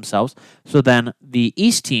against themselves. So then the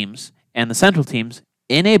East teams and the Central teams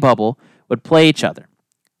in a bubble would play each other.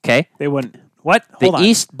 Okay? They wouldn't. What? Hold on.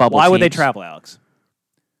 East bubble. Why would they travel, Alex?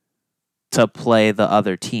 To play the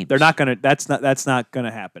other teams. They're not gonna. That's not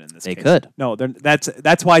gonna happen in this case. They could. No.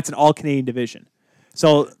 That's why it's an all Canadian division.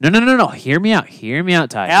 So no. Hear me out,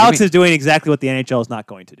 Ty. Alex is doing exactly what the NHL is not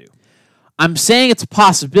going to do. I'm saying it's a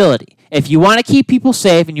possibility. If you want to keep people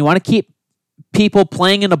safe and you want to keep people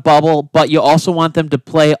playing in a bubble, but you also want them to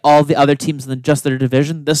play all the other teams than just their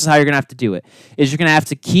division, this is how you're going to have to do it. Is you're going to have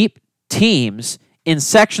to keep teams in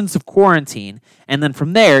sections of quarantine, and then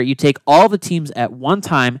from there, you take all the teams at one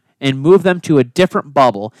time and move them to a different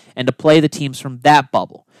bubble and to play the teams from that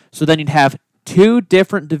bubble. So then you'd have 2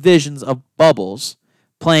 different divisions of bubbles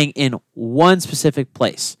playing in one specific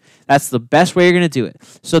place. That's the best way you're going to do it.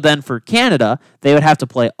 So then for Canada, they would have to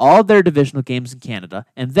play all their divisional games in Canada,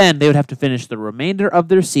 and then they would have to finish the remainder of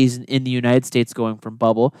their season in the United States going from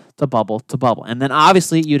bubble to bubble to bubble. And then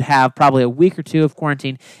obviously you'd have probably a week or 2 of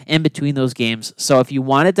quarantine in between those games. So if you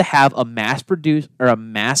wanted to have a mass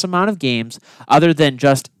amount of games other than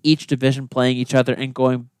just each division playing each other and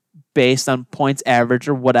going based on points average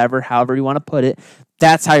or whatever, however you want to put it,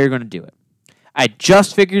 that's how you're going to do it. I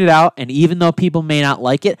just figured it out, and even though people may not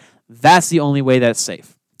like it, that's the only way that's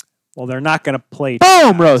safe. Well, they're not going to play.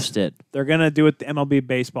 Boom, roasted. They're going to do what the MLB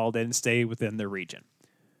baseball did and stay within their region.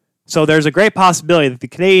 So there's a great possibility that the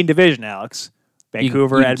Canadian division, Alex,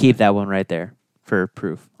 Vancouver, you can keep that one right there for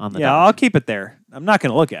proof on the. Yeah, I'll keep it there. I'm not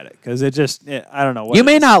going to look at it because I don't know what you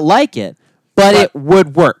may not like it, but it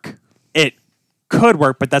would work. It could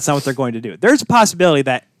work, but that's not what they're going to do. There's a possibility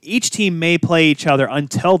that each team may play each other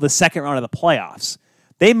until the second round of the playoffs.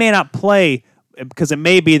 They may not play because it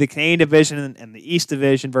may be the Canadian division and the East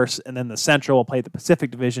division and then the Central will play the Pacific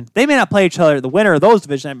division. They may not play each other. The winner of those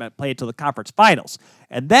divisions might play until the conference finals,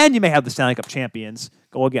 and then you may have the Stanley Cup champions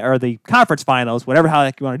go again, or the conference finals, whatever how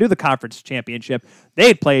you want to do the conference championship.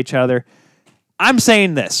 They'd play each other. I'm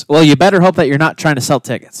saying this. Well, you better hope that you're not trying to sell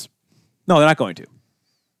tickets. No, they're not going to.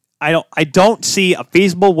 I don't see a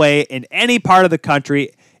feasible way in any part of the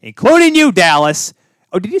country, including you, Dallas.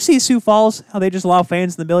 Oh, did you see Sioux Falls? How they just allow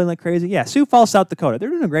fans in the building like crazy? Yeah, Sioux Falls, South Dakota. They're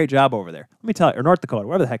doing a great job over there. Let me tell you, or North Dakota,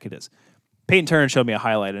 wherever the heck it is. Peyton Turner showed me a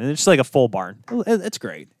highlight, and it's just like a full barn. It's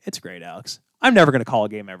great. It's great, Alex. I'm never going to call a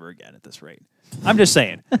game ever again at this rate. I'm just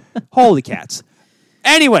saying. Holy cats.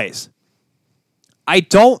 Anyways, I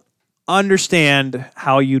don't understand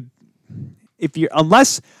how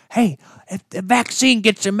unless, hey, if the vaccine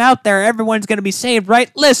gets them out there, everyone's going to be saved, right?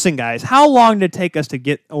 Listen, guys, how long did it take us to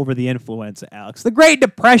get over the influenza, Alex? The Great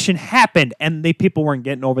Depression happened, and the people weren't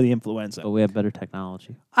getting over the influenza. But we have better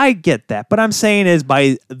technology. I get that, but I'm saying is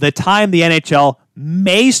by the time the NHL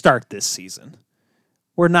may start this season,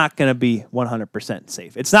 we're not going to be 100%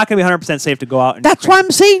 safe. It's not going to be 100% safe to go out and... That's why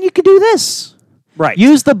I'm saying you could do this. Right.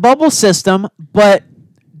 Use the bubble system, but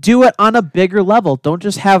do it on a bigger level. Don't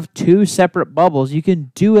just have 2 separate bubbles. You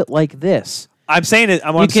can do it like this. I'm saying it.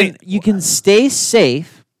 You can stay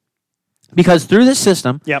safe because through this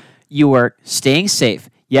system, yep, you are staying safe.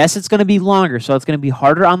 Yes, it's going to be longer, so it's going to be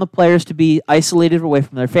harder on the players to be isolated away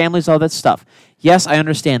from their families, all that stuff. Yes, I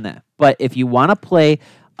understand that. But if you want to play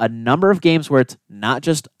a number of games where it's not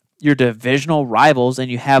just your divisional rivals and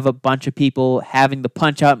you have a bunch of people having to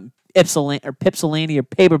punch out Pipsolani or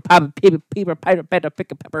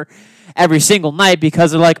pepper every single night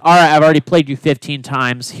because they're like, all right, I've already played you 15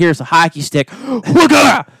 times. Here's a hockey stick.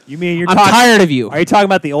 You mean I'm tired of you. Are you talking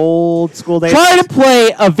about the old school days? Try to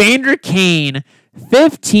play Evander Kane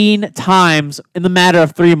 15 times in the matter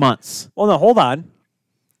of 3 months. Well, no, hold on,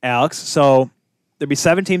 Alex. So there'd be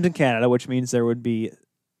 7 teams in Canada, which means there would be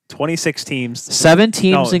 26 teams. 7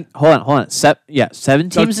 teams hold on. 7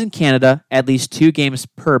 teams in Canada, at least 2 games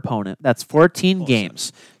per opponent. That's 14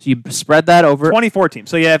 games. So you spread that over 24 teams.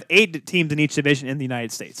 So you have 8 teams in each division in the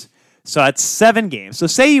United States. So that's 7 games. So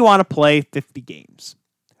say you want to play 50 games.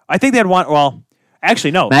 I think they'd want, well,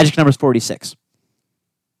 actually, no. Magic number is 46.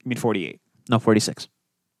 You mean 48? No, 46.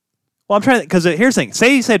 Well, I'm trying to, because here's the thing.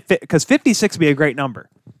 Say you said, because 56 would be a great number.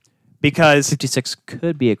 Because 56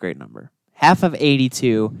 could be a great number. Half of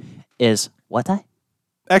 82 is what?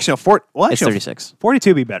 Actually, It's 36. 42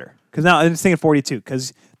 would be better. Because now I'm just thinking 42.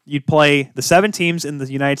 Because you'd play the 7 teams in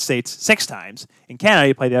the United States 6 times. In Canada,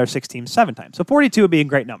 you play the other 6 teams 7 times. So 42 would be a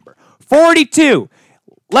great number. 42!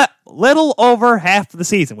 Little over half of the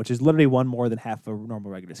season, which is literally one more than half of a normal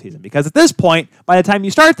regular season. Because at this point, by the time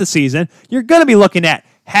you start the season, you're going to be looking at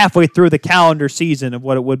halfway through the calendar season of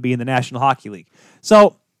what it would be in the National Hockey League.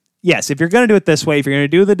 So, yes, if you're going to do it this way, if you're going to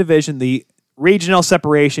do the division, the regional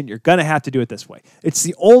separation, you're going to have to do it this way. It's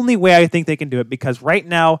the only way I think they can do it because right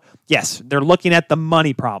now, yes, they're looking at the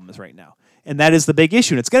money problems right now. And that is the big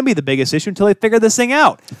issue. And it's going to be the biggest issue until they figure this thing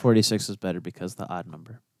out. 46 is better because the odd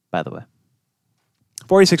number, by the way.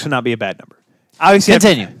 46 would not be a bad number. Obviously,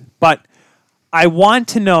 Continue. But I want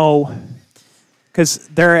to know, because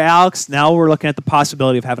there, Alex, now we're looking at the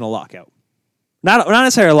possibility of having a lockout. Not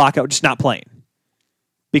necessarily a lockout, just not playing.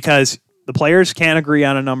 Because the players can't agree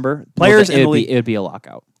on a number. It would be a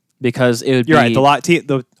lockout. Because it would You're be... right,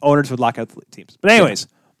 the owners would lock out the teams. But anyways,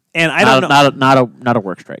 and I don't know. Not a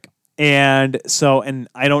work strike. And so, and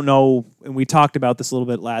I don't know, and we talked about this a little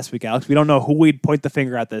bit last week, Alex. We don't know who we'd point the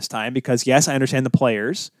finger at this time because, yes, I understand the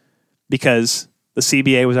players because the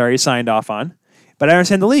CBA was already signed off on. But I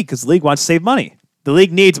understand the league because the league wants to save money. The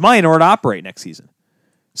league needs money in order to operate next season.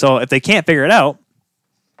 So if they can't figure it out,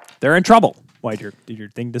 they're in trouble. Why, did your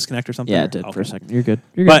thing disconnect or something? Yeah, it did for a second. You're good.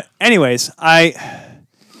 But anyways,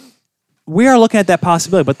 we are looking at that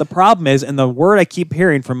possibility, but the problem is, and the word I keep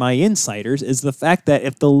hearing from my insiders, is the fact that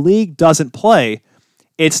if the league doesn't play,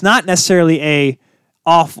 it's not necessarily a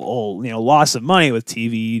awful loss of money with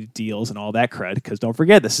TV deals and all that crud, because don't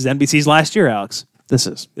forget, this is NBC's last year, Alex. This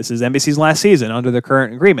is NBC's last season under the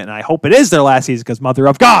current agreement, and I hope it is their last season, because mother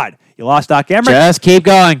of God, you lost Doc Emmerich. Just keep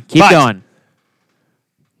going. Keep going.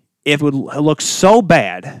 It would look so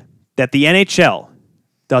bad that the NHL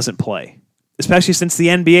doesn't play, especially since the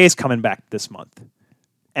NBA is coming back this month.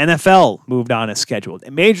 NFL moved on as scheduled.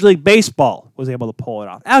 And Major League Baseball was able to pull it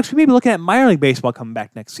off. Alex, we may be looking at minor league baseball coming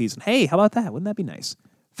back next season. Hey, how about that? Wouldn't that be nice?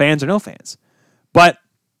 Fans or no fans. But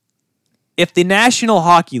if the National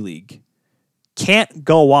Hockey League can't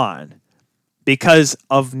go on because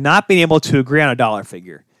of not being able to agree on a dollar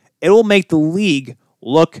figure, it will make the league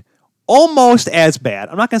look almost as bad.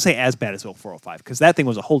 I'm not going to say as bad as 0405 because that thing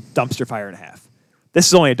was a whole dumpster fire and a half. This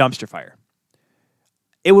is only a dumpster fire.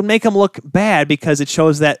 It would make them look bad because it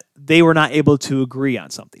shows that they were not able to agree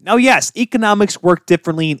on something. Now, yes, economics work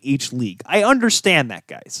differently in each league. I understand that,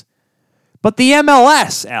 guys. But the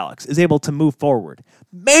MLS, Alex, is able to move forward.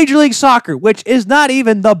 Major League Soccer, which is not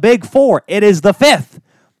even the Big Four, it is the 5th.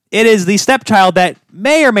 It is the stepchild that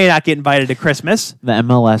may or may not get invited to Christmas. The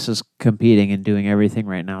MLS is competing and doing everything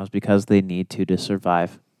right now is because they need to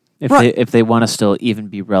survive. If they want to still even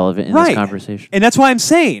be relevant in this conversation. And that's why I'm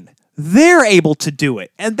saying they're able to do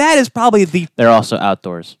it. And that is probably They're also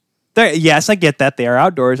outdoors. Yes, I get that. They are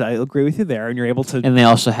outdoors. I agree with you there. And you're able to... And they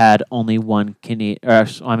also had only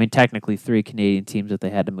technically 3 Canadian teams that they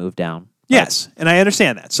had to move down. Yes, and I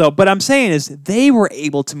understand that. So, but I'm saying is they were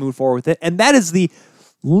able to move forward with it. And that is the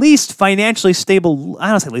least financially stable... I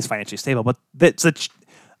don't say least financially stable, but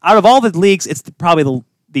out of all the leagues, it's probably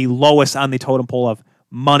the lowest on the totem pole of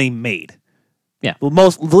money made. Yeah.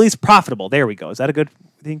 The least profitable. There we go. Is that a good...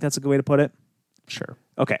 I think that's a good way to put it? Sure.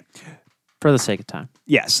 Okay. For the sake of time.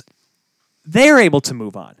 Yes. They're able to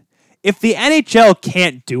move on. If the NHL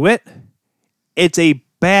can't do it, it's a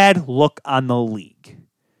bad look on the league.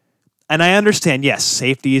 And I understand, yes,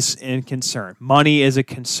 safety is a concern. Money is a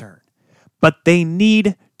concern. But they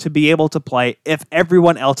need to be able to play if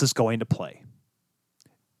everyone else is going to play.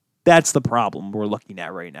 That's the problem we're looking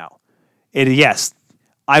at right now. Yes,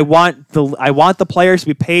 I want the players to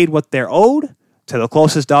be paid what they're owed to the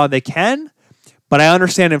closest dollar they can, but I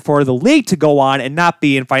understand it for the league to go on and not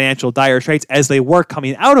be in financial dire straits as they were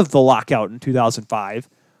coming out of the lockout in 2005.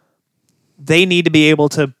 They need to be able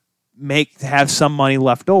to have some money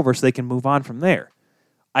left over so they can move on from there.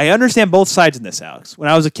 I understand both sides in this, Alex. When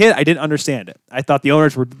I was a kid, I didn't understand it. I thought the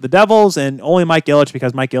owners were the devils and only Mike Ilitch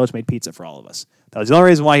because Mike Ilitch made pizza for all of us. That was the only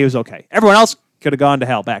reason why he was okay. Everyone else could have gone to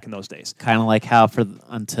hell back in those days. Kind of like how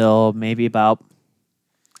until maybe about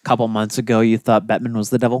a couple months ago, you thought Bettman was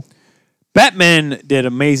the devil. Bettman did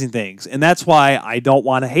amazing things, and that's why I don't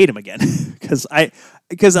want to hate him again. Because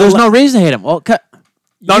there's no reason to hate him. Well,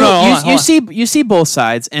 No, you see both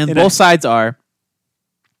sides, and both sides are,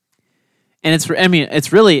 and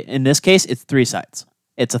it's really in this case it's three sides.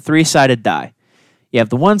 It's a 3-sided die. You have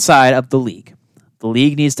the one side of the league. The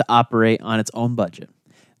league needs to operate on its own budget.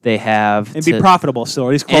 They have and be profitable still, or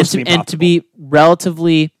at least close to being profitable. And to be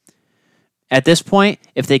relatively, at this point,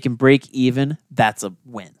 if they can break even, that's a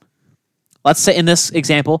win. Let's say in this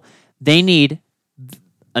example, they need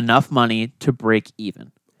enough money to break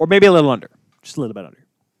even, or maybe a little under, just a little bit under.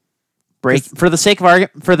 For the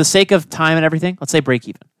sake of time and everything, let's say break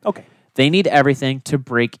even. Okay. They need everything to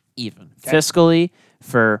break even. Okay. Fiscally,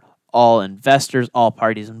 for all investors, all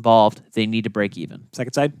parties involved, they need to break even.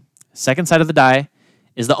 Second side? Second side of the die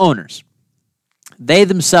is the owners. They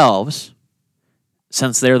themselves,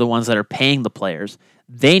 since they're the ones that are paying the players,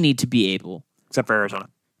 they need to be able... Except for Arizona.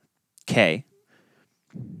 Okay.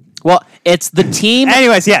 Well, it's the team...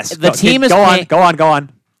 Anyways, yes. The team is... Go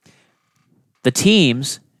on. The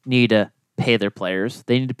teams need to pay their players.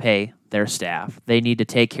 They need to pay their staff. They need to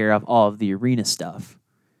take care of all of the arena stuff.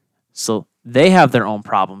 So they have their own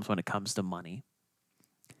problems when it comes to money.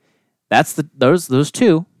 That's those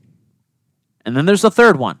two. And then there's the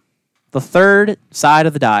third one. The third side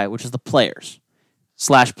of the die, which is the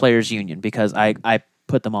players/players union, because I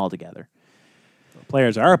put them all together.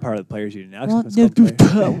 Players are a part of the players union now.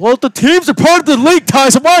 Well, the teams are part of the league,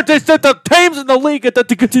 Tyson. Why they said the teams in the league?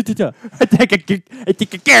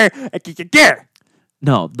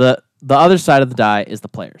 No, the other side of the die is the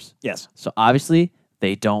players. Yes. So obviously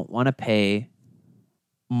they don't want to pay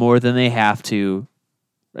more than they have to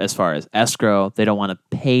as far as escrow. They don't want to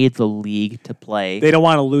pay the league to play. They don't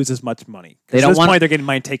want to lose as much money. At this point, they're getting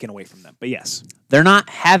money taken away from them. But yes. They're not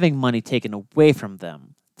having money taken away from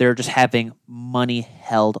them. They're just having money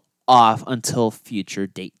held off until future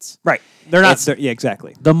dates. Right. They're not... yeah,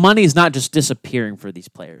 exactly. The money's not just disappearing for these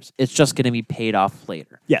players. It's just going to be paid off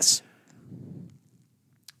later. Yes.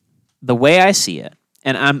 The way I see it,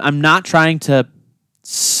 and I'm not trying to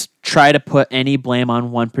try to put any blame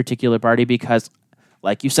on one particular party because,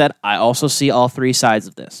 like you said, I also see all three sides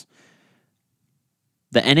of this.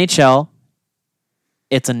 The NHL,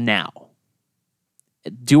 it's a now.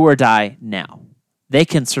 Do or die now. They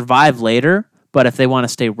can survive later, but if they want to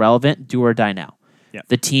stay relevant, do or die now. Yep.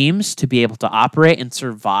 The teams, to be able to operate and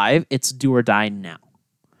survive, it's do or die now.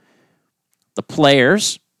 The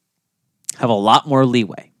players have a lot more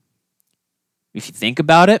leeway. If you think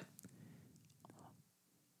about it,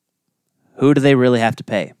 who do they really have to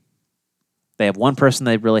pay? They have one person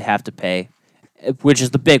they really have to pay, which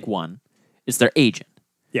is the big one. It's their agent.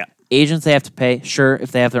 Yeah. Agents they have to pay. Sure,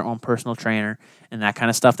 if they have their own personal trainer and that kind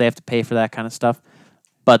of stuff, they have to pay for that kind of stuff.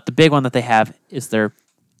 But the big one that they have is their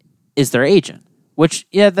agent, which,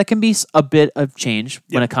 yeah, that can be a bit of change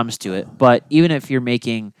when it comes to it. But even if you're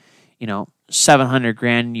making, $700,000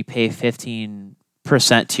 and you pay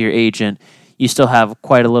 15% to your agent, you still have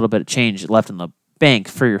quite a little bit of change left in the bank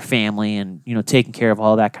for your family and, taking care of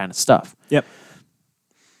all that kind of stuff. Yep.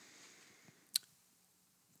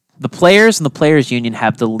 The players and the players union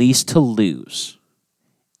have the least to lose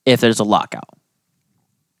if there's a lockout.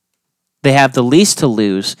 They have the least to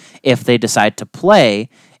lose if they decide to play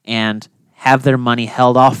and have their money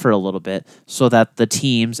held off for a little bit so that the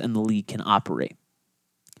teams and the league can operate.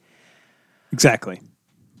 Exactly.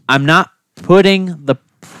 I'm not putting the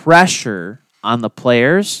pressure on the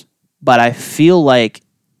players, but I feel like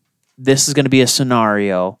this is going to be a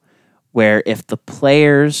scenario where if the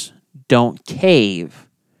players don't cave,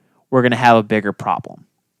 we're going to have a bigger problem.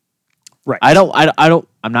 Right.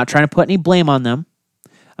 I'm not trying to put any blame on them.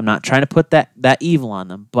 I'm not trying to put that evil on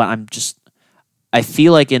them, but I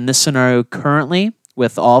feel like in this scenario currently,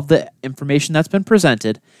 with all of the information that's been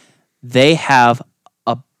presented, they have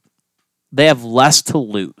less to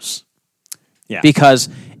lose. Yeah. Because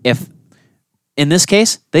if in this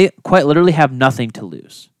case, they quite literally have nothing to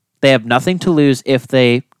lose. They have nothing to lose if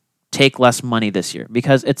they take less money this year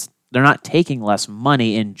because they're not taking less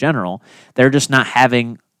money in general. They're just not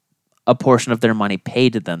having a portion of their money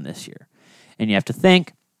paid to them this year. And you have to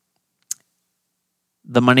think,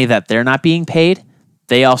 the money that they're not being paid,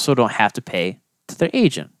 they also don't have to pay to their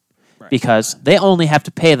agent. Right. Because they only have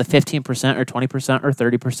to pay the 15% or 20% or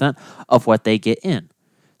 30% of what they get in.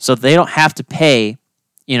 So they don't have to pay,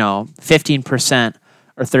 15%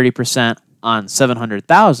 or 30% on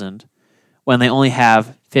 $700,000 when they only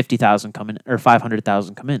have $50,000 come in or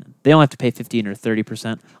 $500,000 come in. They only have to pay 15 or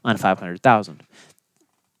 30% on $500,000.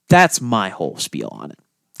 That's my whole spiel on it.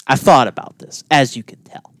 I thought about this, as you can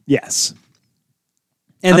tell. Yes.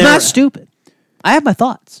 And I'm not stupid. I have my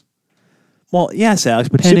thoughts. Well, yes, Alex,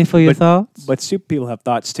 but Penny for your thoughts? But stupid people have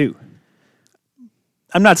thoughts too.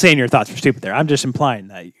 I'm not saying your thoughts are stupid there. I'm just implying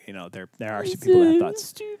that, there are stupid people that have thoughts.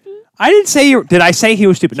 Stupid. I didn't say did I say he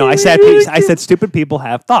was stupid? No, I said stupid people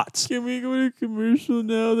have thoughts. Can we go to commercial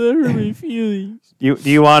now? That hurt my feelings. Do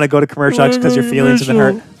you want to go to commercial because your feelings have been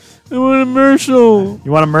hurt? I want a commercial.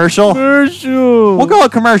 You want a commercial? Commercial. We'll go to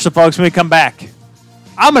commercial, folks, when we come back.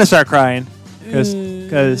 I'm going to start crying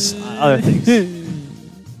because other things.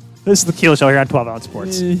 This is the Keel Show here on 12 Ounce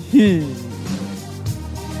Sports. And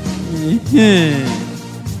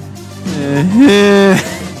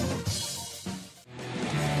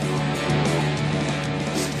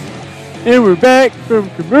we're back from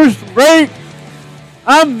commercial break.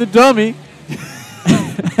 I'm the dummy.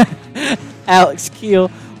 Alex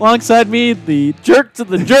Keel. Alongside me, the jerk to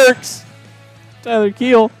the jerks, Tyler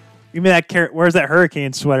Keel. Give me that where's that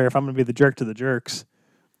hurricane sweater if I'm going to be the jerk to the jerks?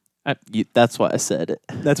 That's why I said it.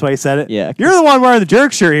 That's why you said it? Yeah. You're the one wearing the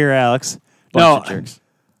jerk shirt here, Alex. Bunch of jerks.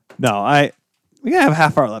 No, we got to have a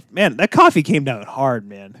half hour left. Man, that coffee came down hard,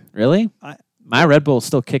 man. Really? My Red Bull is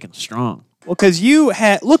still kicking strong. Well, because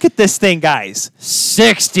look at this thing, guys.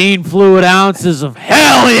 16 fluid ounces of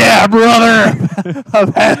hell yeah, brother.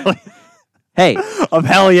 Of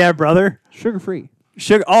hell yeah, brother. Sugar-free.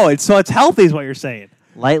 It's healthy is what you're saying.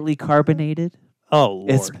 Lightly carbonated. Oh,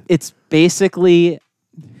 Lord. It's basically,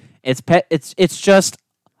 it's just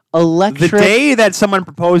electric. The day that someone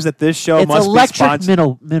proposed that this show must be sponsored.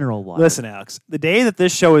 Electric mineral water. Listen, Alex, the day that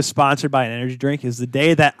this show is sponsored by an energy drink is the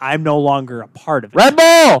day that I'm no longer a part of it. Red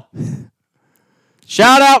Bull!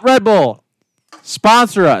 Shout out Red Bull.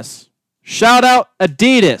 Sponsor us. Shout out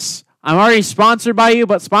Adidas. I'm already sponsored by you,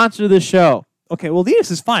 but sponsor the show. Okay, well, Adidas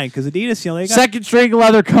is fine because Adidas, they got Second String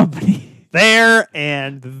Leather Company. There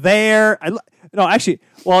and there.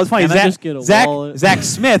 It's funny. Zach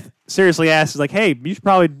Smith seriously asked, hey, you should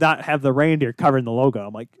probably not have the reindeer covering the logo.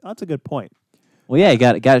 I'm like, oh, that's a good point. Well, yeah, you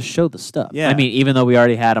got to show the stuff. Yeah. I mean, even though we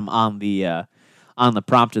already had them on the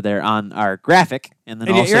prompter there on our graphic, and then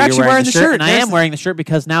also you're actually wearing the shirt. And I am wearing the shirt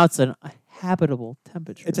because now it's a habitable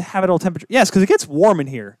temperature. It's a habitable temperature. Yes, because it gets warm in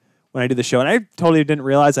here when I do the show, and I totally didn't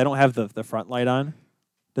realize I don't have the front light on.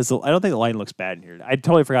 I don't think the light looks bad in here. I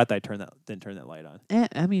totally forgot that I didn't turn that light on.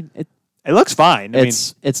 I mean, it looks fine.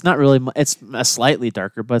 It's not really. It's a slightly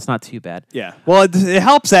darker, but it's not too bad. Yeah. Well, it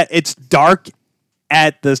helps that it's dark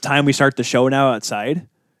at the time we start the show now outside.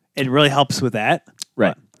 It really helps with that.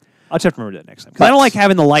 Right. But I'll just have to remember that next time. Because I don't like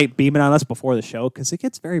having the light beaming on us before the show because it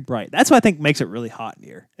gets very bright. That's what I think makes it really hot in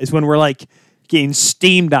here. Is when we're getting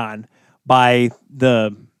steamed on by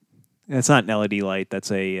the. It's not an LED light. That's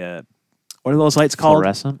a. What are those lights called?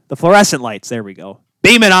 Fluorescent? The fluorescent lights. There we go.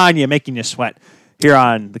 Beaming on you, making you sweat. Here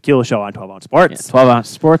on the Keel Show on 12 Ounce Sports. Yeah, 12 Ounce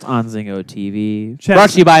Sports on Zingo TV. Brought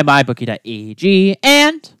to you by MyBookie.ag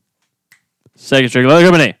and Second String Leather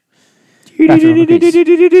Company. Get out of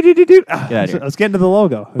here. Let's get into the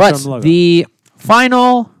logo. But the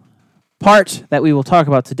final part that we will talk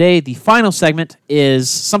about today, the final segment, is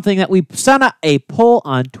something that we sent out a poll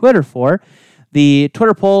on Twitter for. The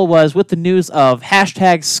Twitter poll was with the news of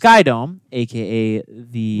hashtag Skydome, a.k.a.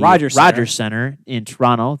 the Rogers Center in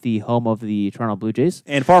Toronto, the home of the Toronto Blue Jays.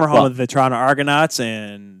 And former home of the Toronto Argonauts.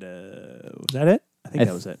 And was that it? I think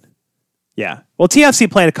that was it. Yeah. Well, TFC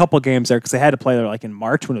played a couple games there because they had to play there in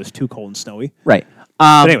March when it was too cold and snowy. Right.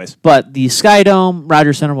 But anyways. But the Skydome,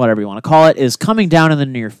 Rogers Center, whatever you want to call it, is coming down in the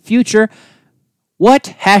near future.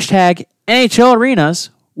 What hashtag NHL arenas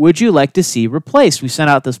would you like to see replaced? We sent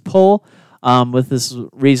out this poll. With this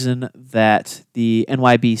reason that the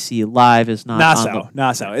NYBC Live is not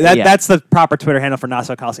Nassau. That's the proper Twitter handle for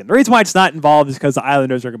Nassau Coliseum. The reason why it's not involved is because the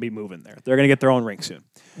Islanders are going to be moving there. They're going to get their own rink soon.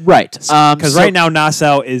 Right. Because right now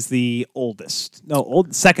Nassau is the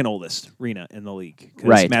second oldest arena in the league.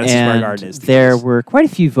 Right. Madison Square Garden is. There were quite a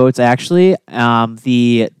few votes, actually.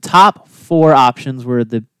 The top four options were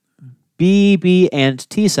the B, and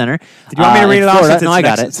T Center. Did you want me to read it off? No, I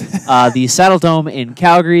got it. The Saddle Dome in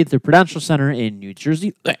Calgary, the Prudential Center in New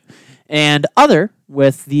Jersey, and other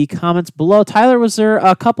with the comments below. Tyler, was there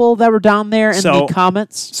a couple that were down there in the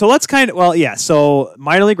comments? So let's So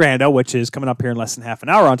Minor League Rando, which is coming up here in less than half an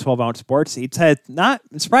hour on 12 Ounce Sports, he said, I'm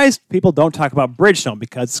surprised people don't talk about Bridgestone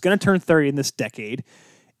because it's going to turn 30 in this decade.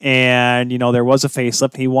 And, there was a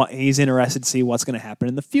facelift. He's interested to see what's going to happen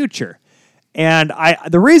in the future. And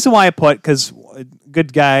the reason why I put, because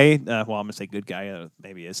good guy, I'm going to say good guy,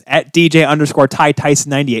 maybe is, at DJ_Ty Tyson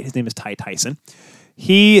 98, his name is Ty Tyson.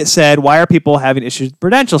 He said, why are people having issues with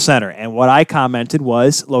Prudential Center? And what I commented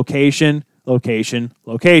was location, location,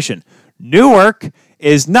 location. Newark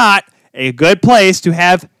is not a good place to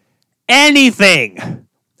have anything.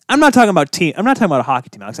 I'm not talking about a hockey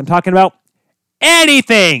team, Alex. I'm talking about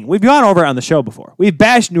anything. We've gone over it on the show before. We've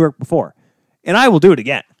bashed Newark before. And I will do it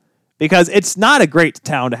again. Because it's not a great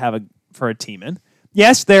town to have for a team in.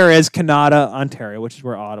 Yes, there is Canada, Ontario, which is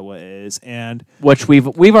where Ottawa is, and which we've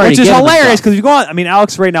already, which is hilarious because you go on. I mean,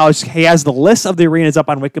 Alex right now he has the list of the arenas up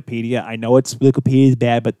on Wikipedia. I know Wikipedia is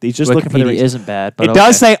bad, but he's just looking for the reasons. Isn't bad, but it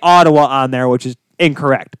does say Ottawa on there, which is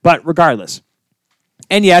incorrect. But regardless,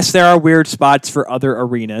 and yes, there are weird spots for other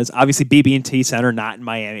arenas. Obviously, BB&T Center, not in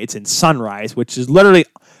Miami. It's in Sunrise, which is literally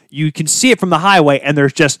you can see it from the highway, and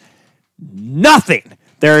there's just nothing.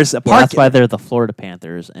 There's a park. That's why they're the Florida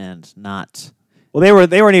Panthers and not. Well,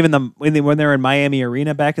 they weren't even when they were in Miami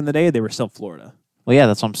Arena back in the day. They were still Florida. Well, yeah,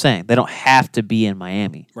 that's what I'm saying. They don't have to be in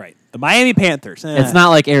Miami. Right. The Miami Panthers. It's not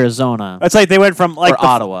like Arizona. It's like they went from or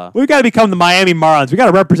Ottawa. We've got to become the Miami Marlins. We got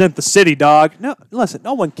to represent the city, dog. No, listen.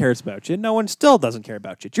 No one cares about you. No one still doesn't care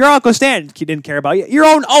about you. Your Uncle Stan didn't care about you. Your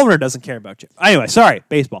own owner doesn't care about you. Anyway, sorry.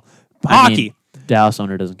 Baseball, hockey. Dallas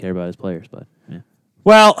owner doesn't care about his players, but yeah.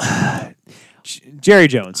 Well, Jerry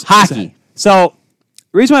Jones, hockey. So.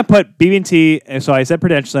 The reason why I put BB&T, so I said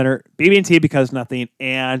Prudential Center, BB&T because nothing,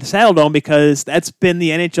 and Saddle Dome because that's been the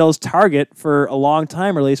NHL's target for a long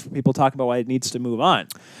time, or at least for people talking about why it needs to move on.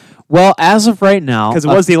 Well, as of right now... Because it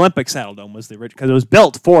was the Olympic Saddle Dome, because it was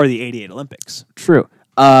built for the 88 Olympics. True.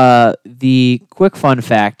 The quick fun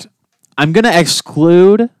fact, I'm going to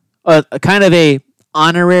exclude a kind of a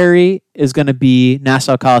honorary is going to be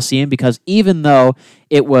Nassau Coliseum because even though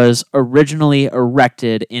it was originally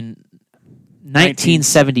erected in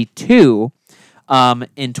 1972,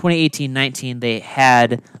 in 2018-19, they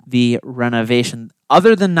had the renovation.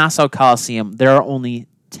 Other than Nassau Coliseum, there are only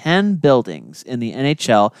 10 buildings in the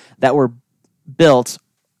NHL that were built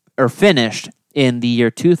or finished in the year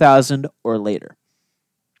 2000 or later.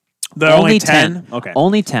 There are only 10? Okay.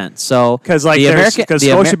 Only 10. So because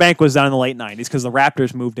Scotiabank was done in the late 90s because the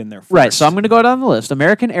Raptors moved in there first. Right, so I'm going to go down the list.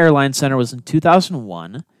 American Airlines Center was in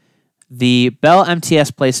 2001. The Bell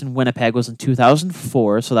MTS Place in Winnipeg was in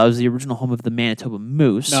 2004, so that was the original home of the Manitoba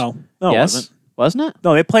Moose. No, yes? It wasn't it?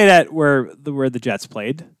 No, they played at where the Jets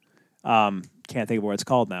played. Can't think of what it's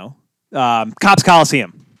called now. Cops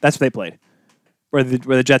Coliseum. That's where they played. Where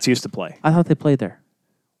the Jets used to play. I thought they played there.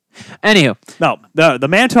 Anywho. No, the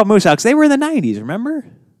Manitoba Moose, Alex, they were in the 90s, remember?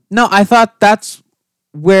 No, I thought that's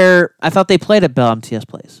where... I thought they played at Bell MTS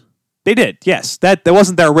Place. They did, yes. That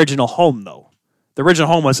wasn't their original home, though. The original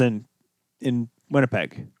home was in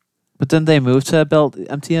Winnipeg. But didn't they move to Bell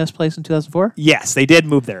MTS Place in 2004? Yes, they did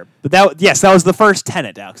move there. But that was the first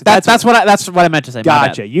tenant, Alex. That's what I meant to say.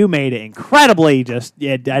 Gotcha. You made it incredibly I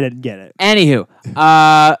didn't get it. Anywho,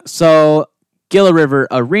 so Gila River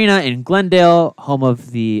Arena in Glendale, home of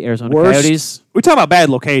the Arizona Coyotes. We talk about bad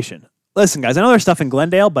location. Listen, guys, I know there's stuff in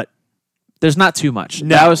Glendale, but there's not too much.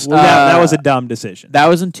 No, that was a dumb decision. That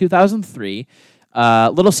was in 2003.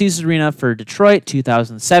 Little Caesars Arena for Detroit,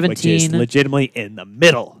 2017. Which is legitimately in the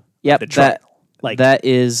middle. Yep, Detroit. That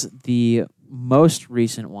is the most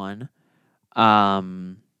recent one.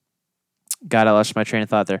 God, I lost my train of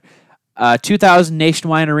thought there. 2000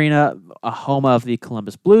 Nationwide Arena, a home of the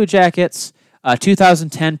Columbus Blue Jackets.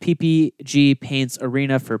 2010 PPG Paints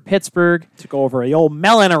Arena for Pittsburgh. Took over the old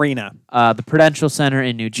Mellon Arena. The Prudential Center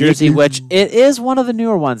in New Jersey, which it is one of the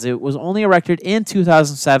newer ones. It was only erected in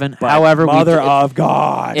 2007. But however, Mother of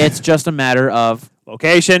God. It's just a matter of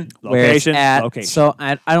location. So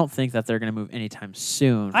I don't think that they're going to move anytime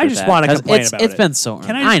soon. I just want to complain about it. It's been so.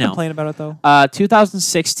 Can I just complain about it though?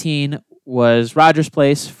 2016 was Rogers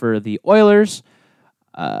Place for the Oilers.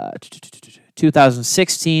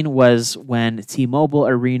 2016 was when T-Mobile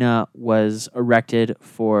Arena was erected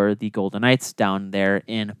for the Golden Knights down there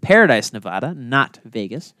in Paradise, Nevada, not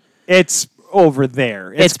Vegas. It's over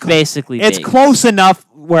there. It's basically It's Vegas. close enough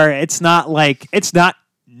where it's not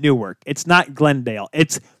Newark. It's not Glendale.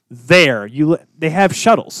 It's there. They have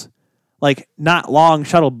shuttles. Not long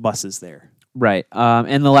shuttle buses there. Right.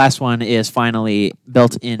 And the last one is finally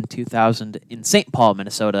built in 2000 in St. Paul,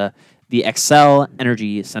 Minnesota, the Xcel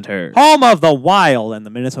Energy Center. Home of the Wild and the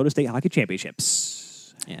Minnesota State Hockey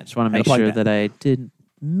Championships. Yeah, I just want to Had make to plug sure that. that I didn't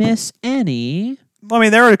miss any. Well, I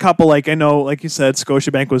mean, there were a couple, like I know, like you said,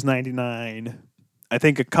 Scotiabank was 99. I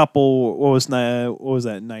think a couple, what was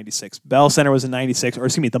that, 96? Bell Center was in 96, or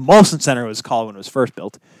excuse me, the Molson Center was called when it was first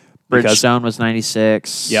built. because- Bridgestone was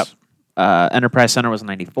 96. Yep. Enterprise Center was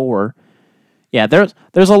 94. Yeah, there's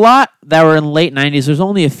a lot that were in late 90s. There's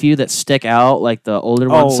only a few that stick out, like the older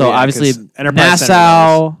ones. So yeah, obviously 'cause Enterprise Center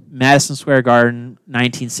Nassau, Madison Square Garden,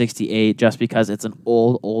 1968, just because it's an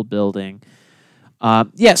old building.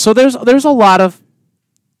 Yeah, so there's a lot of,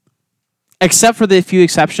 except for the few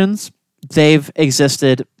exceptions, they've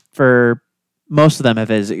existed for, most of them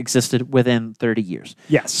have existed within 30 years.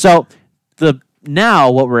 Yes. So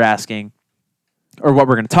now what we're asking, or what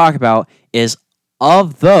we're going to talk about, is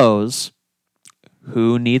of those,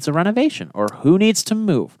 who needs a renovation or who needs to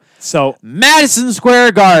move? So Madison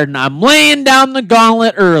Square Garden. I'm laying down the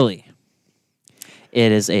gauntlet early.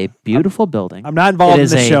 It is a beautiful building. I'm not involved It in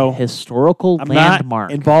is the a show. historical I'm landmark.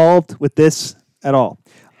 not involved with this at all.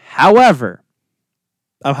 However,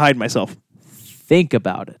 I'm hiding myself. think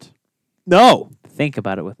about it. No. Think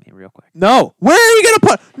about it with me real quick. No. Where are you going to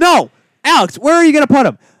put? No. Alex, where are you going to put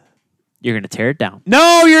him? You're going to tear it down.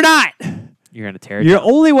 No, you're not. You're going to tear it Your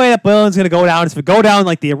down. only way that building's going to go down is if it go down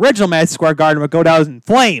like the original Madison Square Garden would go down in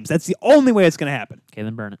flames. That's the only way it's going to happen. Okay,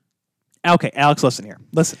 then burn it. Okay, Alex, listen here.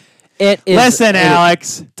 Listen. Listen,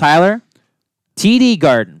 Alex. Tyler, TD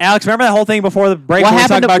Garden. Alex, remember that whole thing before the break? What where we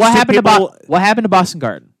happened? talked about What happened to Boston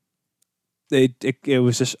Garden? It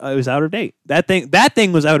was just it was out of date. That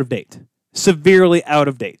thing was out of date. Severely out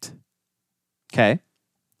of date. Okay.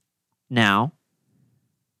 Now,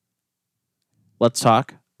 let's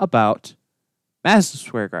talk about Madison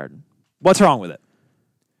Square Garden. What's wrong with it?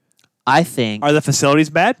 I think Are the facilities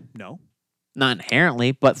bad? No. not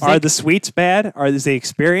inherently, but Are the suites bad? Is the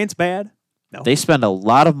experience bad? No. they spend a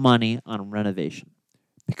lot of money on renovation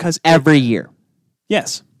Because every year.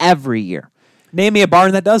 yes. Every year. Name me a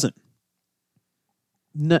barn that doesn't.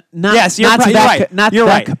 Not Yes, you're, not to you're that, right. Not you're to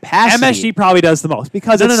that right. capacity. MSG probably does the most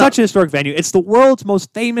because No, it's no, no. such a historic venue. It's the world's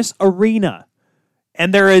most famous arena,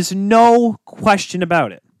 and there is no question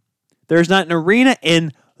about it. There's not an arena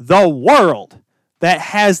in the world that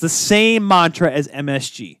has the same mantra as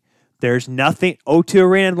MSG. There's nothing. O2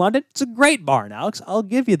 Arena in London, it's a great barn, Alex. I'll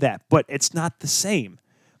give you that, but it's not the same.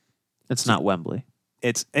 It's not Wembley.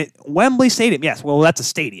 Wembley Stadium. Yes, well, that's a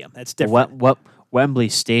stadium. That's different. What Wembley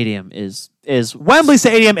Stadium is Wembley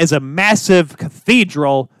Stadium is a massive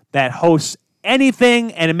cathedral that hosts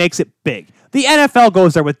anything, and it makes it big. The NFL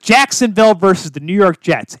goes there with Jacksonville versus the New York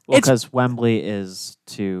Jets. It's because Wembley is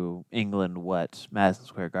to England what Madison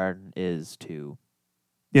Square Garden is to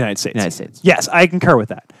the United States. United States. Yes, I concur with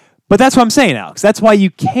that. But that's what I'm saying, Alex. That's why you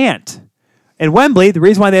can't. And Wembley, the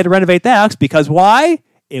reason why they had to renovate that, Alex, because why?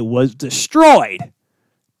 It was destroyed.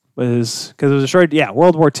 Because it was destroyed, yeah,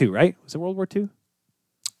 World War II, right? Was it World War II?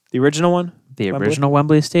 The original one? The Wembley? original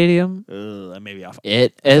Wembley Stadium. I may be off.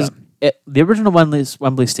 It is. The original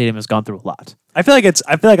Wembley Stadium has gone through a lot. I feel like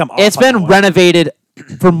I'm off It's on that been one. renovated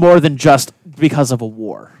for more than just because of a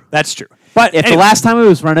war. That's true. But If the last time it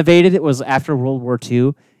was renovated, it was after World War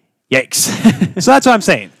II. Yikes! so that's what I'm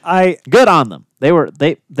saying. Good on them.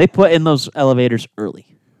 They put in those elevators early.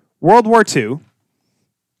 World War II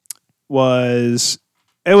was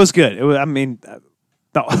good. It was. I mean,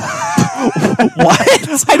 no. What?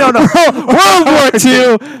 I don't know. World War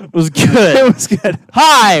II was good. It was good.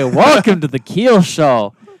 Hi, welcome to the Keel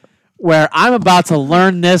Show, where I'm about to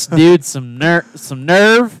learn this dude some nerve,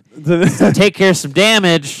 take care of some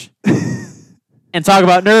damage, and talk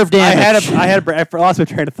about nerve damage. I lost my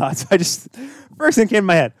train of thought. So first thing came to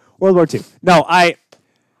my head. World War II. No, I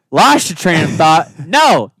lost your train of thought.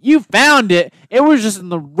 No, you found it. It was just in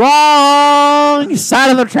the wrong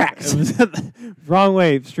side of the tracks. It was wrong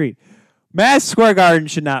way street. Madison Square Garden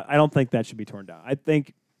should not. I don't think that should be torn down. I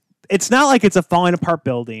think it's not like it's a falling apart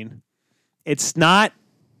building. It's not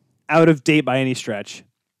out of date by any stretch.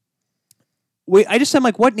 I just said,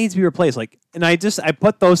 like, what needs to be replaced? Like, and I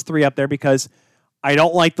put those three up there because I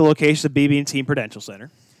don't like the location of BB&T Prudential Center,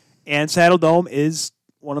 and Saddle Dome is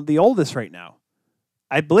one of the oldest right now.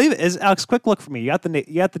 I believe it is. Alex, quick look for me. You got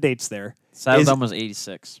the dates there. Saddle Dome was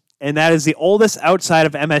 86. And that is the oldest outside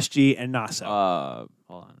of MSG and Nassau.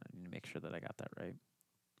 Hold on. I need to make sure that I got that right.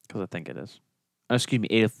 Because I think it is. Oh, excuse me,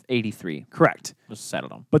 83 Correct. was Saddle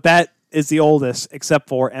Dome. But that is the oldest except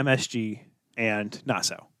for MSG and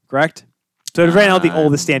Nassau. Correct? So it is right now the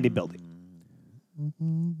oldest standing building.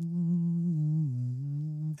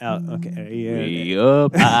 Okay.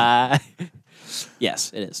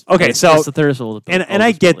 Yes, it is. Okay, It's so- the third oldest And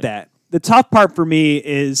I get that. the tough part for me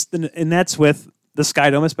is, and that's with the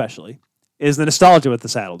Skydome especially, is the nostalgia with the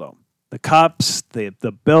Saddle Dome. The cups, the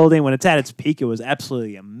building, when it's at its peak, it was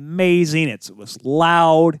absolutely amazing. It was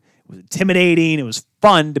loud, it was intimidating, it was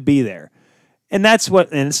fun to be there. And that's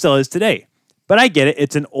what, and it still is today. But I get it,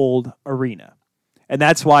 it's an old arena. And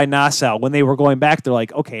that's why Nassau, when they were going back, they're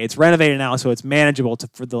like, okay, it's renovated now, so it's manageable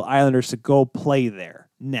for the Islanders to go play there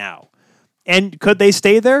now. And could they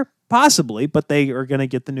stay there? Possibly, but they are going to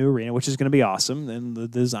get the new arena, which is going to be awesome. And the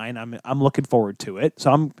design, I'm looking forward to it.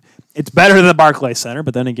 So it's better than the Barclays Center,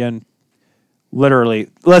 but then again, literally,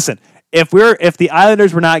 listen, if the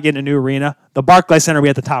Islanders were not getting a new arena, the Barclays Center would be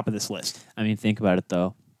at the top of this list. I mean, think about it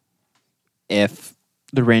though. If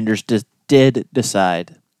the Rangers did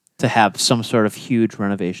decide to have some sort of huge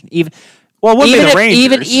renovation, even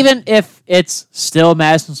if it's still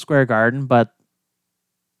Madison Square Garden, but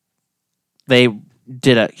they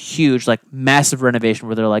did a huge, massive renovation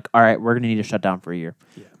where they're like, all right, we're going to need to shut down for a year.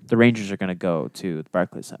 Yeah. The Rangers are going to go to the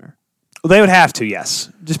Barclays Center. Well, they would have to,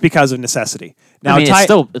 yes, just because of necessity. Now,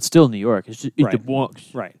 it's still New York. It's just, right. It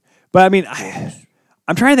works. Right. But I mean,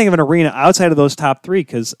 I'm trying to think of an arena outside of those top three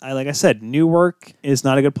because, like I said, Newark is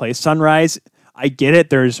not a good place. Sunrise, I get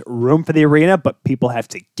it. There's room for the arena, but people have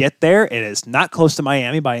to get there. It is not close to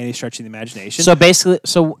Miami by any stretch of the imagination. So basically,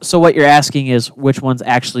 so what you're asking is which ones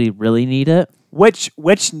actually really need it? Which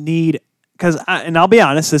need, because, and I'll be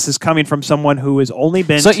honest, this is coming from someone who has only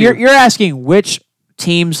been. So you're asking which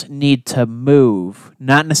teams need to move,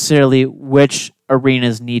 not necessarily which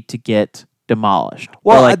arenas need to get demolished.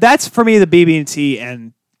 Well, that's for me the BB&T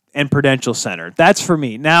and Prudential Center. That's for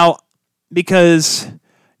me now, because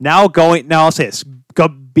I'll say this: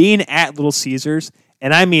 being at Little Caesars,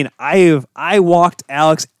 and I mean I walked,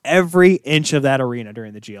 Alex, every inch of that arena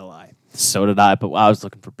during the GLI. So did I, but I was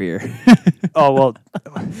looking for beer. Oh well,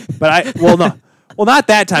 no. Well, not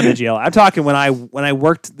that time of the GLI. I'm talking when I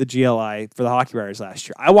worked the GLI for the Hockey Writers last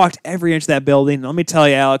year. I walked every inch of that building. And let me tell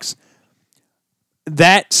you, Alex,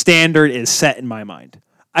 that standard is set in my mind.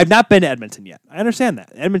 I've not been to Edmonton yet. I understand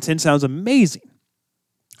that. Edmonton sounds amazing.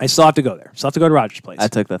 I still have to go there. Still have to go to Rogers Place. I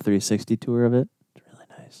took the 360 tour of it. It's really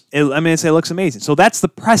nice. It looks amazing. So that's the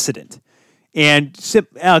precedent. And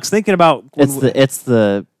Alex, thinking about it's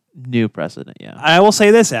the new precedent. Yeah. I will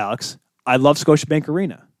say this, Alex. I love Scotiabank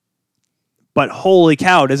Arena. But holy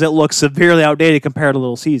cow, does it look severely outdated compared to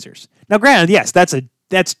Little Caesars? Now, granted, yes, that's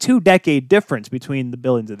 2-decade difference between the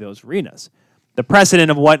buildings of those arenas. The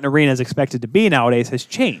precedent of what an arena is expected to be nowadays has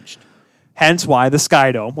changed. Hence why the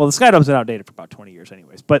Skydome. Well, the Skydome's been outdated for about 20 years,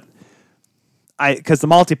 anyways. But because the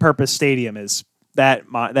multi-purpose stadium is that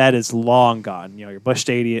is long gone. You know, your Busch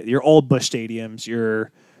Stadium, your old Busch stadiums,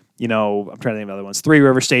 I'm trying to think of other ones. Three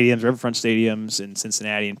River Stadiums, Riverfront Stadiums in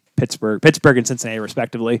Cincinnati and Pittsburgh and Cincinnati,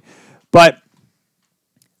 respectively. But,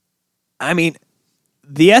 I mean,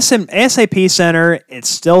 the SAP Center, it's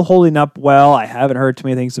still holding up well. I haven't heard too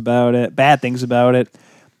many bad things about it.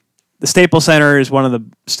 The Staples Center is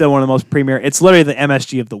still one of the most premier. It's literally the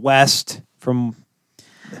MSG of the West. And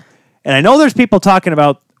I know there's people talking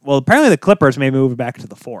about, well, apparently the Clippers may move back to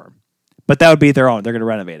the Forum. But that would be their own. They're going to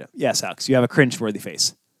renovate it. Yes, Alex, you have a cringe-worthy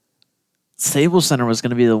face. Staples Center was going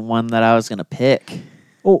to be the one that I was going to pick.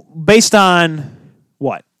 Well, based on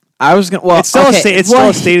what? I was going to... Well, it's still a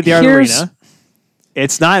state-of-the-art arena.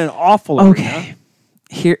 It's not an awful arena.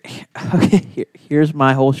 Here's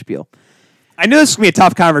my whole spiel. I knew this was going to be a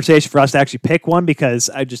tough conversation for us to actually pick one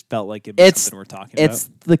because I just felt like it'd be something we're talking about. It's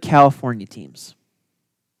the California teams.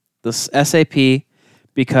 The SAP,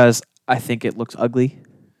 because I think it looks ugly.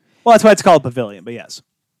 Well, that's why it's called Pavilion, but yes.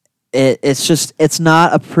 It's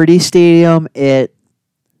not a pretty stadium.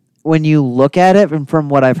 When you look at it, and from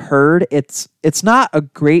what I've heard, it's not a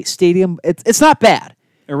great stadium. It's not bad.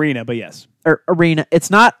 Arena, but yes. Arena.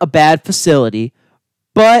 It's not a bad facility,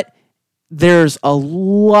 but there's a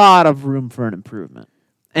lot of room for an improvement.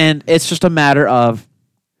 And it's just a matter of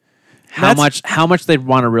how much they'd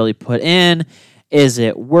want to really put in. Is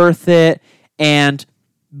it worth it? And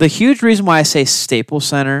the huge reason why I say Staples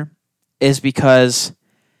Center is because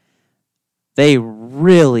they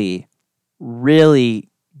really, really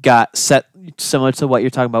got set, similar to what you're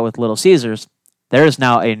talking about with Little Caesars. There is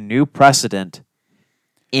now a new precedent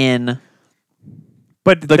in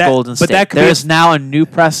Golden State. There is now a new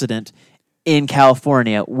precedent in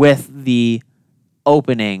California with the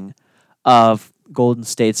opening of Golden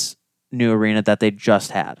State's new arena that they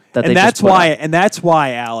just had. That's why,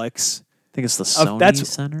 Alex, I think it's the Sony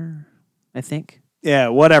Center. I think. Yeah,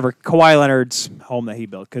 whatever. Kawhi Leonard's home that he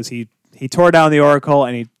built because he tore down the Oracle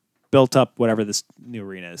and he built up whatever this new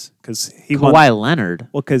arena is because he Kawhi Leonard.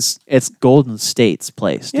 Well, because it's Golden State's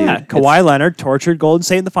place, dude. yeah, Kawhi Leonard tortured Golden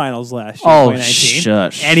State in the finals last year, Oh, 2019,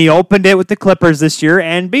 shush. and he opened it with the Clippers this year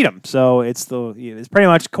and beat them. So it's pretty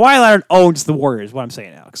much Kawhi Leonard owns the Warriors. What I'm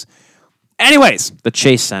saying, Alex. Anyways, The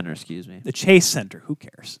Chase Center, excuse me. the Chase Center. Who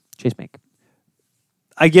cares? Chase Bank.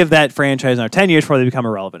 I give that franchise another 10 years before they become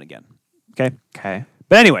irrelevant again. Okay. Okay.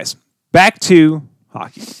 But anyways, back to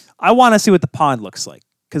hockey. I want to see what the pond looks like.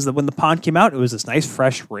 Because when the pond came out, it was this nice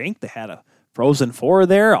fresh rink. They had a Frozen Four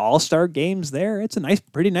there, All-Star games there. It's a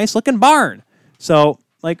pretty nice looking barn. So,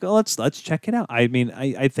 let's check it out. I mean,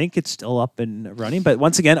 I think it's still up and running, but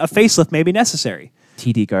once again, a facelift may be necessary.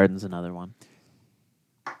 TD Garden's another one.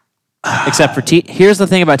 Except for here's the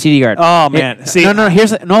thing about TD Garden. Oh man, see, hold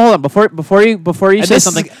on. Before you say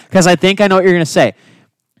something, because I think I know what you're going to say.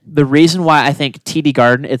 The reason why I think TD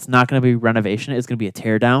Garden, it's not going to be renovation, it's going to be a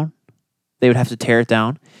tear down. They would have to tear it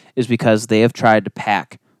down, is because they have tried to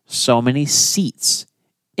pack so many seats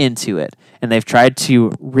into it, and they've tried to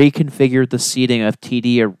reconfigure the seating of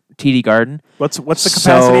TD Garden. What's the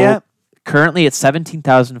capacity at? Currently, it's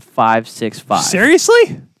 17,565.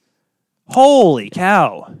 Seriously? Holy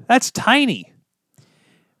cow! That's tiny.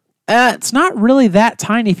 It's not really that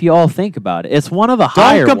tiny if you all think about it. It's one of the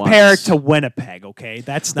higher ones. Don't compare it to Winnipeg, okay?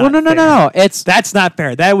 That's not fair. No. That's not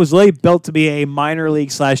fair. That was really built to be a minor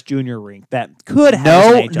league / junior rink that could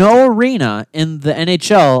have no arena in the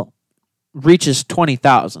NHL reaches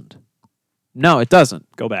 20,000. No, it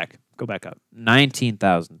doesn't. Go back up.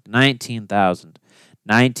 19,000. 19,000.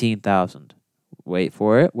 19,000. Wait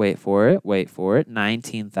for it.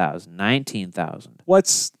 19,000. 19,000.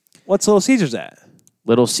 What's Little Caesars at?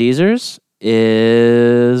 Little Caesars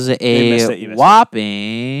is missed a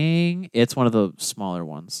whopping. It's one of the smaller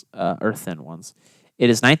ones, or thin ones. It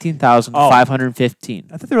is 19,515.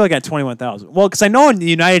 I thought they were looking at 21,000. Well, because I know in the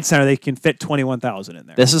United Center they can fit 21,000 in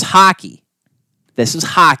there. This is hockey.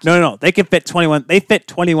 No. They can fit 21. They fit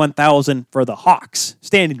 21,000 for the Hawks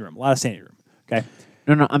standing room. A lot of standing room. Okay.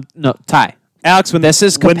 No. Ty. Alex, this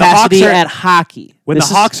is capacity at hockey. When the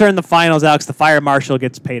Hawks are in the finals, Alex, the fire marshal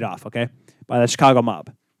gets paid off. Okay. By the Chicago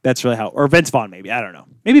mob. That's really how, or Vince Vaughn, maybe. I don't know.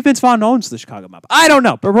 Maybe Vince Vaughn owns the Chicago mob. I don't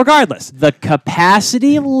know. But regardless, the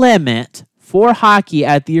capacity limit for hockey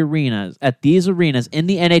at these arenas in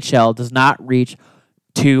the NHL does not reach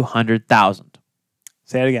 200,000.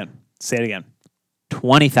 Say it again.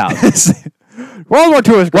 20,000. World War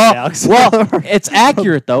II is great, Alex. Well, it's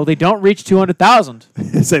accurate though. They don't reach 200,000.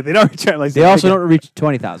 So they don't reach. They also don't reach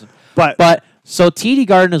 20,000. But so TD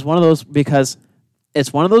Garden is one of those because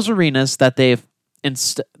it's one of those arenas that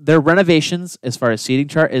their renovations as far as seating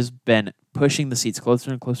chart has been pushing the seats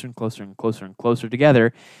closer and closer and closer and closer and closer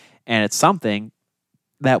together, and it's something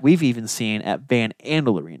that we've even seen at Van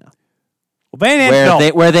Andel Arena. Well, Van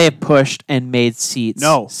Andel, where they have pushed and made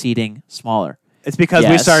seating smaller. It's because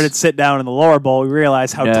we started sit down in the lower bowl. We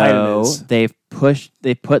realized how tight it is. They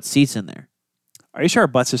put seats in there. Are you sure our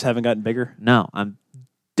butts just haven't gotten bigger? No, I'm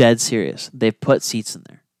dead serious. They've put seats in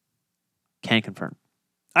there. Can confirm.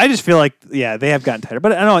 I just feel like, they have gotten tighter.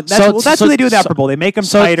 But I know that's what they do with the Upper Bowl. They make them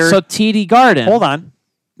tighter. So TD Garden. Hold on.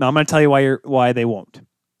 No, I'm going to tell you why they won't.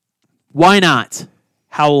 Why not?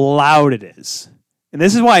 How loud it is. And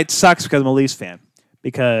this is why it sucks because I'm a Leafs fan.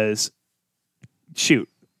 Because, shoot,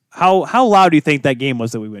 how loud do you think that game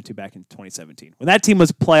was that we went to back in 2017? When that team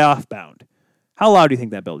was playoff bound. How loud do you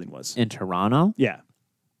think that building was? In Toronto? Yeah.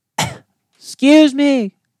 Excuse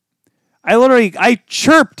me. I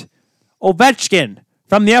chirped Ovechkin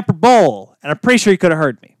from the Upper Bowl, and I'm pretty sure he could have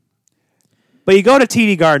heard me. But you go to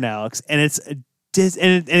TD Garden, Alex, and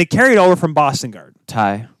it carried over from Boston Garden.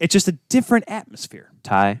 Ty. It's just a different atmosphere.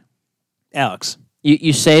 Ty. Alex.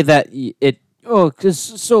 You say that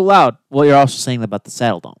because it's so loud. Well, you're also saying that about the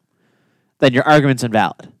Saddle Dome. Then your argument's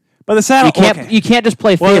invalid. But the Saddle you can't just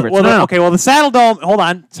play favorites. No. Okay, well the Saddle Dome, hold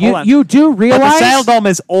on. You do realize but the Saddle Dome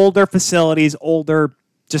is older facilities, older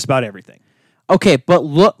just about everything. Okay, but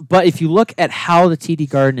if you look at how the TD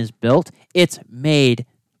Garden is built, it's made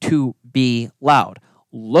to be loud.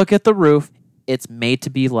 Look at the roof; it's made to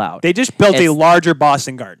be loud. They just built a larger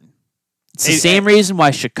Boston Garden. It's the same reason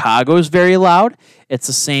why Chicago is very loud. It's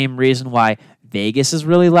the same reason why Vegas is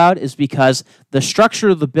really loud, is because the structure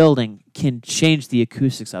of the building can change the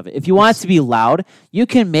acoustics of it. If you want it to be loud, you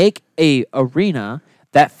can make a arena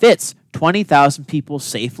that fits 20,000 people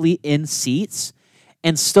safely in seats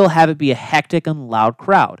and still have it be a hectic and loud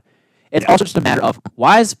crowd. It's also just a matter of,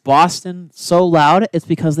 why is Boston so loud? It's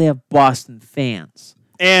because they have Boston fans.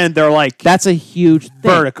 And they're that's a huge thing.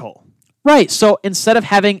 Vertical. Right. So instead of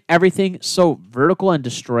having everything so vertical and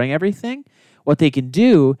destroying everything, what they can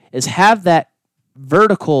do is have that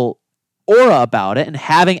vertical aura about it and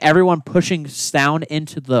having everyone pushing sound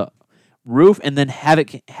into the roof and then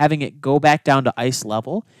having it go back down to ice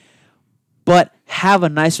level, but have a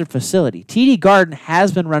nicer facility. TD Garden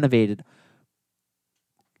has been renovated,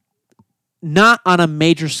 not on a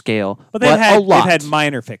major scale, but a lot. They've had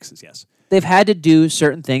minor fixes, yes. They've had to do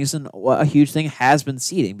certain things, and a huge thing has been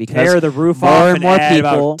seating because tear the roof off and add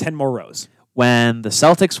about 10 more rows. When the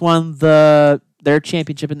Celtics won their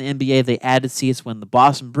championship in the NBA, they added seats. When the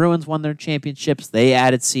Boston Bruins won their championships, they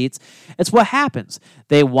added seats. It's what happens.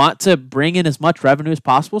 They want to bring in as much revenue as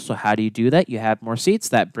possible, so how do you do that? You have more seats.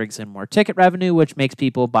 That brings in more ticket revenue, which makes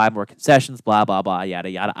people buy more concessions, blah, blah, blah, yada,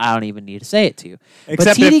 yada. I don't even need to say it to you. But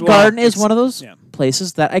TD Garden is one of those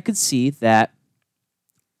places that I could see that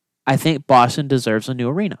I think Boston deserves a new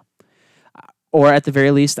arena. Or at the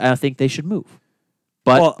very least, I think they should move.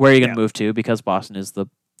 But where are you going to move to? Because Boston is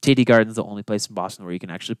TD Garden's the only place in Boston where you can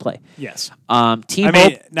actually play. Yes.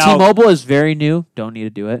 T-Mobile is very new. Don't need to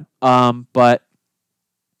do it. But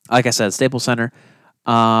like I said, Staples Center.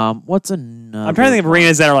 What's another? I'm trying to think of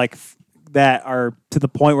arenas that are to the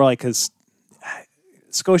point where because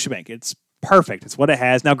Scotiabank, it's perfect. It's what it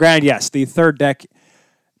has. Now, granted, yes, the third deck.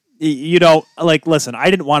 Listen,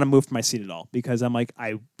 I didn't want to move my seat at all because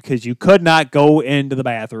because you could not go into the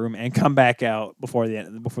bathroom and come back out before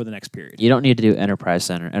the next period. You don't need to do Enterprise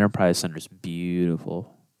Center. Enterprise Center is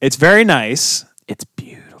beautiful. It's very nice. It's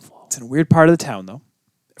beautiful. It's in a weird part of the town, though.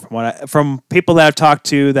 From people that I've talked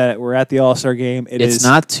to that were at the All-Star game, it's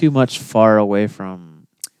not too much far away from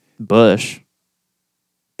Busch.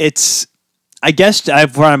 It's. I guess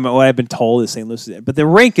what I've been told is St. Louis, but the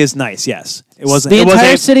rink is nice. Yes, it wasn't. The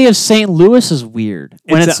entire city of St. Louis is weird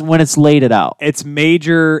when it's laid it out. It's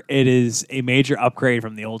major. It is a major upgrade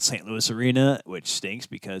from the old St. Louis Arena, which stinks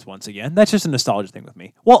because once again, that's just a nostalgia thing with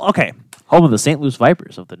me. Well, okay, home of the St. Louis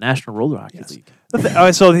Vipers of the National Roller Hockey League.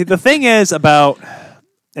 So the thing is about,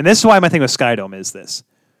 and this is why my thing with Skydome is this.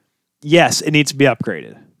 Yes, it needs to be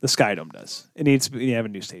upgraded. The Skydome does. It needs to have a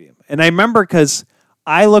new stadium, and I remember because.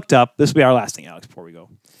 I looked up. This will be our last thing, Alex. Before we go.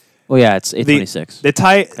 Well, yeah, it's 8:26.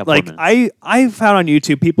 I found on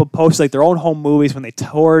YouTube people post their own home movies when they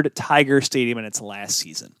toured Tiger Stadium in its last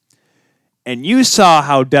season, and you saw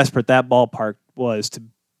how desperate that ballpark was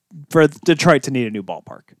for Detroit to need a new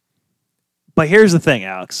ballpark. But here's the thing,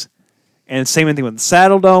 Alex, and same thing with the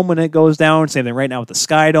Saddle Dome when it goes down. Same thing right now with the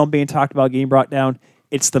Sky Dome being talked about getting brought down.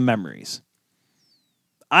 It's the memories.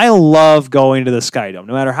 I love going to the Sky Dome,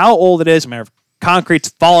 no matter how old it is, no matter if concrete's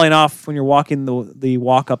falling off when you're walking the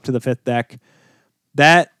walk up to the fifth deck.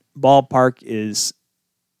 That ballpark is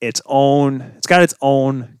its own. It's got its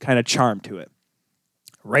own kind of charm to it.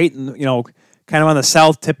 Right, kind of on the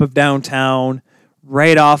south tip of downtown,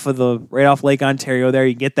 right off Lake Ontario. There,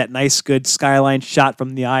 you get that nice, good skyline shot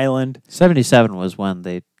from the island. 77 was when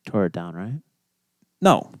they tore it down, right?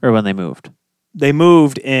 No, or when they moved. They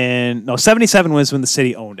moved in 77 was when the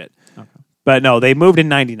city owned it. Okay. But no, they moved in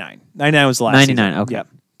 99. 99 was the last 99, season. okay. Yeah.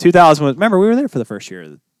 2000 was, remember, we were there for the first year,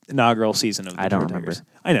 the inaugural season of the I don't Tigers. remember.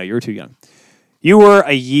 I know, you were too young. You were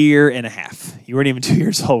a year and a half. You weren't even 2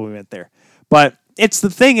 years old when we went there. But it's the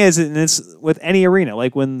thing is, and it's with any arena,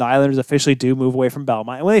 like when the Islanders officially do move away from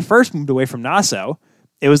Belmont, and when they first moved away from Nassau,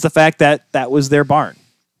 it was the fact that that was their barn.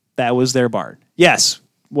 That was their barn. Yes,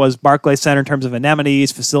 was Barclays Center in terms of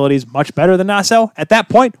amenities, facilities, much better than Nassau? At that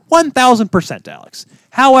point, 1,000%, Alex.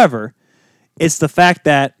 However, it's the fact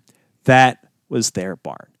that that was their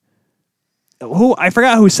barn. I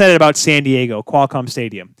forgot who said it about San Diego, Qualcomm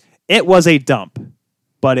Stadium. It was a dump,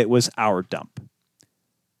 but it was our dump.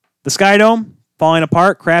 The Sky Dome, falling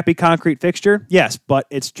apart, crappy concrete fixture. Yes, but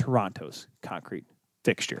it's Toronto's concrete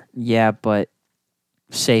fixture. Yeah, but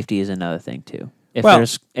safety is another thing too.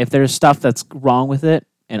 If there's stuff that's wrong with it,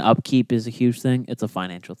 and upkeep is a huge thing, it's a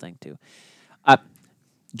financial thing too.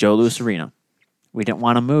 Joe Louis Arena. We didn't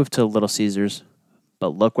want to move to Little Caesars, but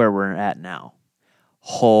look where we're at now.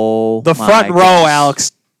 The front row,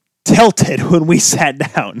 Alex, tilted when we sat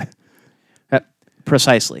down.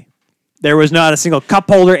 Precisely. There was not a single cup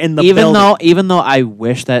holder in the building. Even though I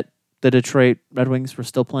wish that the Detroit Red Wings were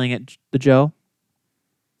still playing at the Joe,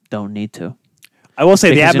 don't need to. I will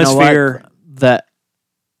say because the atmosphere.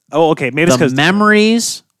 Maybe it's because the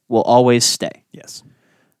memories will always stay. Yes,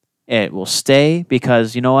 it will stay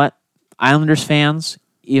because you know what, Islanders fans,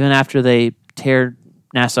 even after they tear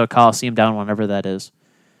Nassau Coliseum down, whenever that is,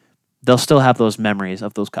 they'll still have those memories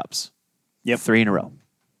of those cups. Yep, 3 in a row,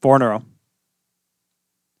 4 in a row.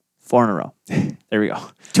 4 in a row. There we go.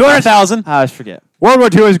 200,000. I always forget. World War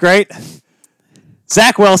II is great.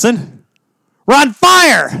 Zach Wilson. We're on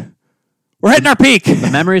fire. We're hitting our peak. The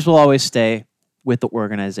memories will always stay with the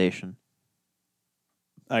organization.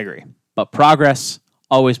 I agree. but progress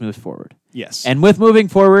always moves forward. Yes. And with moving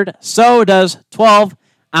forward, so does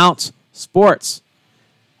 12-ounce sports.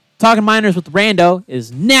 Talking Miners with Rando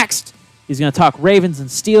is next. He's going to talk Ravens and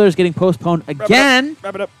Steelers getting postponed again.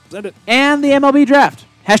 Wrap it up. Send it. And the MLB draft.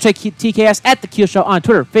 Hashtag TKS at The Keel Show on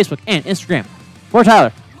Twitter, Facebook, and Instagram. For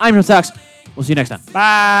Tyler, I'm Joe Sox. We'll see you next time.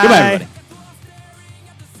 Bye. Goodbye, everybody.